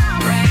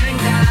 raining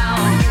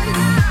down.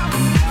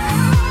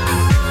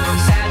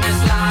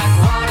 Sadness like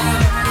water,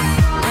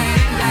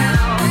 raining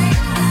down,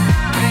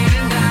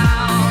 raining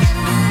down.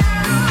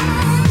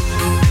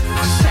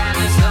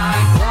 Sadness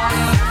like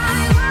water,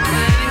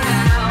 raining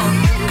down,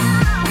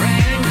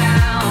 raining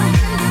down.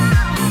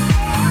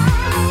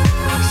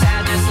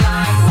 Sadness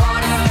like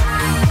water,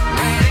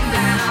 raining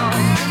down,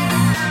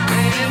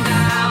 raining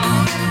down.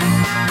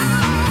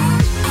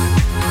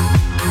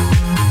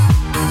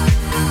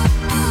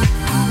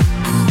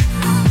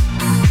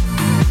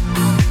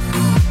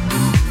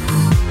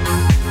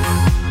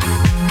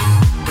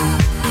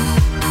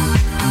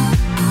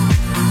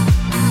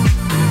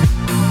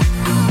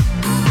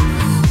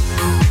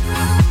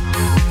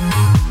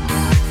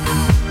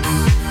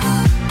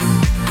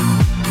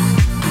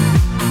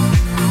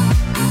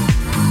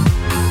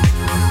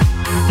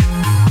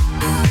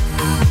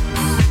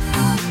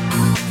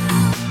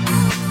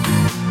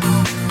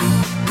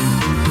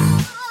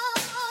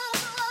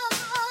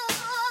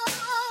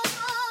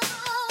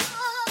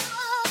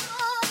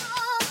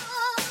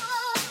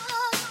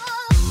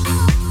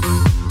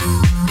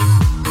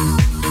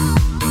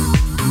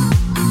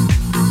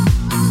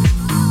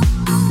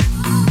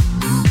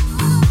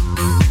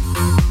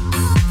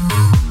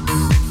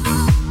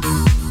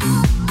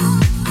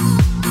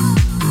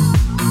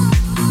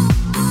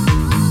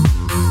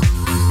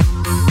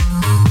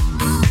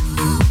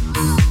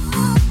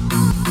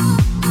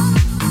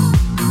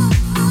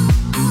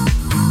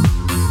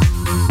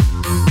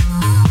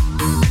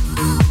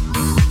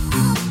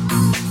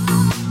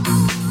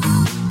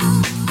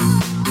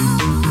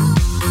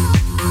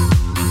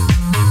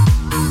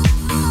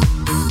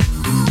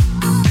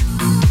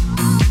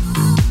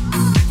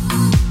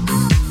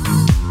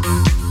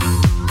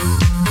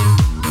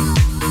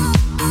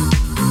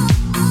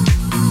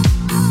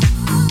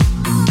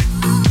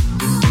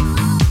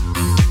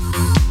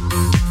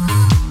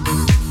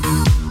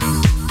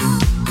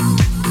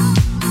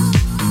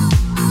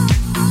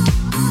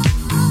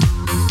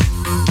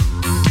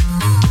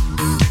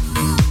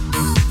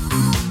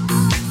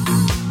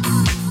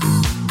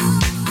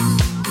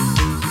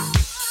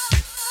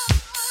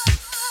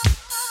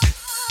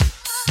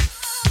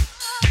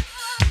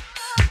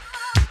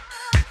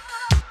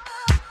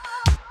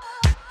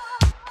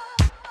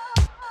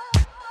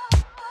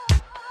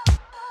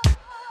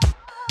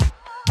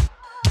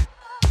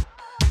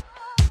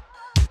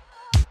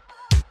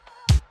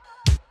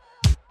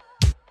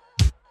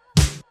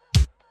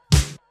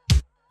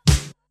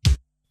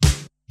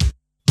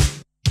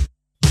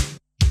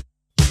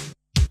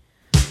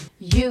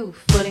 You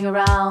fooling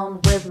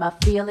around with my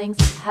feelings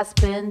has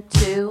been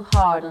too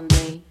hard on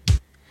me.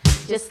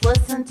 Just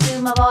listen to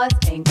my voice,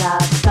 ain't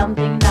got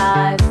something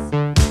nice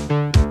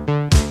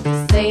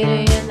to say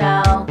to you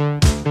now.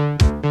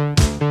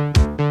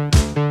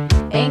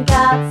 Ain't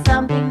got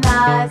something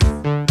nice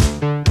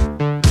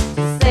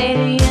to say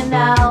to you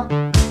now.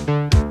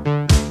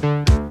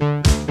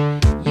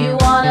 You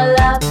wanna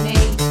love me,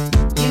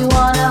 you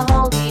wanna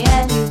hold me,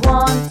 and you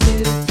want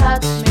to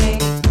touch me,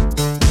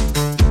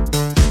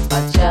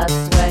 but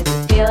just when you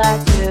feel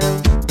like to,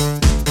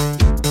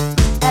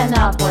 and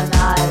not when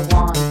I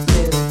want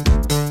to.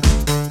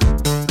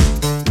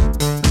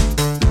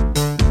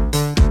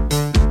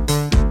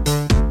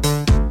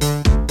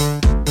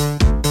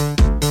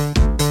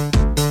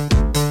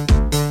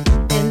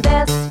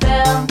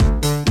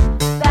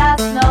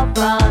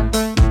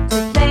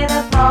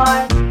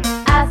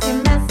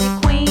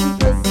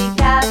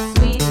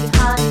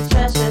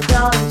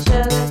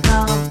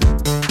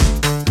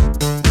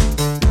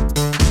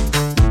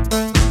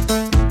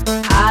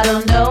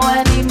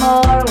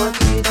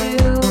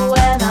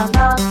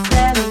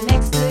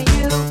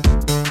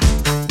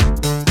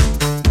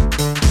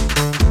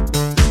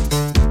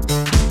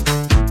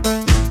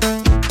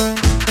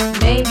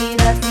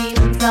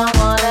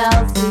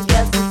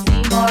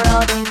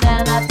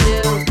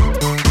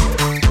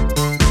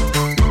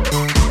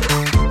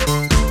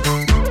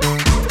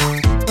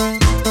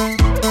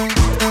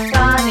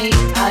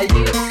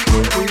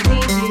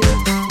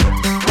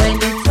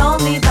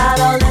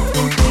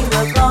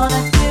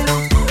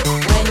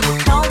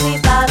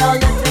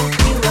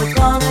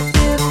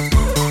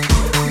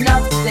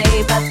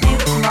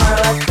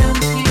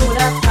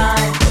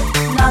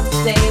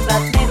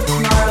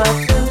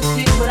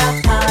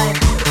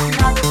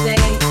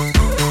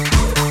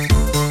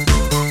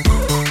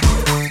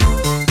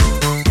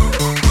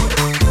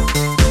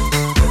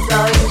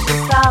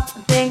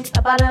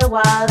 about it a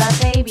while,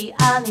 baby,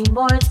 I need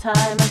more time.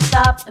 And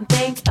stop and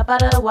think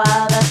about it a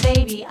while,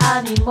 baby,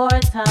 I need more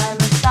time.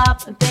 And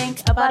stop and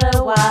think about it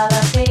a while,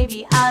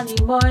 baby, I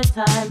need more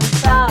time. And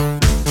stop.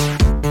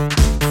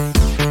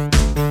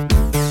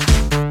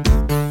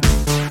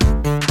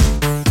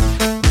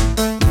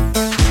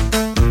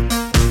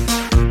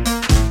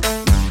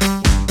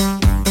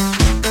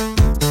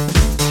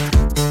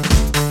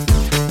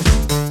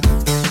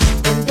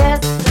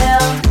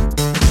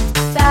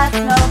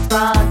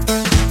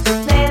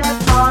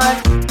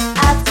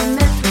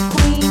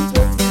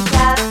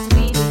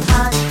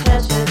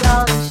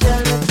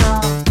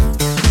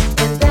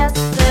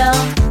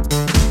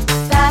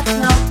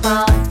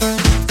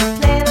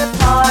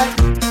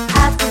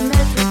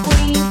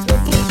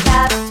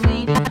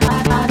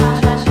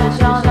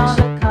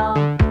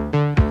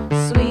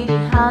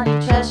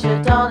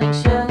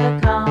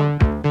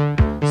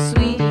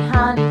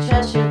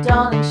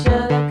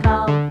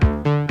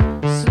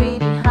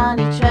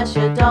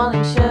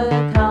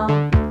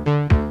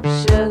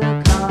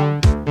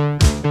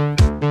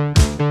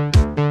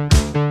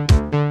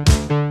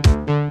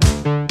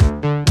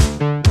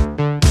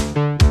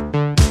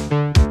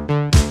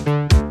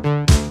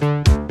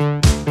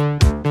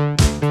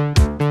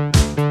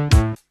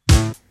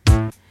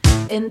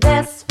 In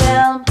this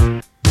film,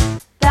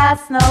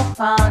 that's no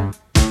fun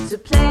to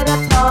play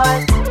the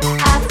part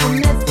as the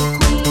Missy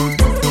Queen,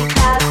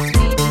 pussycat,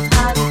 sweetie,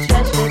 honey,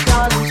 treasure,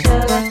 darling,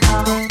 sugar,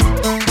 come.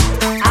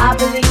 I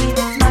believe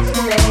it's much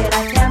too late. I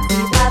can't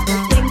see that the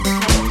things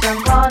change. I'm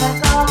gonna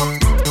go.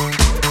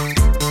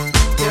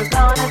 You're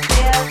gonna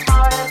feel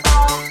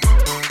horrible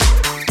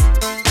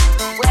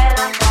when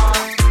I'm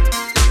gone.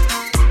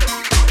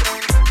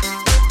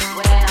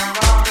 When I'm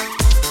gone.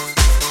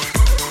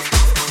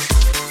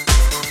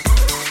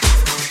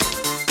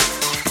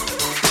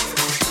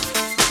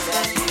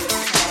 Then you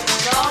can't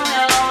go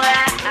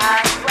nowhere. I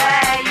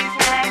swear you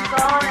can't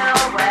go nowhere.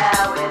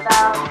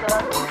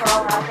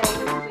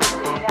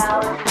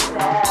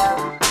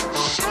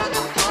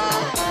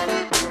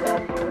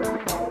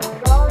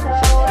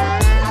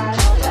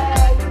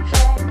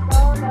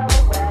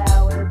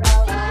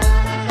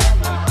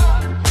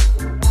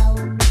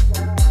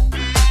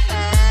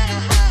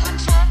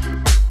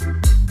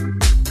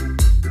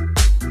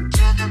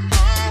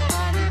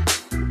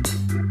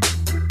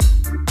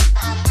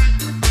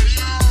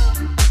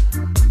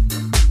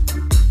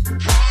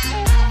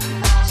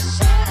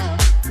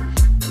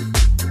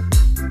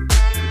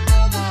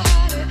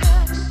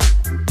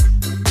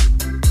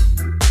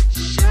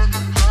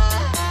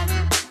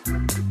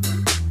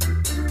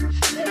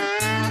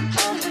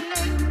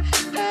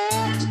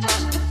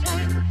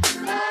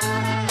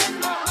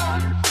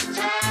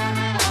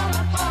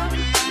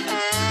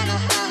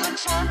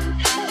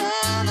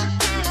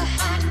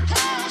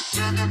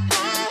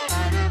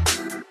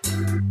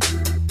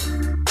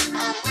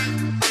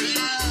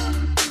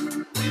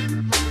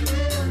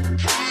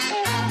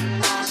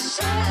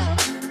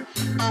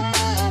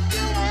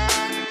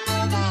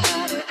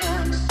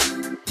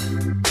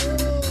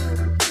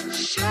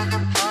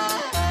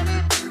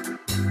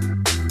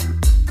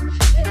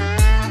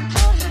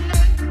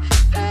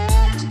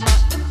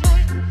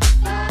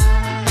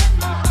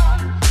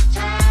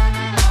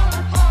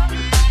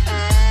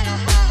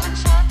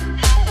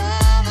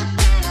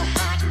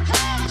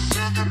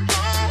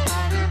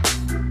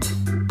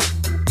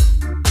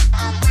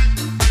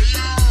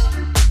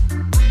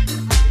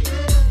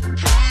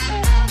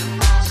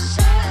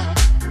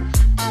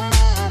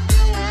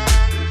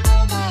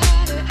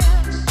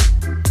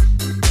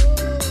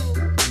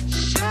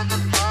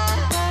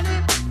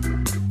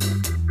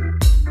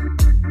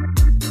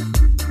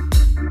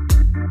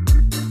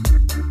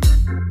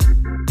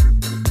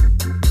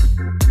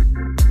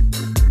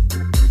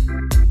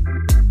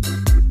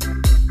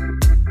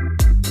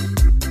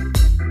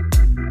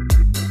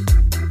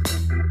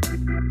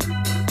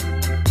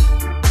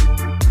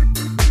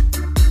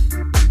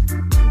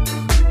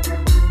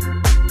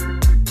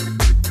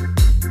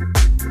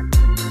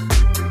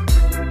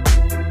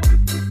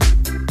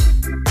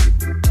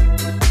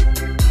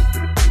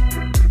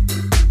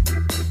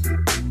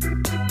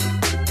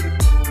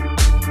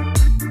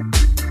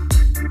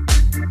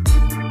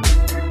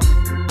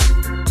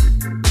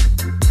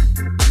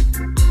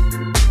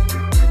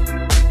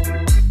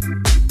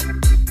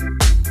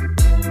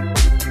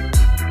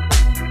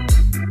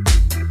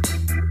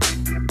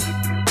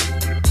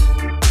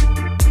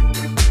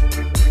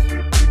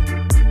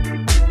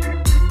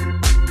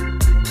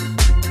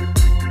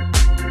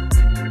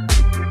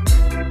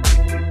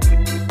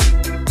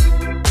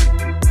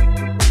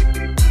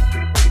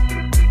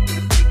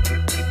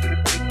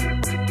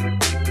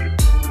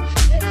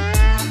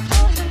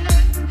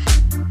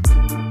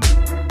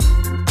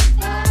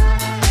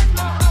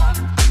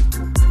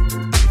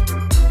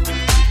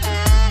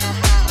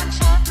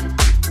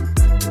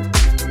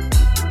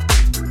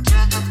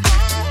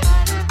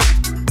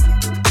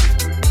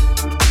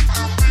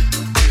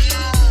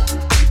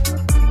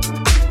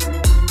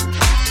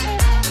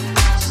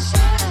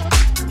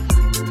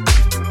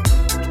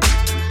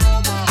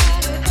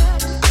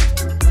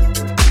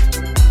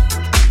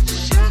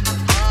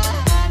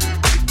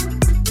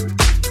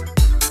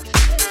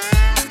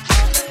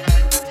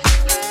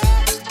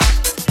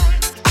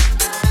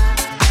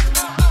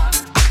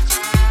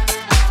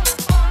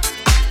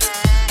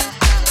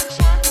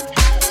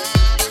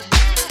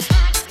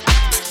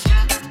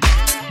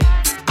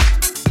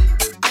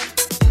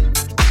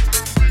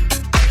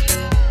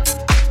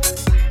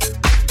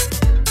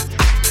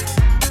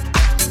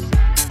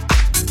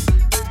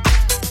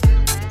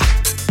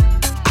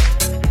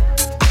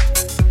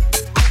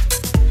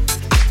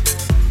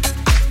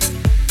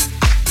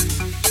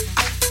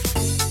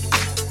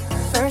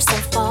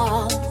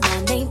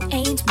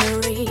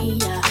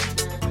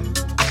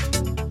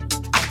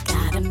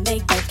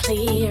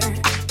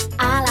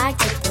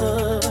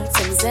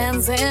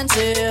 something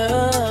to you.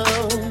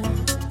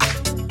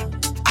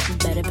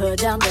 Better put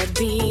down the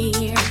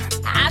beer.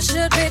 I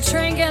should be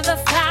drinking the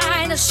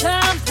finest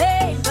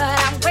champagne, but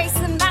I'm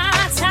wasting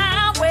my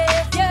time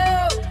with you.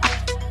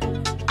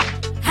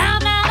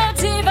 I'm not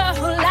a diva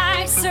who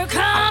likes to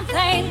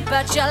complain,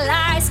 but your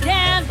lies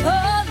can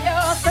pull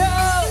you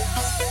through.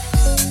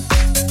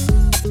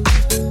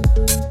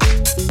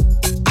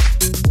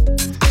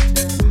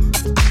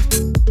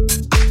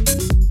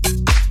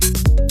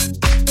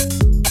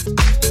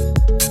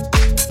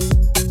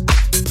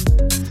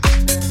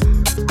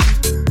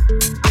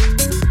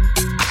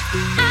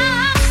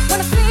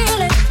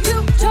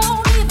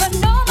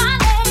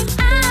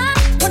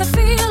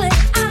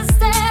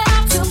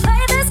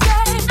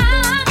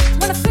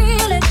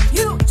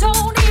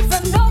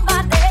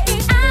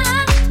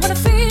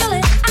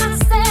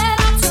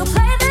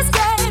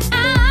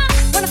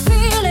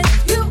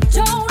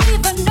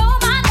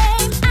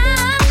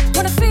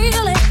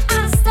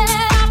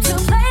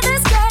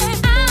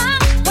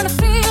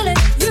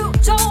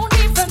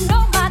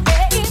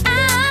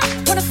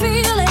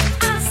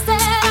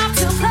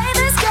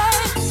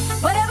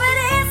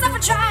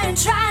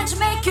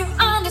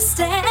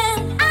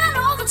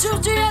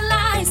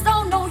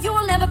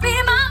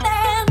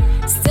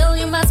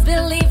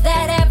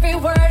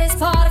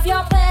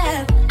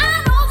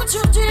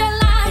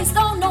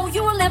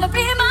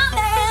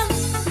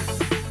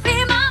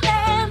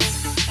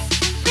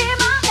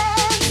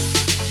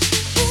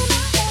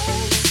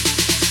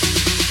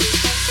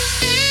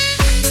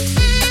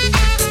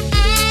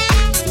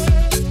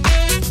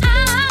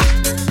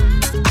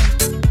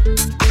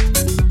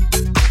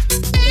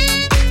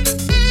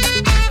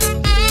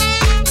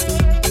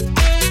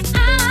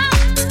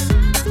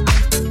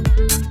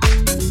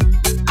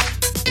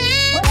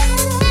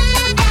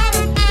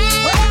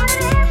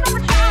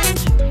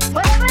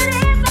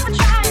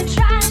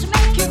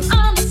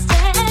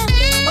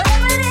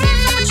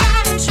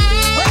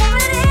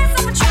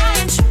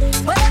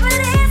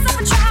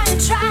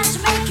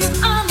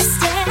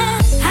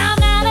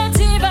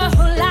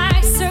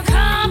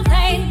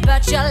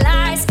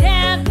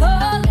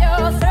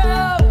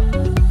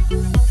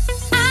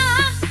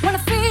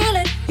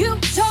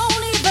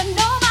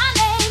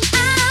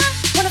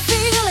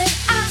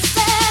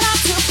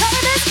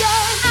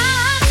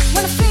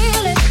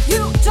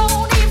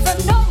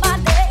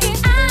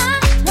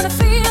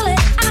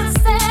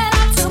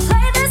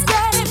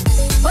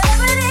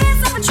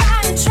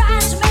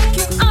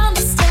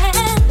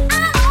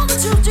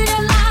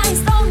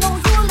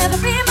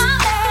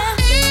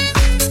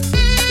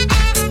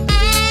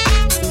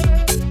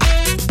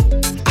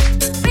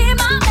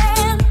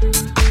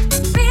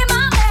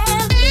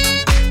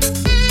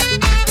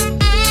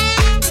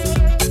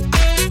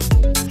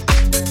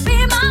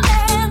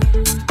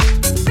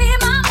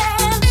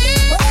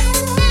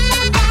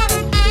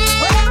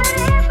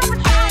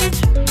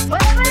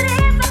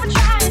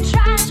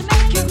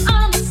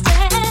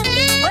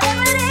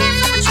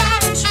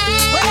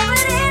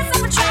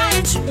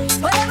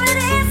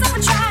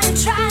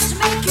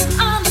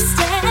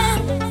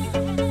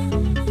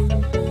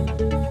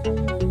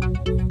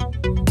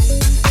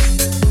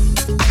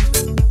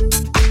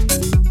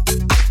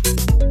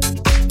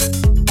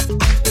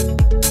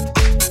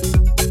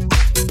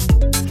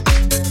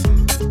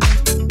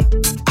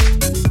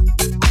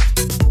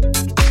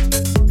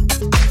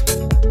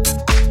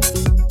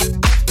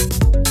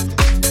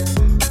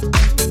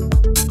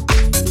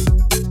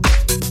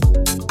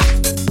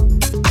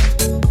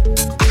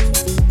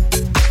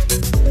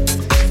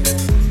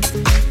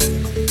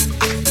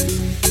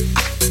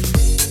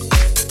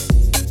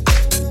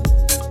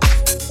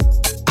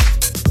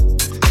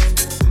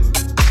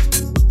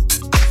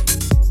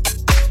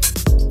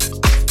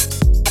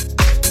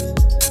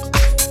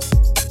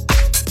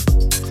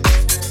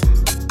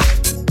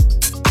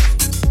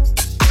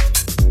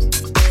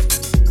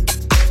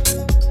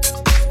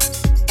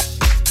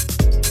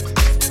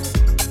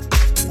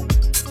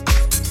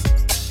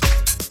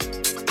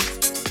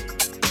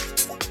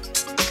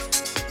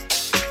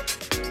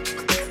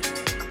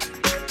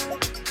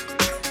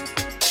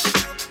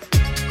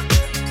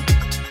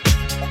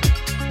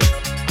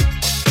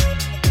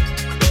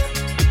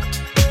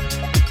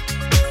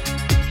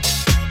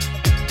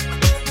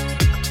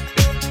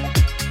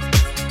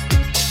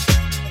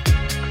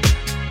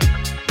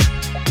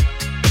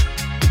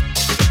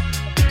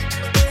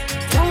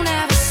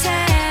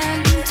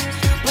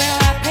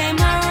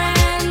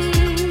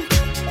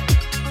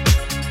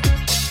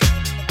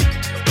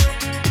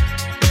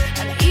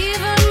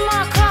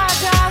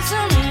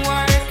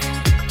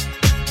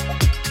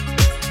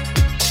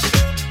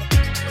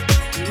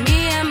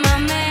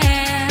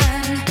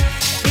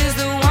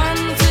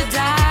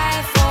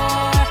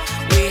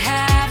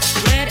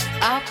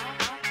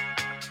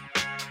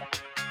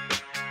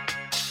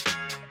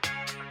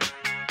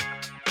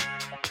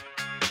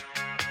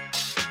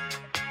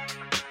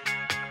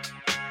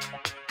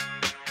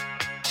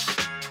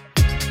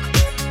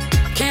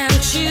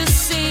 you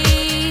see